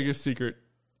is the biggest secret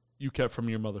you kept from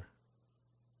your mother?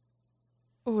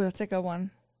 oh, that's a good one.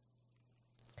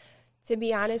 to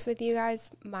be honest with you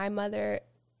guys, my mother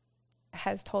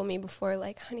has told me before,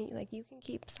 like, honey, like, you can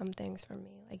keep some things from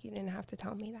me. Like, you didn't have to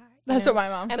tell me that. That's what my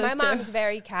mom and says, my mom's too.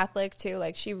 very Catholic, too.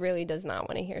 Like, she really does not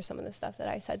want to hear some of the stuff that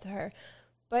I said to her.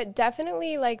 But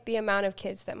definitely, like, the amount of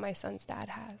kids that my son's dad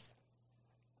has.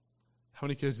 How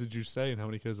many kids did you say, and how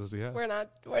many kids does he have? We're not,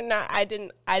 I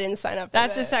didn't sign up for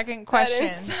That's that. the second I question.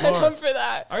 didn't sign up for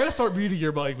that. I gotta start reading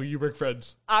your mic when you break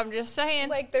friends. I'm just saying.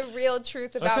 Like, the real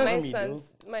truth about Okay. my Me,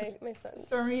 son's, my son's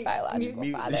Sorry, biological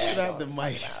Mute father. the shit I out the don't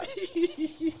wanna talk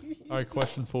mic. All right,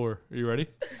 question 4. Are you ready?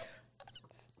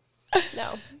 about.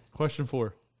 No. Question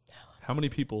 4. How many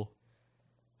people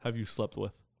have you slept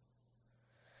with?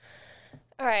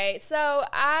 All right, so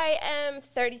I am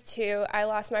 32. I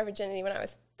lost my virginity when I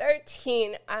was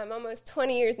 13. I'm almost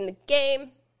 20 years in the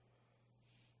game.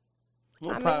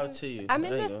 More I'm power in- to you. I'm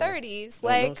in There the you go. 30s. No,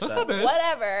 Like, don't That's stop. not bad.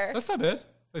 whatever. That's not bad.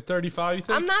 Like 35, you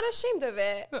think? I'm not ashamed of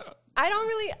it. Yeah.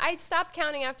 I stopped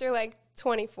counting after like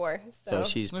 24. So So,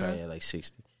 she's probably at like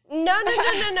 60. no,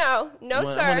 I'm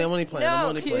sir. only playing. No, I'm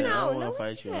only playing. I no, don't want no to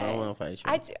fight you. I way. don't want to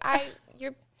fight you.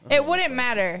 You're. It wouldn't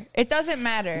matter. It doesn't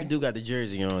matter. You do got the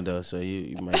jersey on though, so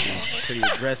you might be pretty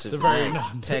aggressive. The very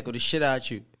Man, tackle the shit out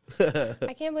you.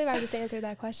 I can't believe I just answered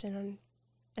that question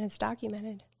and it's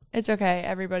documented. It's okay.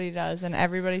 Everybody does, and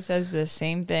everybody says the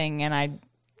same thing, and I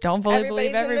don't fully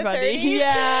believe Everybody's in the everybody. 30s?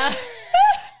 Yeah.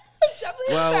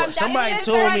 Definitely Well, I'm somebody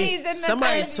definitely told in me. the 30s,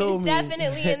 Somebody told me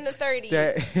definitely in the 30s.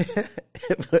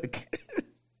 that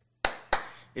look,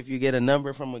 if you get a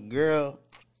number from a girl,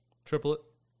 Triplet?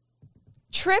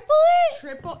 Triplet?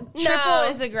 Triple No.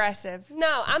 is aggressive.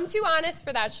 No, I'm too honest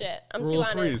for that shit. I'm Rule too of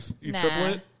honest. threes. You Nah. triple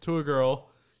it to a girl,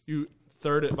 you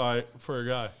third it for a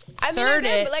guy. I mean, Third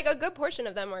it. but like a good portion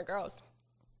of them are girls.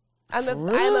 I'm a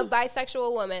real?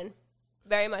 bisexual woman,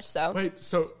 very much so. Wait,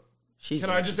 so she's. can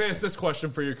I just ask this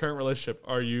question for your current relationship?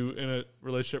 Are you in a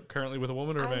relationship currently with a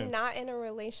woman or a man? I'm not in a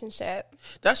relationship.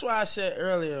 That's why I said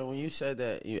earlier when you said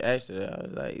that, you asked her that, I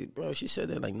was like, bro, she said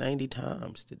that like 90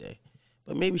 times today.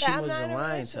 But maybe she But I'm not wasn't in a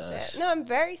lying to relationship. us. No, I'm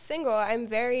very single. I'm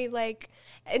very like,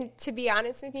 and to be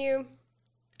honest with you,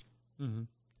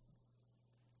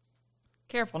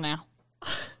 Careful now.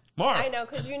 Mark. I know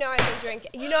because you know I've been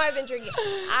drinking. You know I've been drinking.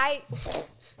 I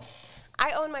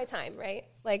own my time, right?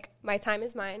 Like my time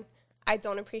is mine. I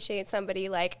don't appreciate somebody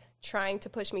like trying to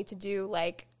push me to do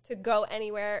like to go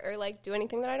anywhere or like do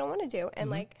anything that I don't want to do. And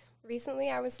like recently,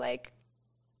 I was like,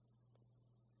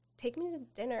 take me to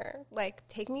dinner. Like,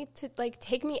 take me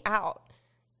out.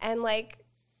 And, like,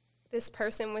 this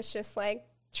person was just, like,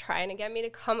 trying to get me to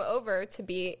come over to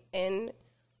be in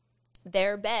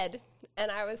their bed.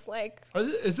 And I was like...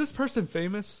 Is this person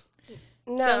famous?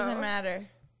 No. Doesn't matter.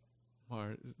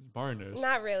 Mara knows.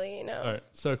 Not really, no. All right,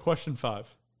 so question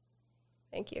 5.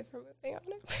 Thank you for moving on.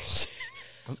 I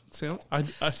appreciate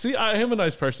it. See, I am a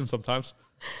nice person sometimes.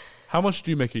 How much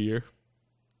do you make a year?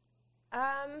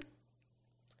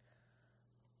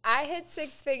 I hit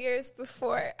 6 figures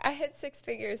before. I hit 6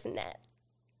 figures net.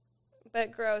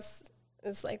 But gross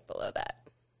is like below that.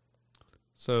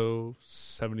 So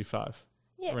 75.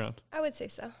 Yeah, around. I would say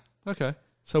so. Okay.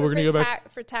 So we're going to go back.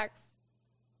 For tax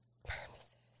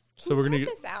purposes. So we're going to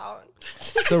this out.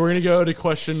 So we're going to go to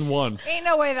question 1. Ain't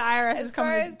no way the IRS is far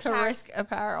coming as to tax risk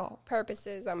apparel.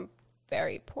 Purposes, I'm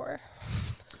very poor.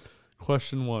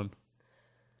 Question 1.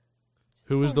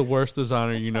 Who is the worst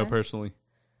designer you know personally?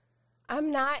 I'm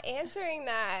not answering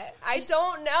that. I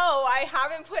don't know. I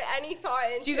haven't put any thought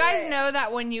into it. Do you guys know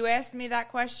that when you asked me that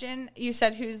question, you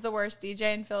said who's the worst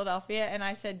DJ in Philadelphia, and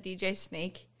I said DJ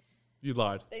Snake. You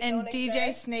lied. And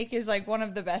DJ Snake is like one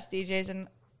of the best DJs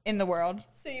in the world.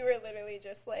 So you were literally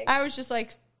just like... I was just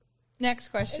like, next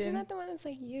question. Isn't that the one that's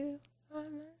like, you on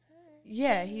my heart?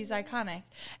 Yeah, he's iconic.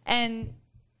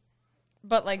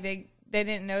 But like they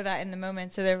didn't know that in the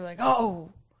moment, so they were like, oh.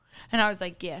 And I was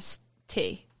like, yes,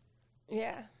 T.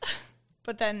 Yeah.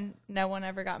 But then no one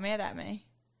ever got mad at me.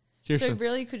 Kirsten. So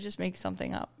really could just make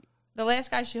something up. The last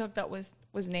guy she hooked up with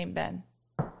was named Ben.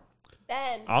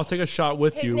 Ben. I'll take a shot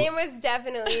with you. His name was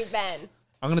definitely Ben.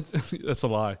 That's a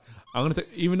lie.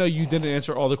 Even though you didn't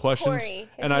answer all the questions, Corey.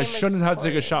 and I shouldn't have to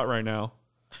take a Corey. shot right now.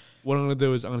 What I'm going to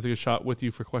do is I'm going to take a shot with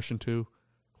you for question 2.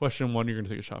 Question 1, you're going to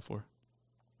take a shot for.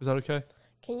 Is that okay?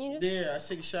 Can you just... Yeah, I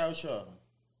take a shot with y'all.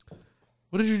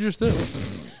 What did you just do?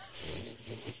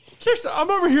 Kirsten, I'm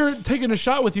over here taking a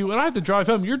shot with you, and I have to drive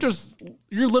home. You're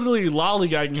literally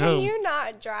lollygagging home. Can you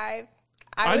not drive?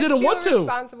 I would didn't feel want to.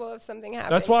 Responsible if something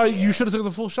happened. That's why to you should have taken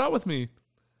the full shot with me.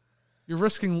 You're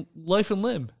risking life and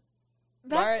limb.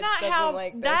 That's Mara not doesn't how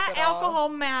like this that at all. alcohol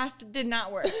math did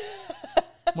not work.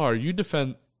 Mar, you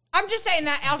defend I'm just saying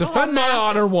that alcohol my math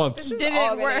honor once. This is didn't all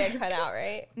gonna work. get cut out,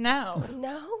 right? No.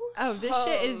 No. Oh, this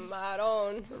shit is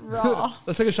Maron. raw.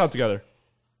 Let's take a shot together.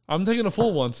 I'm taking a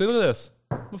full one. See, look at this.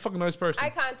 I'm a fucking nice person. Eye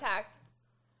contact.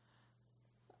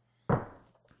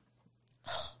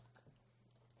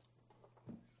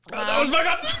 That was my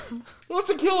cup. What's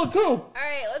tequila too? All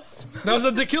right, let's... That was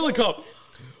a tequila cup.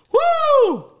 Woo!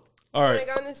 All I'm right, going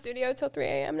to go in the studio till 3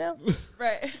 a.m. now.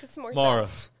 Right. Get some more Mara.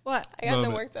 done. What? I got no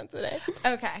Moment. work done today.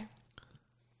 Okay.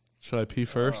 Should I pee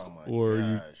first, Oh my or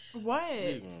gosh. What?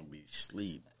 You're gonna be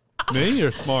asleep. me,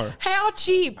 or Mara? How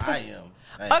cheap? I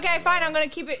am. Okay, fine. I'm going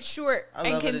to keep it short I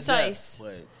and love it to concise. death,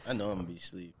 but I know I'm gonna be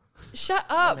asleep. Shut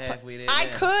up. halfway there I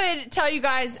now. could tell you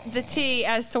guys the tea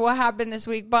as to what happened this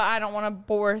week, but I don't want to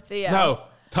bore Theo. No,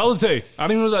 tell the tea. I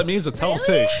don't even know what that means. But tell the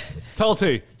tea. Tell the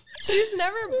tea. She's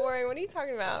never boring. What are you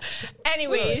talking about?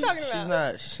 Anyways, What are you talking She's about?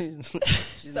 not.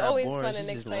 She's not always boring. fun She's and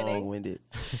just exciting. long-winded.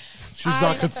 She's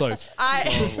not concise. I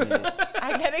Long-winded.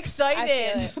 I get I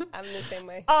excited. feel it. I'm the same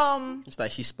way. It's like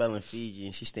she's spelling Fiji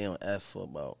and she stay on F for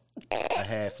about a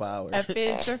half hour. F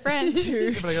is for friends.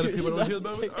 But I gotta pee. But I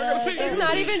gotta pee. It's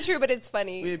not even true, but it's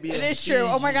funny. We'd be It in is true.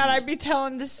 Oh my god, Fiji. I'd be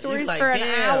telling the stories like, for an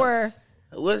damn. hour.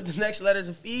 What's the next letters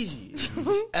of Fiji?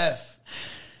 It's F.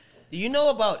 Do you know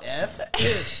about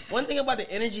F? One thing about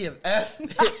the energy of F,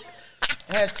 it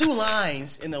has 2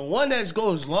 lines, and the one that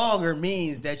goes longer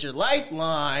means that your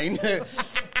lifeline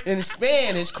in the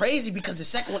span is crazy because the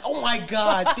second one, oh my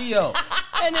God, Theo.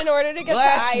 And in order to get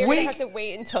Last the I, you're week- gonna have to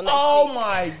wait until next Oh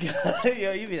week. my God.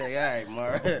 Yo, you be like, all right,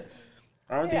 Mara.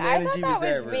 I don't Dude, think the I energy thought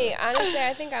that was was there. me. Honestly,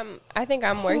 I think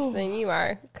I'm worse than you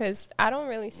are because I don't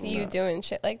really see you doing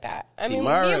shit like that. I See, mean,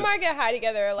 Mara- me and Mara get high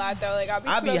together a lot though. Like I'll be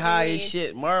I be smoking high weed. as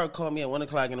shit. Mara called me at 1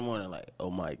 o'clock in the morning, like,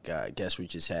 oh my God, guess what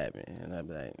just happened? And I'd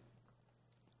be like,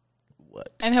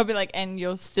 what? And he'll be like, and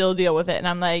you'll still deal with it. And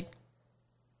I'm like,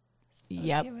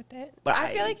 yep. Deal with it. But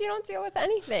I feel like you don't deal with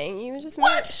anything. You just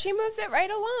What? she moves it right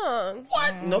along.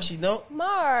 What? No, she don't.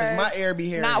 Mars. Because my air be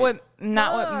here. Not with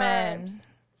Marbs. men.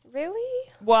 Really?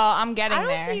 Well, I'm getting I don't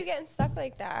there. see you getting stuck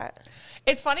like that.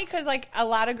 It's funny because like a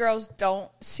lot of girls don't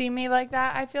see me like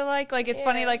that. I feel like it's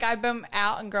funny. Yeah. Like I've been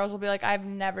out and girls will be like, "I've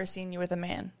never seen you with a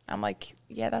man." I'm like,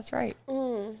 "Yeah, that's right."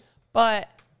 But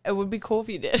it would be cool if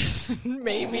you did,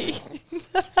 maybe.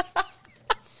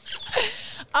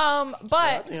 I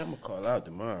But think I'm going to call out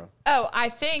tomorrow. I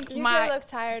think You my did look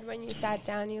tired when you sat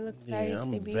down. You look very Yeah, I'm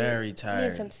sleepy. very You tired.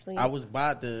 need some sleep. I was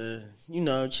about to,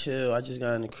 chill. I just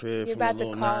got in the crib You're from a about to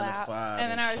little call 9 out. to 5.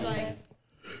 and then I was shit. like,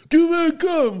 Give me a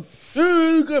come.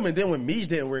 And then when Meech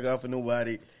didn't work out for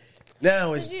nobody,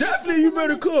 now it's definitely you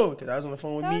better come. Because I was on the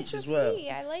phone with Meech as well.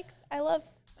 Sweet.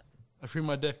 I free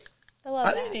my dick.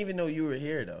 I didn't even know you were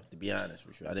here, though, to be honest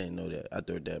with you. I didn't know that. I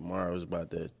thought that Mara was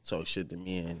about to talk shit to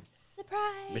me and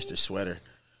Mr. Sweater.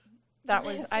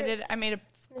 I made a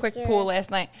quick pool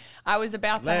last night. I was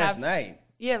about to have. Last night?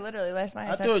 Yeah, literally last night.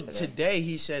 I thought today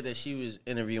he said that she was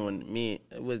interviewing me.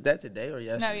 Was that today or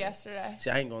yesterday? No, yesterday.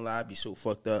 See, I ain't gonna lie. I'd be so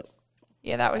fucked up.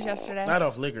 Yeah, that was yesterday. Not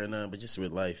off liquor or nothing, but just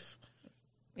with life.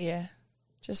 Yeah,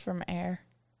 just from air.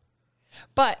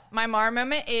 But my Mara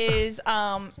moment is,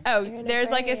 there's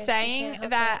like a saying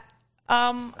that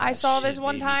I saw this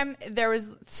one time. There was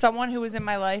someone who was in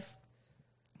my life.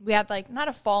 We had like not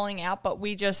a falling out, but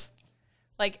we just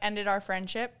like ended our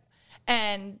friendship,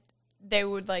 and they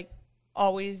would like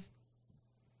always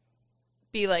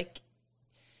be like,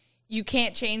 you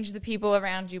can't change the people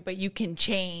around you, but you can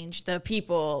change the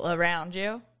people around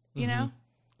you, you know?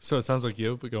 So it sounds like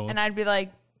you, but go on. And I'd be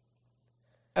like,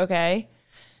 okay.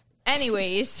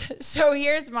 Anyways, so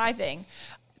here's my thing.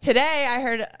 Today I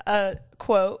heard a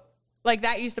quote, like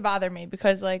that used to bother me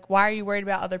because like, why are you worried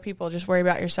about other people? Just worry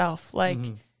about yourself. Like,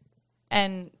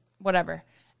 and whatever.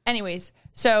 Anyways,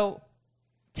 so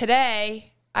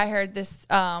today I heard this,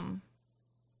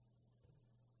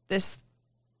 this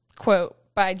quote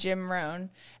by Jim Rohn,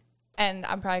 and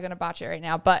I'm probably going to botch it right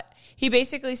now, but he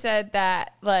basically said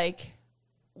that like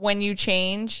when you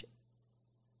change,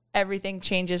 everything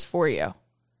changes for you.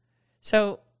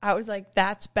 So I was like,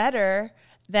 that's better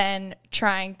than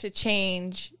trying to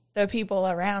change the people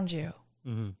around you.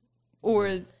 Or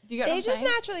do you get what I'm just saying?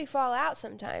 naturally fall out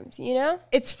sometimes, you know?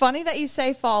 It's funny that you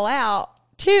say fall out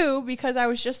too, because I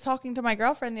was just talking to my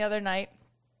girlfriend the other night,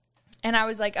 and I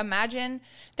was like, imagine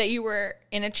that you were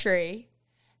in a tree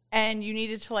and you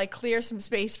needed to like clear some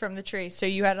space from the tree. So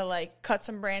you had to like cut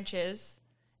some branches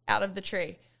out of the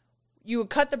tree. You would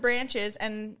cut the branches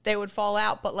and they would fall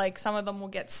out, but like some of them will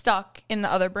get stuck in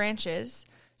the other branches.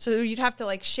 So you'd have to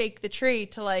like shake the tree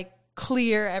to like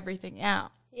clear everything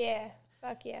out. Yeah.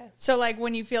 Fuck yeah. So like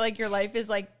when you feel like your life is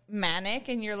like manic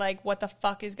and you're like, what the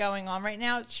fuck is going on right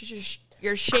now? It's just,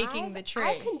 you're shaking the tree.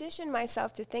 I conditioned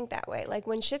myself to think that way. Like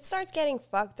when shit starts getting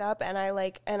fucked up and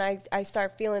I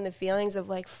start feeling the feelings of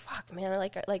like, fuck man,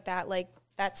 like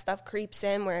that stuff creeps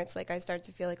in where it's like I start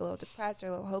to feel like a little depressed or a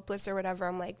little hopeless or whatever.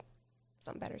 I'm like,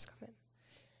 something better's coming.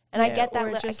 And I get that.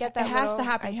 I get that. It has to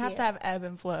happen. Idea. You have to have ebb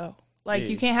and flow. Like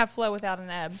you can't have flow without an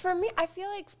ebb. For me, I feel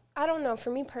like, I don't know, for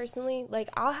me personally, like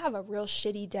I'll have a real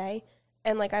shitty day.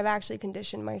 And like I've actually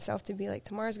conditioned myself to be like,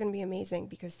 tomorrow's going to be amazing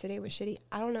because today was shitty.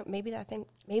 I don't know. Maybe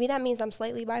that means I'm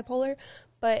slightly bipolar,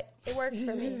 but it works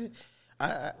for me.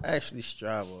 I actually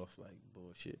strive off like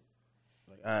bullshit.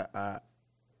 Like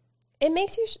it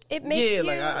makes you.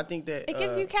 I think that it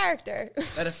gives you character.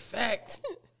 Matter of fact,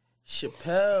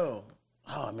 Chappelle.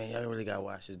 Oh man, y'all really gotta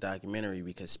watch this documentary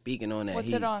because speaking on that,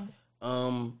 what's it on?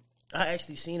 I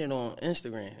actually seen it on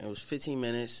Instagram. It was 15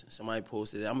 minutes. Somebody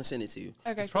posted it. I'm gonna send it to you.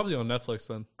 Okay, it's probably on Netflix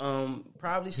then.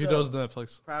 Probably so. Who does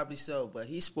Netflix? Probably so. But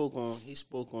he spoke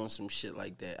on some shit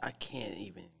like that. I can't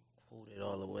even quote it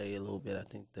all the way a little bit. I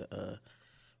think the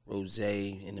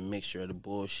rosé and the mixture of the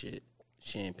bullshit,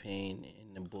 champagne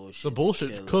and the bullshit. The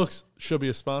bullshit cooks should be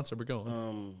a sponsor. We're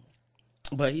going.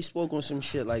 But he spoke on some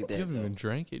shit like that. You haven't even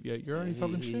drank it yet. You're already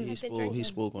talking shit. He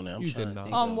spoke on that. You did not.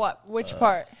 On what? Which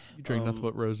part? You drink nothing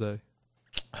but rosé.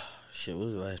 Shit, what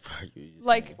was the last part you used?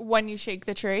 Like when you shake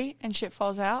the tree and shit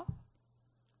falls out?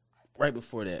 Right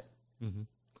before that. Mm-hmm.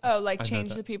 Oh, like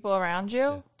change the people around you?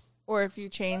 Yeah. Or if you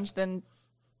change, then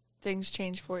things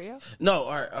change for you? No,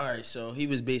 all right. So he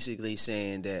was basically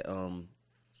saying that, oh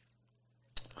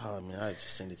man, I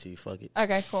just send it to you. Fuck it.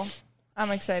 Okay, cool. I'm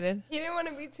excited. You didn't want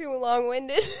to be too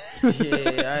long-winded.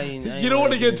 Yeah, I ain't you don't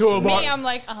want to get to a Me, I'm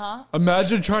like,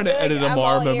 Imagine trying to edit a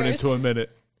Mara moment ears. into a minute.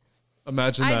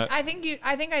 Imagine that. I think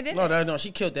I did. No,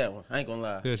 she killed that one. I ain't gonna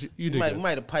lie. Yeah, you did.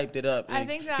 Might have piped it up. I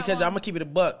think that because one. I'm gonna keep it a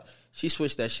buck. She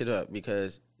switched that shit up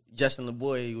because Justin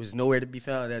LeBoy was nowhere to be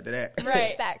found after that.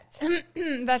 Right.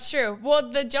 That's true. Well,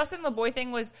 the Justin LeBoy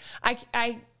thing was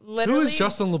I literally. Who is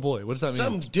Justin LeBoy? What does that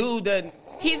mean? Some dude that.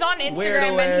 He's on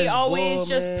Instagram and he always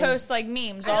just posts like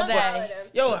memes all day.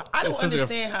 Yo, I don't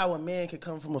understand how a man can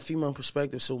come from a female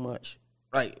perspective so much.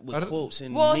 Like with quotes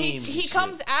and memes. He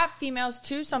comes at females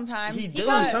too sometimes. He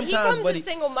does sometimes, he comes but to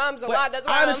single moms a lot. That's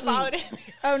why honestly, I unfollowed him.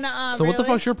 Oh no! So what the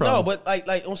fuck's your problem? No, but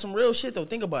like on some real shit though.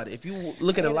 Think about it. If you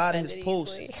look at a lot of his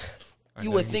posts, you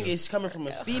would think it's coming from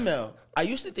a female. I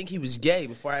used to think he was gay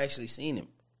before I actually seen him.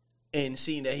 And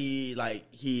seeing that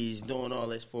he's doing all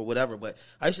this for whatever, but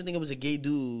I used to think it was a gay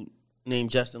dude named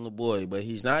Justin LeBoy, but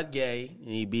he's not gay, and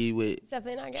he be with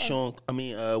Definitely not gay. Sean.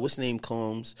 What's his name?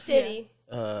 Combs. Diddy.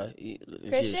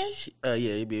 Christian? Yeah,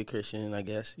 he'd be a Christian, I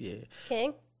guess. Yeah.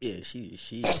 King. Yeah, she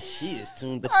is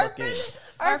tuned the fuck in.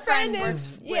 Our friend is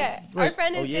our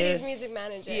friend is Oh, yeah? Diddy's music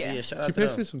manager. Yeah, shout Can out you to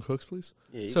pass them. me some cooks, please?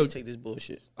 Yeah, you So can take this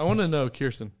bullshit. I want to know,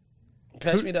 Kirsten,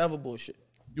 Pass me the other bullshit.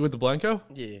 you with the Blanco?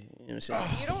 Yeah, you know what I'm saying?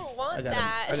 You don't want I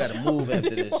that. gotta move after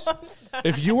this.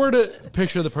 If you were to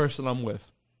picture the person I'm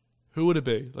with, who would it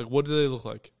be? Like, what do they look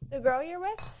like? The girl you're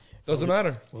with? Doesn't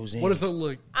matter. Roseanne. What does it look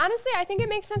like? Honestly, I think it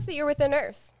makes sense that you're with a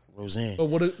nurse. Roseanne. But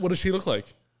what does she look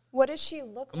like? What does she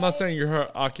look like? I'm not saying you're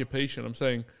her occupation. I'm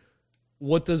saying,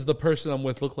 what does the person I'm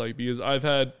with look like? Because I've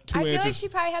had two I feel answers. like she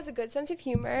probably has a good sense of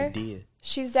humor. Did.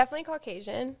 She's definitely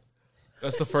Caucasian.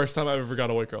 That's the first time I've ever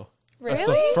got a white girl. That's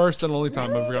the Really? first and only time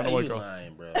I've ever Yeah, gotten a white you girl.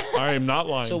 lying, bro. I am not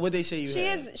lying. So what they say you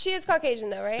had? She is Caucasian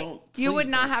though, right? You would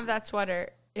not have that sweater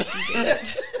if you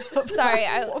did. Sorry,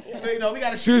 Wait, no, we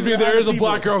gotta Excuse me, there is a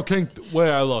black girl king way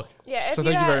I look. yeah. If So you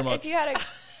thank had, you very much. If you had a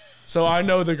So I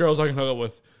know the girls I can hook up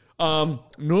with.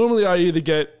 Normally I either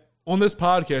get, on this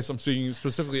podcast, I'm speaking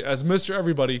specifically as Mr.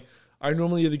 Everybody, I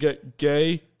normally either get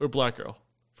gay or black girl.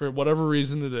 For whatever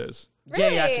reason it is.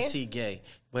 Gay, I Really? can see gay,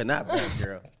 but not black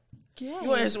girl. You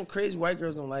want to hear some crazy white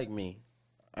girls don't like me?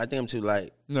 I think I'm too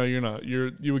light. No, you're not. You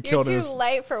would you're kill too this.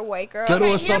 light for white girl. Go to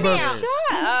a hear me suburb. out.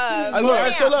 Shut up. All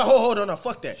right, so look, hold on, no,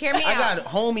 fuck that. Hear me I out. got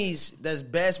homies that's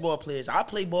basketball players. I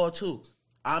play ball too.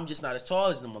 I'm just not as tall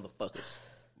as them motherfuckers,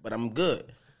 but I'm good.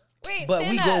 Wait, But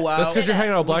stand we up. go out. That's because you're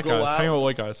hanging out with black We go guys. out. Hang out with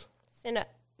white guys. Stand up.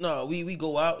 No, we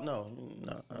go out. No.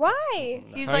 Why?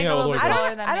 He's Hang like out a little with bit white taller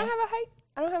guys. than I me. don't have a height.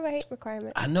 I don't have a height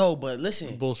requirement. I know, but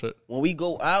listen. Bullshit. When we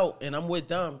go out and I'm with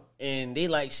them and they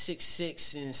like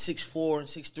 6'6" and 6'4" and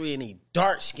 6'3" and they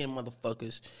dark skinned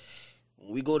motherfuckers.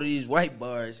 When we go to these white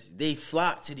bars, they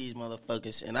flock to these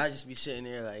motherfuckers, and I just be sitting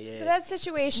there like, yeah. But that's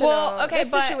situational. Well, okay,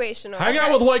 that's but situational. Hang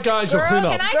out with white guys, you'll clean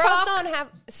up. can I Girls talk? don't have.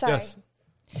 Sorry. Yes.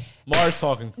 Mars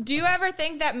talking. Do you ever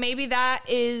think that maybe that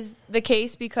is the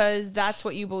case because that's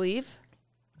what you believe?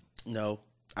 No,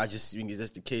 I just think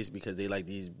that's the case because they like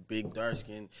these big dark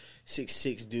skinned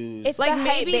 6'6" dudes. It's Like, the height,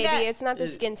 maybe baby. that- It's not the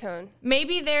skin tone.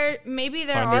 Maybe there Find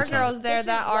are your time. girls there Bitches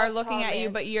that are love looking tall at you,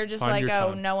 men. but you're just Find like, your oh,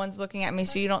 time. no one's looking at me,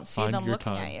 so you don't see Find them your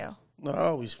looking time. at you. No, I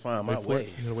always find my Wait for it.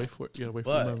 way. You gotta wait for it. You gotta wait for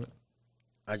But- the moment.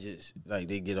 I just like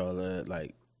they get all the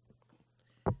like.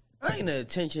 I ain't an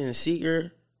attention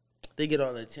seeker. They get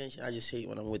all the attention. I just hate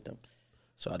when I'm with them,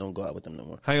 so I don't go out with them no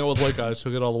more. Hang out with white guys.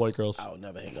 He'll get all the white girls. I'll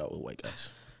never hang out with white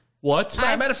guys. What?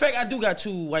 Matter of fact, I do got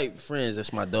 2 white friends.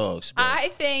 That's my dogs. Bro. I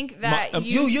think that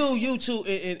You too,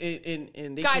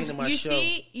 and they guys, came to my you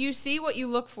show. see what you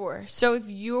look for. So if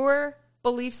your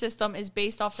belief system is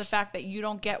based off the fact that you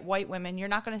don't get white women, you're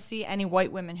not going to see any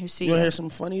white women who see You you. want to hear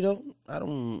something funny though? I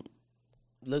don't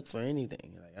look for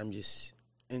anything. Like I'm just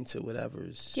into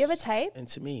whatever's. Do you have a type?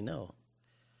 into me? No,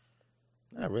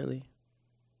 not really.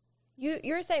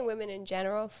 You're saying women in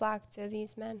general flock to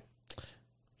these men.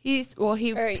 He Or said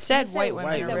you white said women, white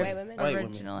women. White women.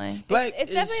 originally. Black. It's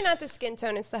is- definitely not the skin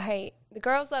tone. It's the height. The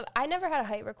girls love. I never had a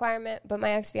height requirement, but my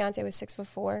ex fiance was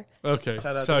 6'4". Okay.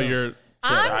 Shout out So to them. you're.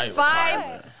 I'm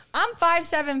Right. I'm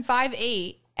 5'7",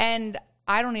 5'8", and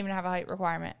I don't even have a height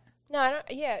requirement. No, I don't.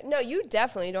 Yeah, no, you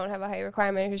definitely don't have a height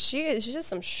requirement because she's just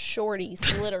some shorties,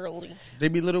 literally. They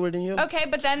be littler than you. Okay,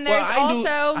 but then Well, there's I do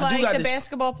also got like the this-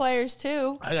 basketball players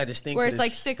too, I got this thing where for it's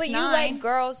like this. 6'9". But you like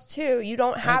girls too. You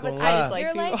don't have a gonna type. lie.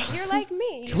 You're like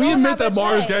me. You Can we don't admit have that a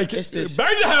Mars type. gay? It's this-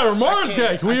 Bang the hammer, Mars I gay.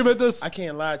 can't- Can we admit this? I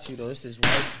can't lie to you though. It's this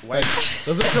white.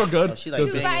 Does it feel good? She like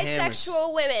Two banging hammers.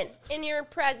 bisexual women in your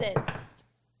presence.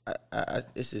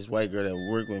 It's this white girl that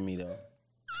work with me though.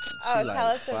 Oh, She like tell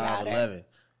us about her. 5'11".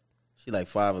 She like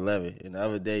 5'11". And the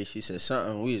other day she said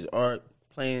something. We was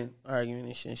arguing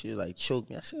and shit. And she was like, choke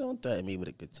me. I said, don't threaten me with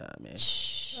a good time, man.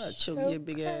 Choke your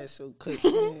big ass so quick,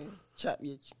 man. Chop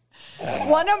your.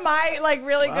 One of my like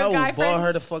really I good will guy ball friends.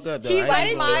 her the fuck up. Though. He's I like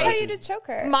ain't Why did gonna she lie tell to you to choke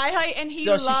her? my height, and he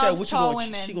So loves she said, "What you tall going?"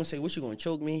 women. She gonna say, "What you gonna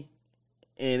choke me?"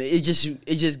 And it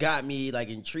just got me like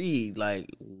intrigued. Like,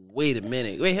 wait a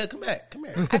minute, wait here, come here.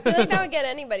 I feel like that would get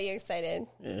anybody excited.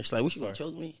 Yeah, she's like, "What you gonna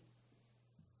choke me?"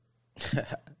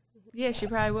 Yeah, she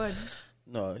probably would.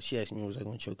 No, she asked me, "Was I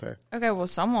gonna choke her?" Okay, well,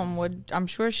 someone would. I'm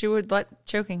sure she would let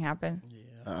choking happen.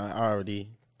 I already.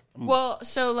 Well,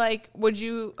 so like, would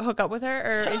you hook up with her,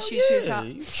 or is she Hell too yeah, tough?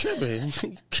 you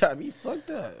tripping? You got me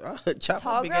fucked up. I'll chop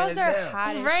Tall my big girls ass are down.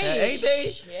 hot as Right. shit. Ain't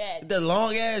they? Shit. The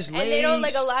long ass legs. And they don't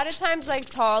like a lot of times like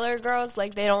taller girls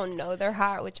like they don't know they're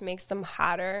hot, which makes them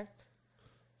hotter.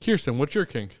 Kirsten, what's your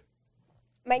kink?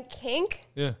 My kink,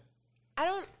 Yeah. I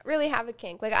don't really have a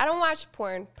kink. Like I don't watch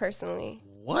porn personally.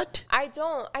 What? I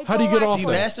don't. How do you get off Do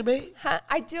you it? masturbate? Huh?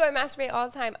 I do. I masturbate all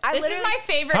the time. This is my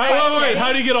favorite Wait, question.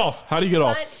 how do you get off? How do you get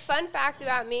off? Fun fact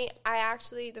about me, I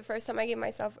actually, the first time I gave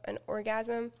myself an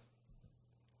orgasm,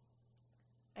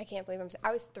 I can't believe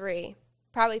I was 3.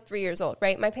 Probably 3 years old,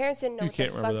 right? My parents didn't know what the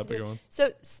fuck to do.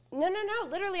 So, no.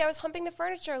 Literally, I was humping the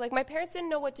furniture. Like, my parents didn't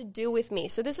know what to do with me.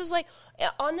 So, this is like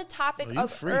on the topic of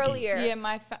freaky. earlier. Yeah,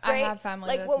 I have family.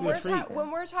 Like, that's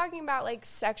when we're talking about like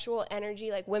sexual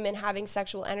energy, like women having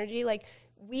sexual energy, like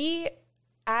we,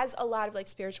 as a lot of like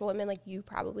spiritual women, like you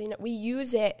probably know, we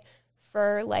use it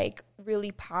for like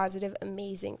really positive,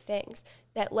 amazing things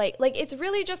that like it's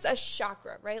really just a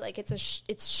chakra, right? Like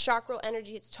it's chakral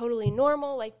energy. It's totally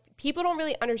normal. Like people don't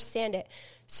really understand it.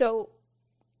 So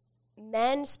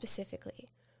men specifically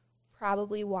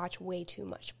probably watch way too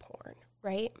much porn,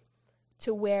 right?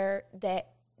 To where the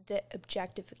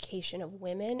objectification of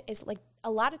women is like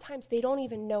a lot of times they don't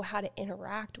even know how to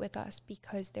interact with us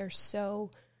because they're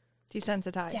so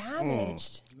desensitized,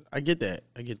 damaged. I get that.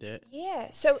 Yeah.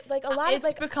 So like a lot of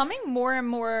it's becoming more and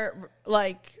more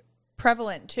like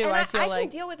prevalent too. And I feel I like can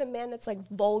deal with a man that's like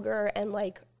vulgar and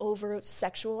like over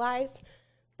sexualized,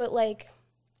 but like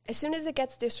as soon as it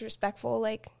gets disrespectful,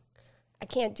 like I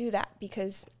can't do that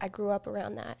because I grew up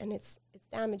around that and it's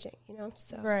damaging, you know?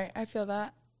 So right, I feel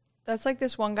that. That's like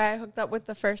this one guy I hooked up with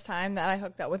the first time that I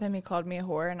hooked up with him. He called me a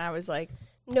whore, and I was like,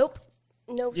 nope.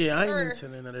 No, yeah, sir. I ain't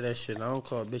into none of that shit. I don't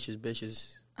call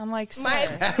bitches. I'm like, sir.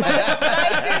 This dude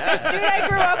I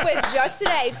grew up with just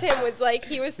today, Tim, was like,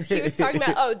 he was talking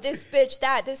about, oh, this bitch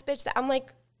that. I'm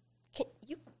like,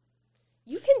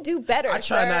 you can do better. I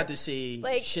try sir. not to say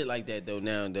like, shit like that though.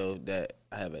 Now though that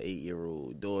I have an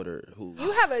 8-year-old daughter who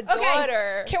you have a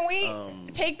daughter. Can we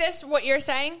take this? What you're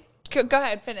saying? Go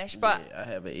ahead, finish. But yeah, I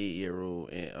have an 8-year-old,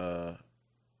 and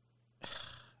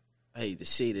I hate to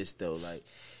say this though,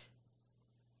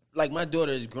 like my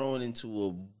daughter is growing into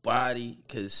a body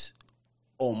because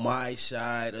on my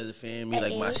side of the family,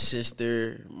 like my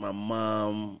sister, my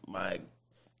mom,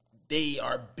 they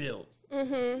are built.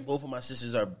 Mm-hmm. Both of my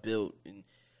sisters are built, and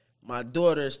my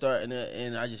daughter is starting to,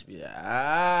 and I just be like,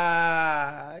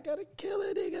 I gotta kill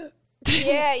a nigga.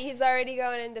 Yeah, he's already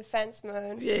going in defense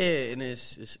mode. Yeah, and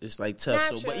it's like tough.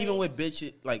 Naturally. So, but even with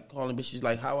bitches, like calling bitches,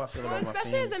 like how I feel about my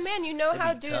especially family, as a man, you know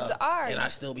how dudes tough. are, and I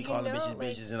still be calling bitches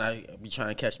like, bitches, and I be trying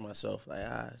to catch myself like,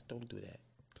 don't do that.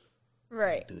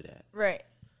 right, Don't do that. right.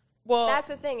 Well, that's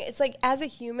the thing. It's like as a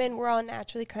human, we're all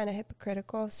naturally kind of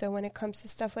hypocritical. So when it comes to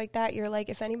stuff like that, you're like,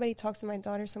 if anybody talks to my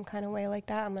daughter some kind of way like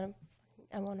that, I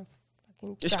want to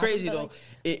fucking. It's crazy though.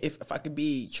 If I could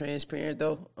be transparent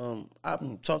though,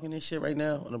 I'm talking this shit right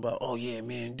now and about, oh yeah,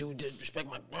 man, dude, disrespect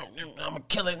my, I'm a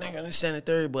killer nigga, this and the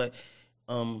third. But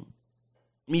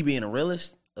me being a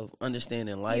realist of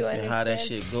understanding life and how that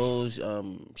shit goes,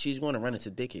 she's going to run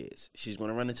into dickheads. She's going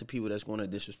to run into people that's going to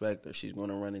disrespect her. She's going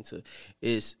to run into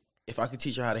if I could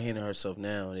teach her how to handle herself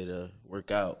now, it'll work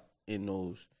out in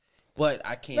those. But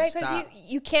I can't stop. Right, because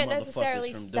you can't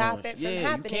necessarily stop it from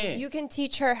happening. You can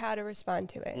teach her how to respond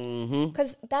to it.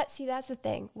 Because that's the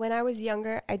thing. When I was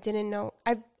younger, I didn't know.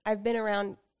 I've been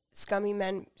around scummy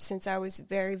men since I was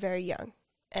very, very young.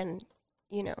 And,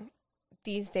 you know,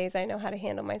 these days I know how to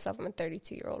handle myself. I'm a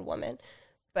 32-year-old woman.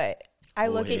 But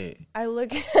I'm an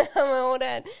old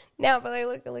head now, but I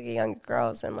look at younger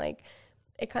girls and, like,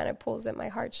 it kind of pulls at my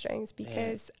heartstrings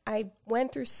because I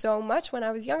went through so much when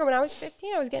I was younger. When I was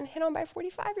 15, I was getting hit on by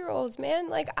 45-years-olds, man.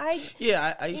 Like, I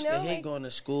used to hate going to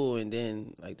school, and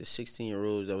then, like, the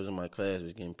 16-year-olds that was in my class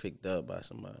was getting picked up by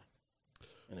somebody.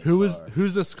 Who's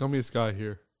the scummiest guy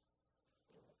here?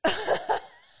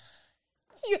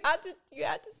 You had to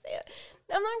say it.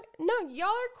 I'm like, no, y'all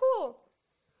are cool.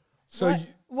 So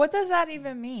what does that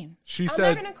even mean? She I'm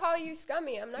said, not going to call you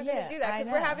scummy. I'm not going to do that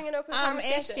because we're having an open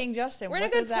conversation. I'm asking Justin. We're in a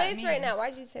good place right now. Why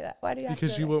did you say that? Why do you have to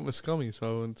because you went with scummy, so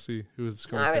I wanted to see who was the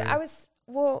scummiest guy. I was,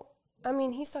 well, I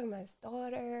mean, he's talking about his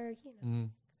daughter, you know.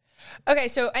 Okay,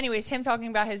 so anyways, him talking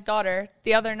about his daughter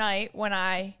the other night when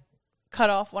I cut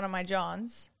off one of my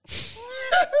Johns.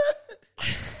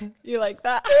 You like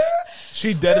that?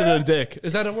 She deaded a dick.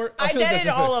 Is that a word? I deaded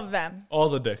all of them. All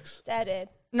the dicks. Deaded.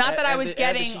 Not that I was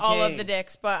getting all of the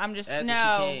dicks, but I'm just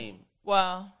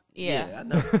well, yeah. I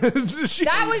know. That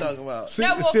was talking about.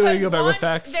 no. Well,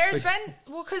 because there's been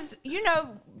because you know,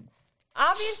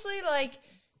 obviously, like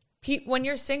when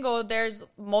you're single, there's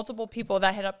multiple people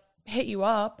that hit you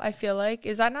up. I feel like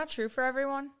is that not true for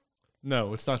everyone?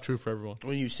 No, it's not true for everyone.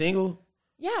 When you single.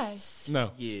 Yes.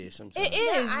 No. Yeah, sometimes. It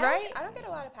is, right? I don't get a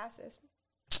lot of passes.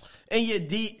 And you're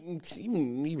deep.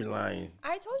 You been lying.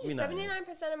 I told you, 79%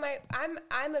 of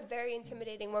I'm a very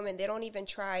intimidating woman. They don't even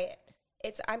try it.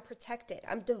 I'm protected.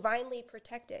 I'm divinely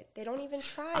protected. They don't even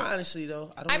try. Honestly,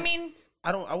 though,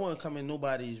 I wouldn't come in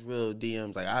nobody's real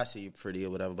DMs like I see you pretty or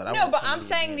whatever. But I'm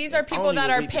saying these are people that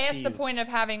are past the point of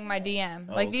having my DM.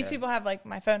 Like these people have like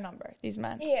my phone number. These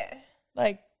men. Yeah.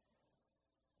 Like,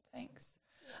 thanks.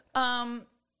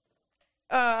 But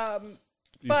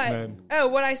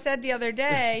what I said the other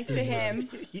day to him.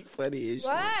 He funny as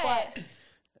shit.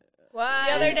 What?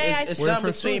 The other day I it's said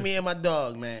something between me and my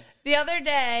dog, man. The other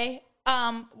day,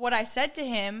 what I said to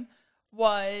him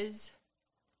was,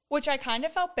 which I kind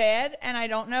of felt bad, and I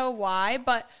don't know why,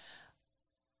 but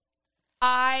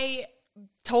I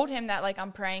told him that like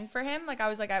I'm praying for him. Like I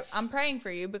was like, I'm praying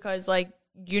for you because like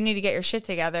you need to get your shit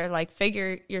together, like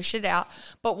figure your shit out.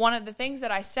 But one of the things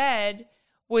that I said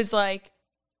was like,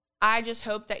 I just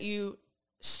hope that you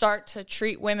start to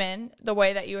treat women the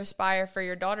way that you aspire for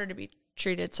your daughter to be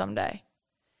treated someday.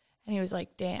 And he was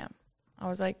like, damn. I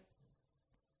was like,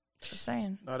 just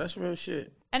saying. No, that's real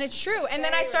shit. And it's true. And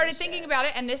then I started thinking about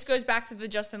it, and this goes back to the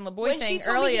Justin LeBoy when thing she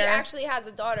told earlier. Me he actually has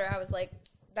a daughter, I was like,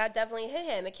 that definitely hit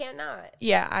him. It can't not.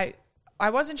 Yeah, I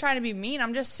wasn't trying to be mean.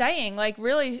 I'm just saying, like,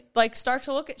 really, like, start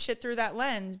to look at shit through that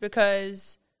lens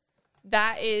because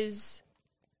that is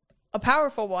a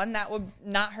powerful one that would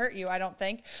not hurt you, I don't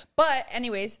think. But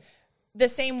anyways, the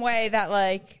same way that,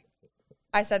 like,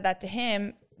 I said that to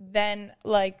him, then,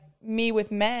 like, me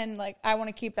with men, like, I want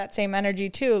to keep that same energy,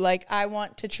 too. Like, I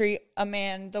want to treat a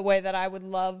man the way that I would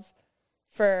love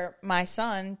for my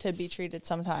son to be treated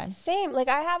sometime. Same. Like,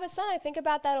 I have a son. I think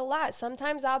about that a lot.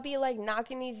 Sometimes I'll be, like,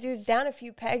 knocking these dudes down a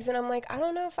few pegs, and I'm like, I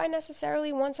don't know if I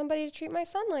necessarily want somebody to treat my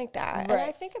son like that. Right. And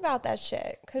I think about that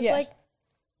shit. Because, like,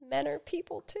 men are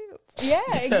people, too. Yeah,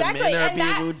 exactly. Men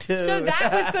are people, too. So that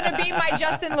was going to be my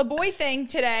Justin LeBoy thing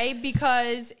today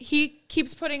because he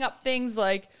keeps putting up things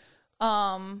like,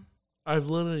 I've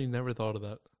literally never thought of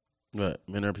that. What?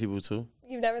 Men are people, too?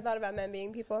 You've never thought about men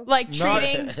being people? Like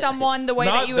treating someone the way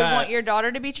that you would want your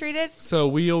daughter to be treated? So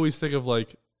we always think of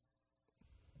like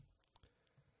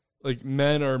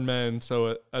men are men,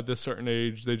 so at this certain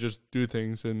age, they just do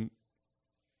things and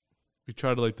we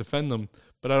try to like defend them.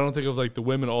 But I don't think of like the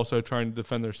women also trying to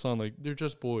defend their son. Like, they're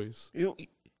just boys. It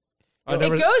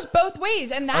goes both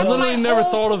ways, and that's I literally my never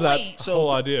whole thought of that point.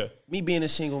 whole idea. Me being a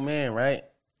single man, right?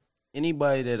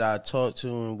 Anybody that I talked to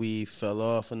and we fell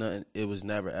off or nothing, it was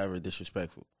never ever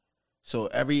disrespectful. So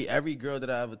every girl that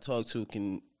I ever talked to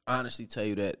can honestly tell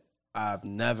you that I've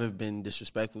never been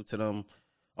disrespectful to them.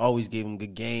 Always gave them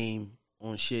good game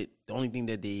on shit. The only thing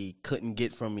that they couldn't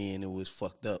get from me and it was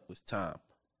fucked up was time.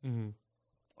 Mm-hmm.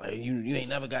 Like you ain't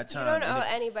never got time. You don't owe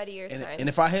anybody your time. And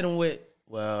if I hit them with,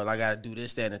 well, I got to do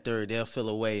this, that, and the third, they'll feel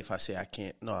away if I say I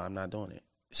can't. No, I'm not doing it.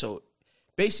 So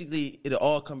basically, it'll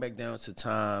all come back down to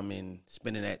time and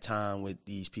spending that time with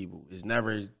these people. It's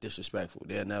never disrespectful.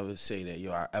 They'll never say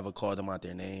that, I ever called them out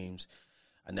their names.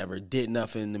 I never did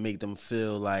nothing to make them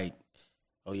feel like,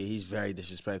 oh, yeah, he's very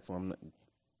disrespectful. I'm not,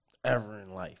 ever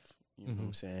in life. You know what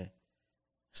I'm saying?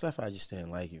 Stuff I just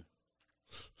didn't like you.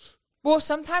 Well,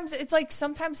 sometimes it's like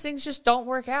sometimes things just don't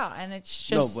work out, and it's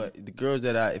just... No, but the girls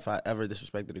that if I ever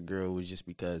disrespected a girl, it was just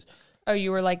because... Oh, you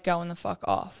were like going the fuck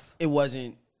off.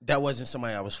 That wasn't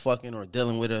somebody I was fucking or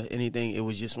dealing with or anything. It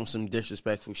was just on some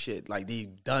disrespectful shit. Like,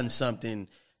 they've done something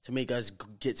to make us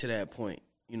get to that point.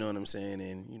 You know what I'm saying?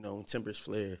 And, when tempers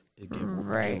flare, it get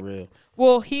real.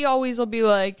 Well, he always will be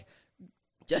like...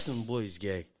 Justin LeBoy's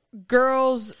gay.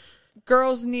 Girls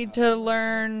need to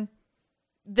learn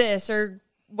this or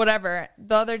whatever.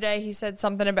 The other day he said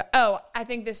something about... Oh, I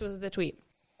think this was the tweet.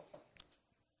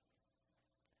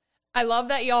 I love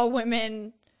that y'all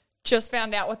women... just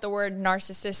found out what the word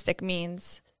narcissistic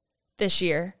means this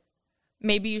year.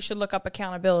 Maybe you should look up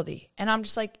accountability. And I'm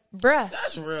just like, bruh.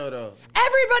 That's real, though.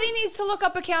 Everybody needs to look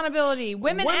up accountability.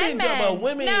 Women and men.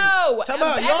 Women. No,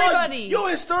 everybody. You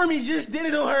and Stormy just did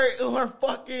it on her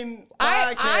fucking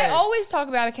podcast. I always talk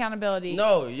about accountability.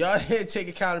 No, y'all didn't take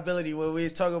accountability when we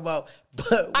was talking about...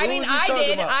 But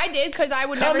I did because I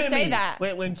would never say that.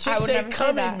 When chicks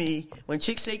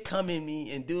say come in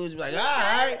me, and dudes be like, all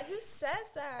right. Who says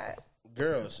that?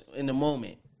 Girls, in the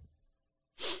moment.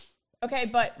 Okay,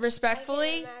 but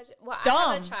respectfully, well, dumb.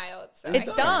 I have a child, so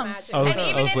it's dumb. I was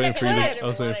in waiting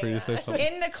for you to say something.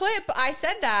 In the clip, I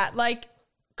said that, like,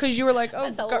 because you were like,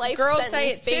 oh, girls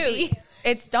say it baby. too.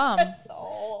 It's dumb.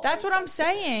 That's what I'm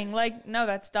saying. Like, no,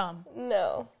 that's dumb.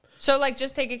 No. So, like,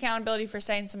 just take accountability for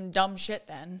saying some dumb shit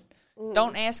then.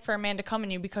 Don't ask for a man to come in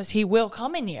you because he will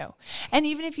come in you. And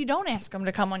even if you don't ask him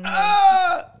to come on you,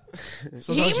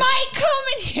 he might come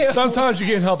in you. Sometimes you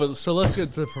can't help it. So let's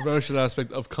get to the promotion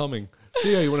aspect of coming.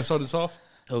 Theo, you want to start this off?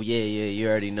 Oh, yeah. You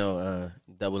already know.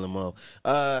 Double MO.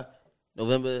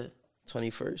 November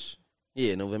 21st.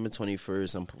 Yeah, November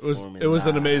 21st. I'm It was performing. it was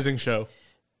an live. amazing show.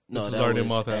 No, This is that already a was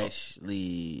month out.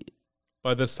 actually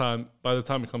By the time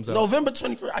it comes out. November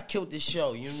 21st. I killed this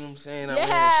show. You know what I'm saying? I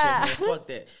ran shit, man. Fuck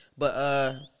that.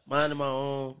 But minding my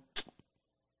own,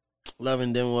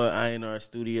 loving them what INR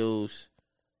Studios,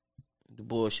 the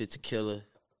bullshit to killer.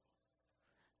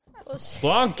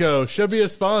 Blanco should be a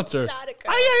sponsor. Not a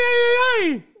girl.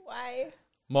 Ay. Why?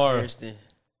 Mara. Kirsten.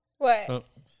 What? Oh.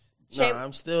 No,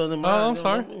 I'm still in my. Oh, I'm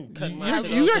sorry.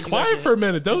 You got quiet for a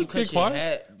minute. Don't get quiet.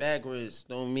 Hat backwards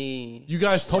don't mean. You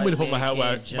guys told me to put my hat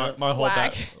white back. My whole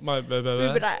back. My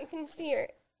You can see your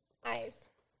eyes.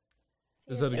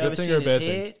 Is that a You ever good thing seen or a his bad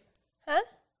head? thing? Huh?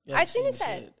 You ever I seen his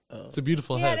head. Oh. It's a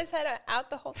beautiful He head. had his head out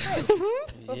the whole time.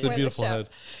 It's a beautiful head.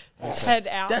 Head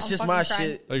out. That's I'm just fucking my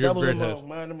crying. shit. Like your Double great them head. up.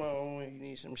 Minding my own. You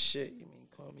need some shit. You mean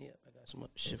call me up? I got some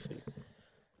shit for you.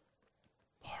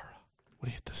 What do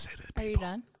you have to say to the Are you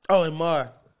done? Oh, and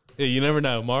Mar. Yeah, you never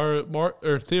know.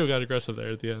 Or Theo got aggressive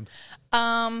there at the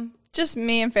end. Just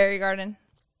me and Fairy Garden,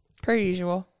 per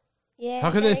usual. Yeah. How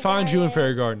can they find you in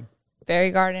Fairy Garden?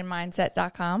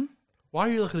 FairyGardenMindset.com Why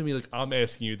are you looking at me like I'm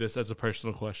asking you this as a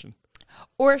personal question?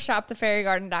 or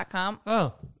shopthefairygarden.com.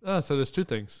 Oh, so there's two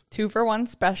things. 2-for-1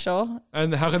 special.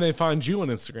 And how can they find you on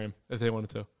Instagram if they wanted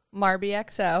to?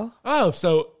 MarbyXO. Oh,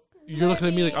 so you're looking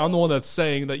at me like I'm the one that's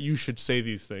saying that you should say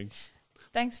these things.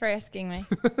 Thanks for asking me.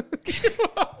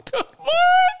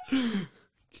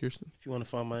 Kirsten. If you want to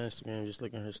find my Instagram, just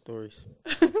look at her stories.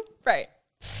 Right.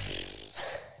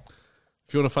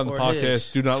 If you want to find the Or podcast,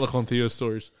 his. do not look on Theo's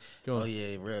stories. Go on. Oh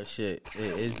yeah, real shit.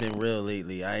 It's been real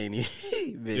lately. I ain't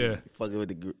even been fucking with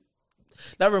the group.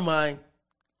 Never mind.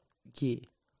 Yeah.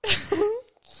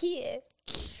 Kid.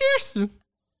 Kirsten.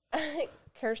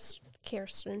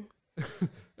 Kirsten.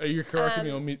 You're correcting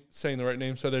me on me saying the right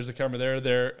name. So there's a camera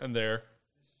there, and there.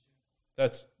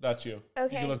 That's you.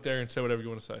 Okay. You can look there and say whatever you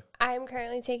want to say. I'm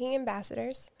currently taking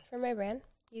ambassadors for my brand.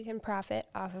 You can profit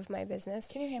off of my business.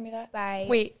 Can you hand me that? By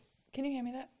Wait. Can you hand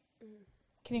me that?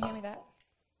 Can you hand me that?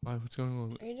 Why? What's going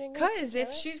on? Are you drinking Because if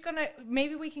tequila? she's going to,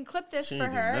 maybe we can clip this She for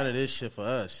ain't do none her. of this shit for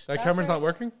us. That camera's not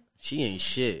working? She ain't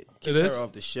shit. Kick It is? her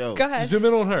off the show. Go ahead. Zoom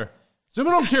in on her. Zoom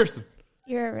in on Kirsten.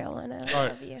 You're a real one. I All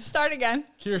love right. you. Start again.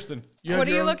 Kirsten. What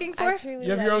are you own, looking for? I truly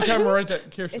You have love your own you. camera right there.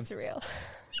 Kirsten. It's real.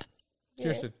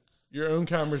 Kirsten. Your own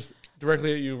camera's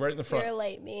directly at you right in the front. You're a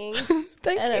light being.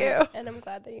 Thank and you. I'm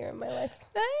glad that you're in my life.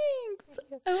 Thanks.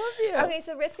 I love you. Okay,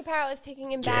 so Risk Apparel is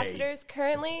taking ambassadors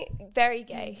currently. Very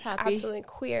gay. Happy. Absolutely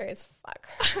queer as fuck.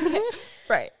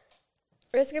 Right.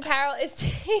 Risk Apparel is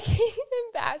taking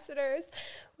ambassadors.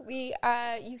 You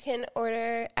can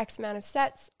order X amount of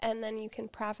sets, and then you can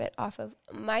profit off of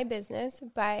my business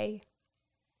by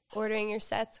ordering your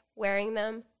sets, wearing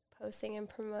them, posting and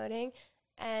promoting,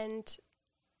 and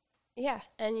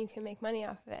and you can make money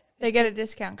off of it. They get a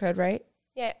discount code, right?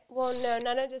 Yeah, well, no,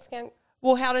 not a discount.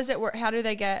 Well, how does it work? How do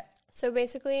they get? So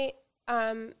basically,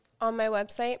 on my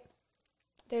website,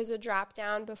 there's a drop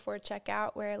down before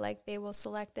checkout where like they will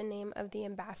select the name of the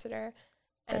ambassador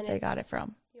That they got it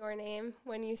from. Your name.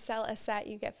 When you sell a set,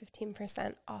 you get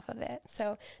 15% off of it.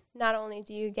 So not only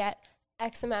do you get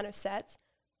X amount of sets,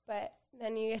 but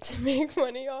then you get to make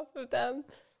money off of them.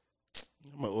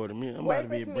 I'm gonna order me. I'm Work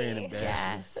about to be a with brand me.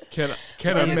 ambassador. Can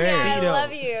Well, a yeah, man? I Speedo.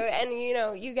 love you,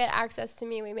 and you get access to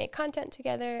me. We make content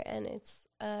together, and it's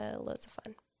loads of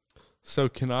fun. So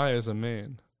can I, as a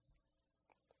man,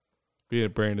 be a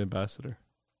brand ambassador?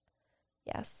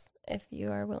 Yes, if you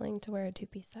are willing to wear a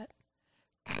 2-piece set.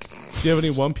 Do you have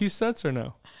any one-piece sets or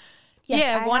no? Yes,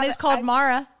 yeah, I one have is called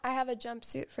Mara. I have a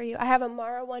jumpsuit for you. I have a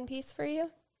Mara 1-piece for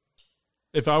you.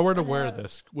 If I were to wear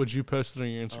this, would you post it on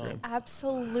your Instagram?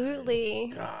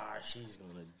 Absolutely. Gosh, she's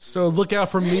gonna. So look out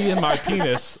for me and my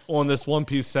penis on this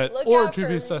one-piece set Look or out for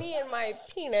 2-piece set. me and my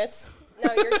penis.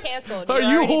 No, you're canceled. Are You're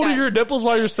you already holding done. your nipples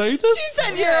while you're saying this? She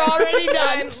said you're already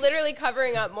done. I'm literally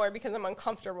covering up more because I'm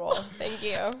uncomfortable. Thank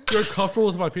you. You're comfortable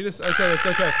with my penis? Okay, it's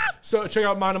okay. So check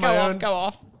out mine on my own. Go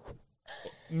off.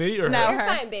 Me or No. her? You're her.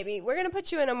 fine, baby. We're gonna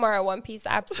put you in a Mara 1-piece.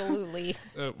 Absolutely.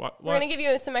 Why? We're gonna give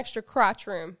you some extra crotch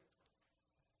room.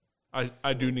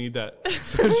 I do need that.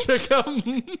 So check out Mars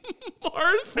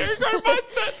Fairguard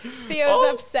Mindset.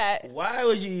 Theo's upset. Why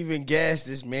would you even gas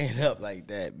this man up like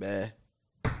that, man?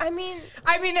 I mean,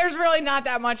 there's really not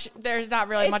that much. There's not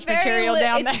really much material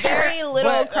down there. It's very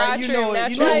little But, crotch you room. know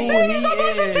That's who he right.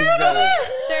 is, though.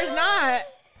 There's not.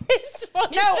 It's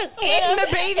funny. No, just in the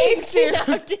bathing suit,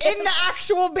 out in the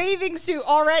actual bathing suit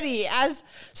already, as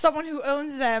someone who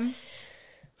owns them,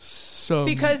 So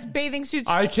because bathing suits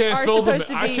I can't are fill them. supposed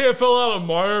to be. I can't fill out a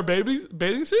Mara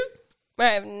bathing suit. I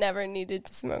have never needed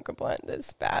to smoke a blunt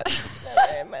this bad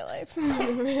ever in my life.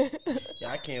 Yeah,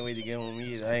 I can't wait to get home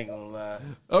either. I ain't gonna lie.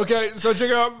 Okay, so check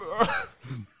out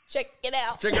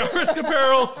Risk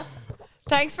Apparel.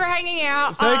 Thanks for hanging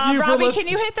out. Thank you for Robbie, listening.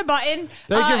 can you hit the button?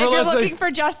 Thank you for if you're listening. looking for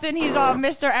Justin, he's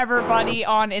Mr. Everybody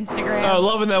on Instagram.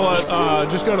 Loving That One.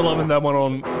 Just go to Loving That One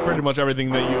on pretty much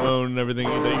everything that you own and everything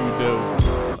that you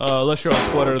do. Unless you're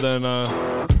on Twitter, then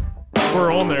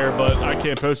we're on there, but I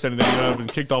can't post anything. I've been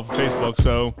kicked off of Facebook,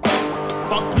 so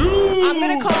fuck you. I'm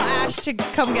going to call Ash to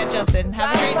come get Justin.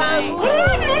 Have a great night.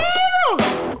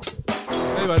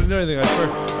 Hey, I didn't do anything, I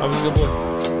swear. I was a good boy.